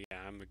Max. So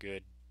yeah, I'm a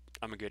good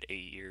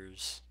 8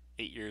 years.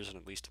 8 years and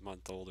at least a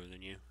month older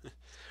than you.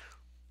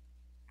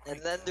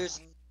 And then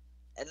there's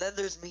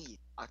me,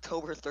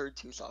 October 3rd,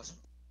 2000.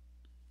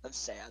 I'm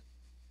sad.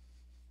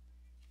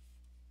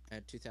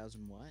 At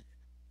 2000 what?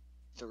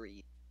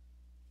 3.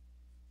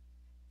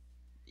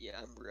 Yeah,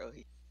 I'm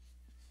really.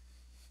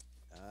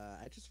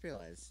 I just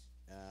realized,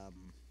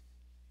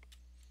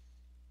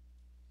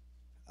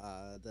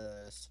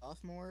 the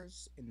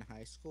sophomores in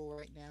high school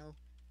right now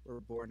were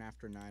born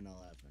after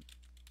 9/11.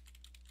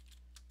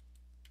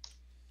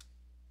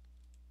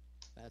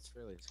 That's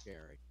really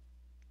scary.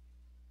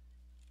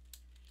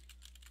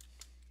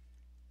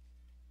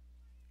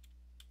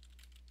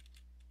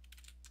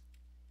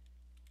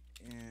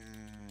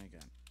 And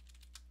again.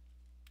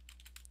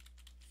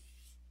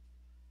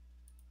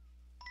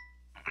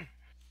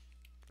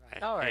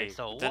 Alright, Hey,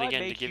 so then what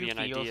again, to makes give you an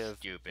feel idea of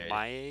stupid?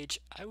 my age,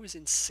 I was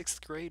in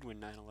 6th grade when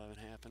 9/11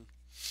 happened.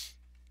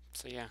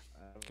 So yeah,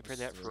 compare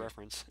that for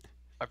reference.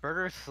 A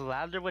burger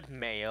slathered with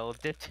mayo,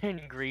 dipped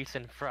in grease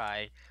and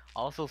fried,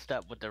 also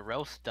stuffed with the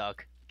roast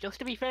duck, just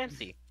to be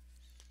fancy.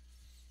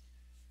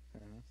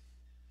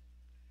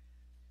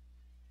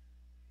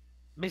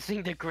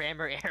 Missing the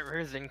grammar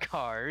errors in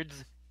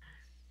cards.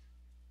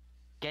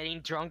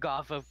 Getting drunk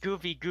off of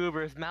Goofy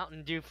Goober's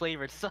Mountain Dew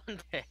flavored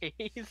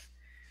sundaes.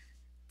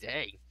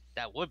 Dang,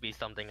 that would be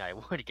something I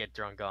would get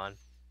drunk on.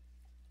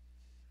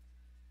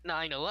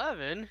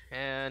 9/11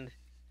 and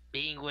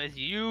being with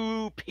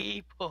you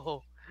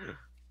people.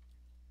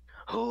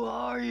 Who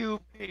are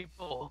you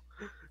people?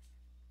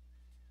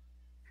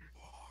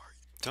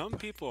 Dumb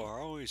people are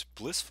always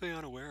blissfully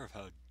unaware of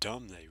how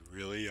dumb they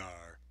really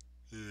are.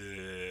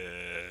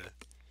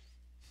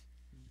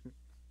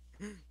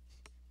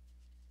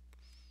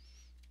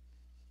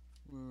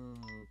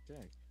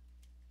 Okay.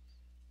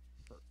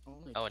 For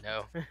only Oh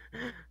no.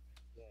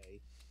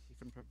 today, you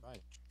can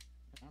provide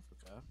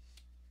Africa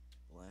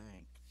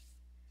blank.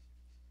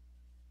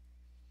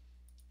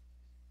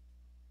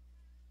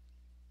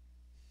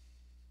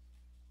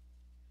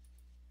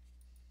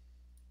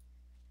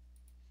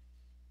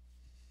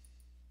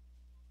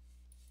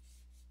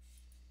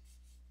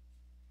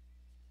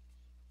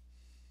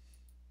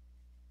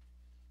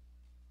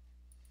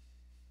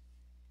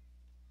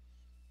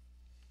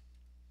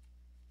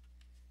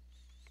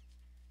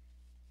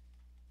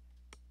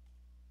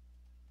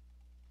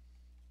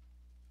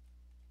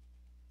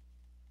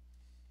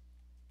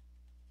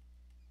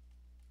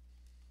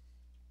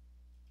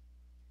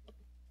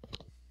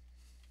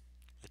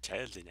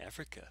 Child in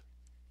Africa.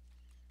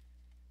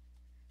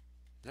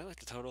 Is that like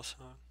the Toto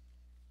song?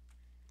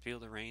 Feel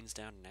the rains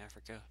down in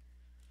Africa.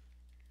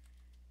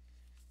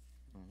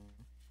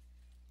 Mhm.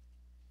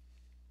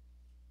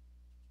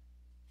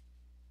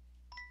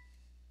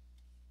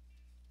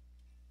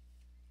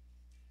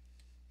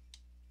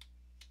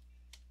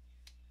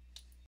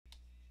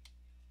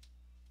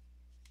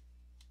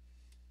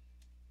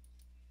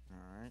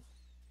 Alright.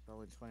 For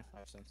only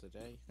 25 cents a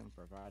day, you can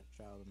provide a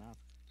child in Africa.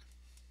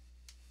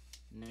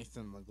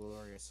 Nathan the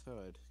Glorious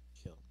Hood,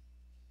 kill.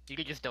 You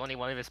could just donate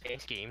one of his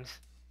paint schemes.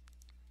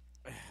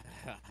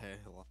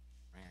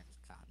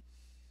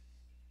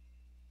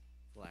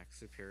 Black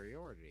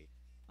superiority.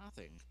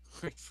 Nothing.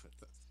 Wait for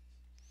this.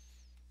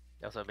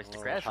 That's what Mr.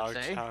 Oh, Crash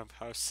would say.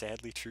 how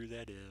sadly true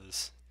that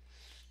is.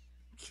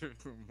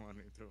 Give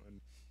money to an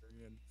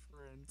Aryan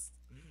prince.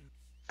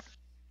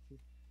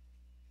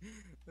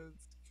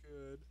 That's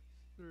good.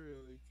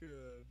 Really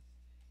good.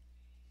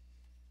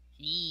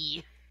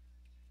 Yee.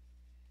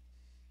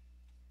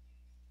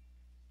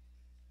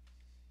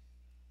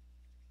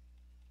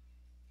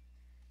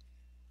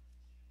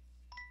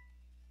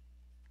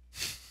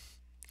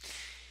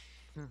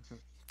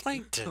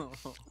 Plankton.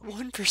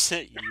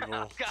 1% evil,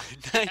 God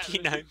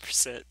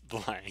 99%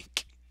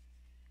 blank.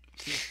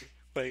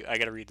 Wait, I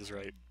gotta read this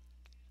right.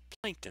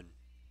 Plankton.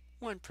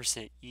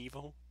 1%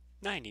 evil,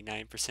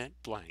 99%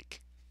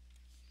 blank.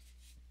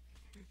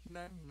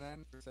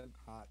 99%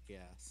 hot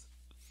gas.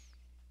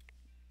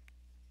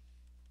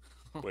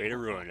 Way to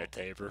ruin it,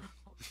 Tabor.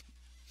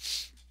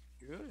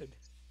 Good.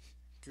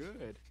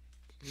 Good.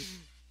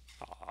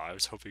 Aw, I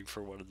was hoping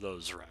for one of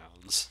those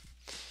rounds.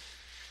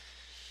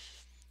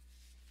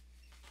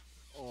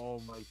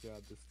 Oh my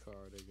god, this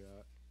card I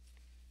got.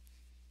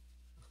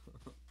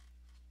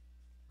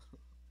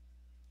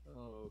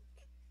 Oh,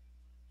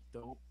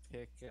 don't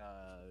pick the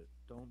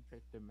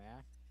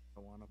Mac. I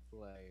want to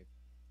play.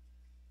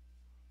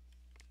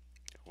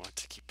 You want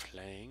to keep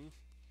playing?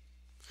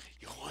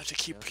 You want to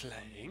keep Yes,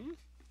 playing?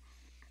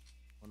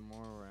 One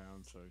more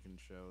round so I can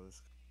show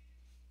this.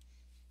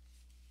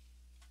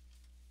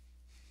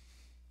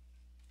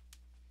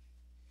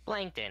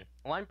 Plankton.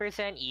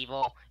 1%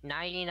 evil,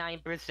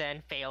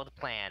 99% failed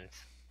plans.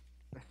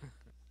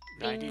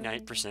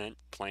 99%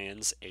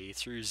 plans A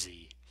through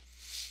Z.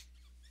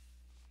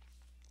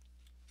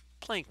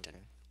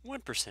 Plankton.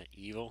 1%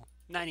 evil,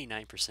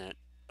 99%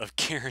 of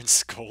Karen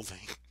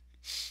scolding.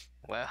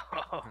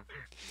 Well,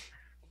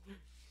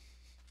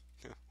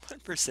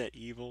 1%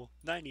 evil,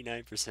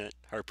 99%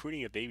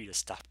 harpooning a baby to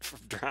stop it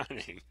from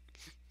drowning.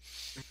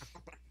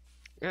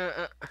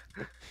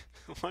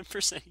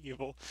 1%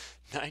 evil,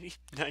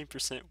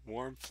 99%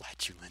 warm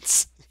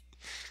flatulence.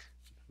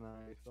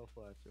 Nice, I'll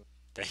flash you.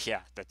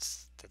 Yeah,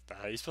 that's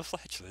how you spell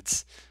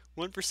flatulence.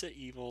 1%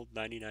 evil,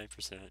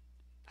 99%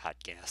 hot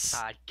gas.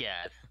 hot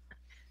gas.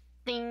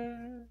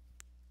 Ding.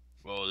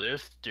 Well,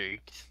 this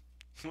stinks.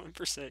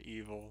 1%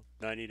 evil,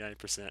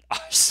 99%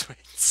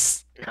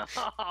 Auschwitz.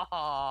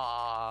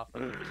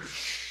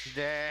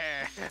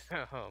 Damn.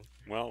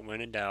 Well,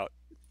 when in doubt,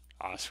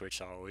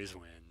 Auschwitz always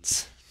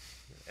wins.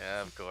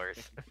 Yeah, of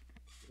course.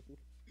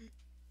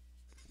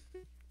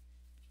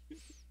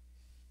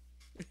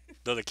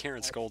 Though the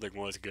Karen scolding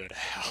was good,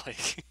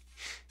 Alec.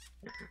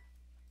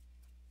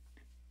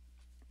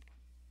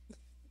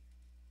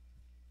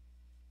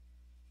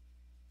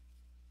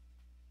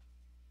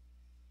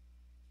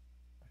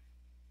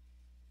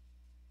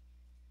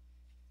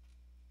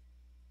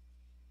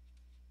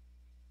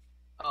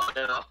 Oh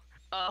no.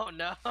 Oh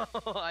no.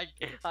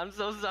 I'm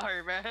so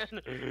sorry,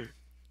 man.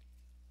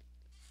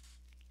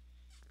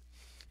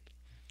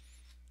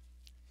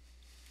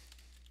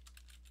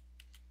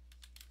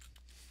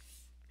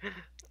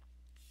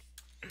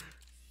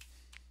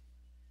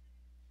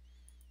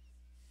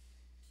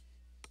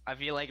 I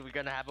feel like we're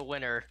gonna have a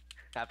winner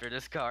after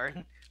this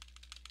card.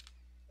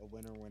 A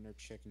winner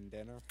chicken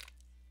dinner.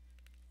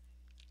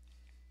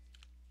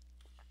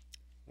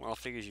 Well,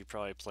 figures you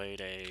probably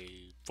played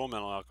a Full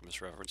Metal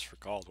Alchemist reference for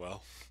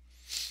Caldwell.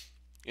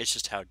 It's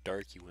just how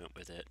dark you went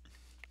with it.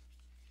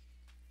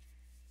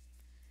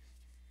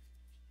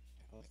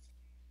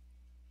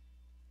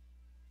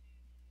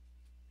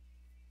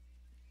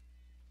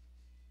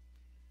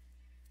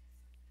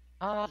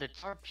 The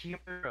dark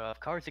humor of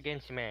Cards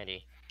Against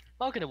Humanity.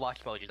 Welcome to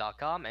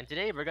WatchMojo.com, and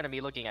today we're going to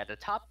be looking at the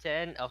top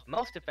 10 of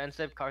most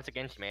offensive Cards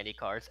Against Humanity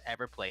cards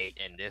ever played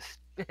in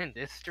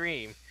this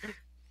stream.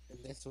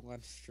 This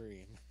one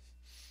stream.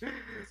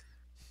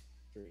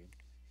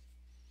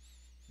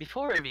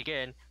 Before we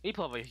begin, we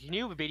publish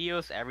new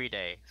videos every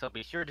day, so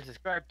be sure to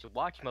subscribe to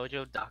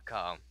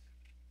WatchMojo.com.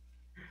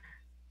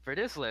 For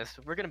this list,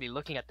 we're going to be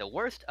looking at the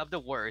worst of the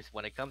worst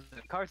when it comes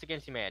to Cards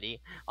Against Humanity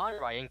on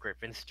Ryan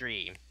Griffin's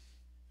stream.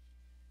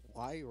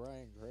 Why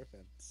Ryan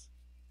Griffin's?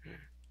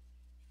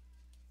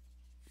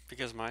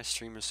 Because my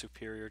stream is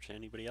superior to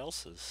anybody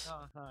else's.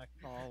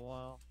 Oh,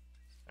 wow.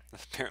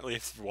 Apparently,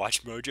 if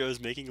Watch Mojo is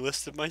making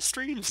lists of my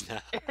streams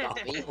now.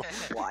 Mommy,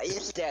 why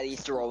is Daddy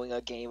throwing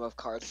a game of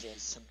Cards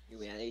Against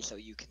Humanity so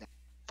you can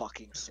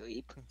fucking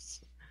sleep?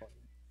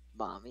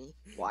 Mommy,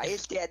 why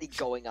is Daddy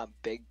going on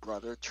Big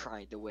Brother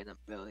trying to win $1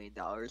 million,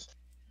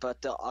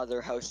 but the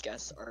other house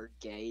guests are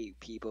gay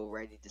people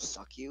ready to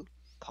suck you?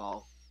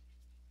 Paul.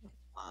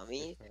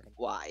 Mommy,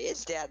 why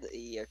is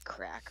Daddy a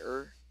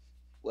cracker?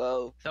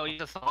 Well, So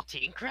he's a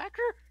saltine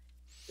cracker?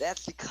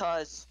 that's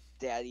because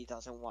Daddy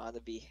doesn't want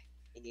to be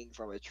hanging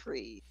from a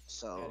tree.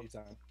 So Daddy's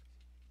on.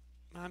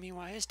 Mommy,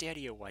 why is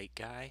Daddy a white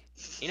guy?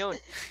 You know,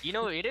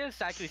 it is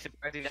actually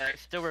surprising that I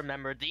still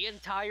remember the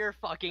entire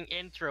fucking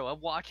intro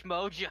of Watch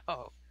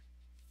Mojo.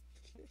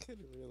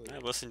 Really? I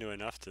listened to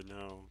enough to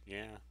know,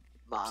 yeah.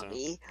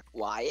 Mommy,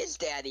 why is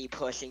Daddy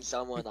pushing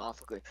someone off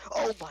a cliff?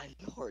 Oh my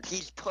lord,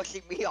 he's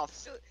pushing me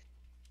off.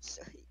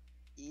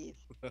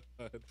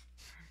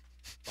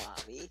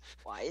 Mommy,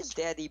 why is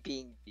Daddy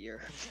being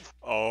beer?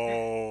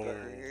 Oh,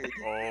 Bird.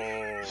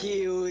 oh,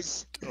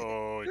 Hughes.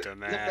 oh, The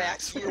Damax,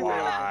 Max, you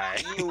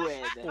why? win. You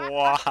win.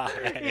 Why?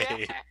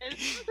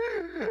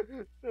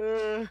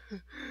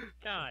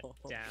 God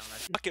damn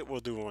it. Fuck it, we'll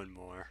do one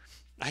more.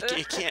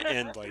 It can't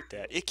end like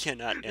that. It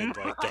cannot end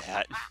like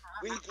that.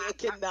 It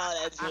cannot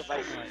end with a.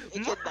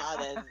 It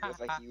cannot end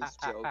with a Hughes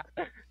joke.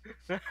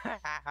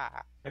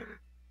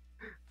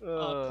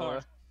 Oh,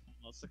 poor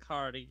almost a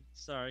Cardi.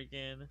 Sorry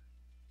again.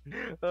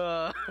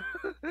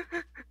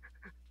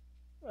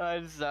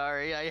 I'm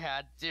sorry, I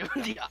had to.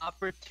 The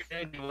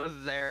opportunity was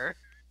there.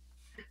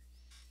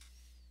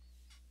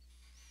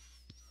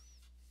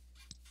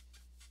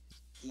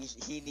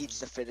 He needs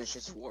to finish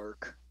his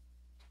work.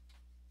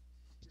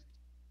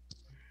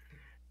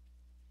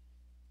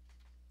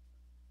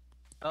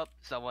 Oh,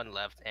 someone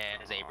left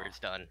and Xavier's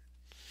done.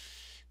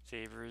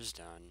 Favor's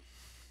done.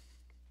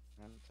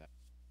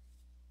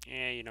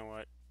 Yeah, you know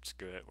what?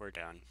 Screw it, we're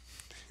done.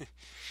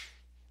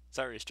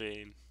 Sorry,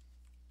 stream.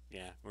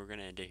 Yeah, we're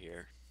gonna end it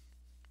here.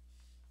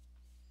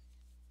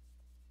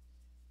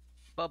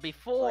 But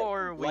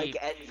before like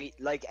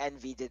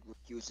Envy did with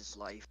Hughes'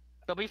 life.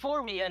 But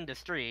before we end the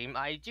stream,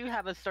 I do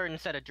have a certain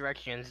set of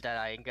directions that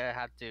I'm gonna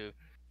have to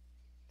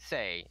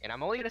say, and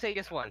I'm only gonna say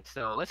this once,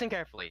 so listen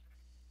carefully.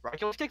 Right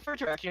joystick for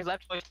directions,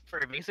 left joystick for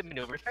evasive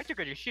maneuvers, right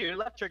trigger to shoot,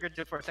 left trigger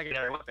for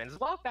secondary weapons.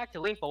 Walk back to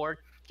lean forward,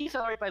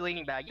 decelerate by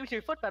leaning back, use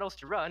your foot pedals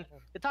to run.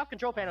 The top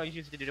control panel is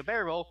used to do the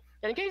barrel roll,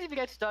 and in case if you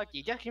get stuck, the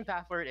ejection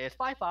password is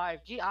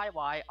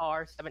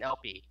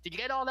 55GIYR7LP. Did you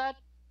get all that?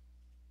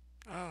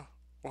 Oh,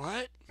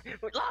 what?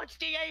 Launch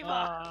the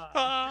Ava!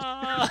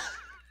 Ah!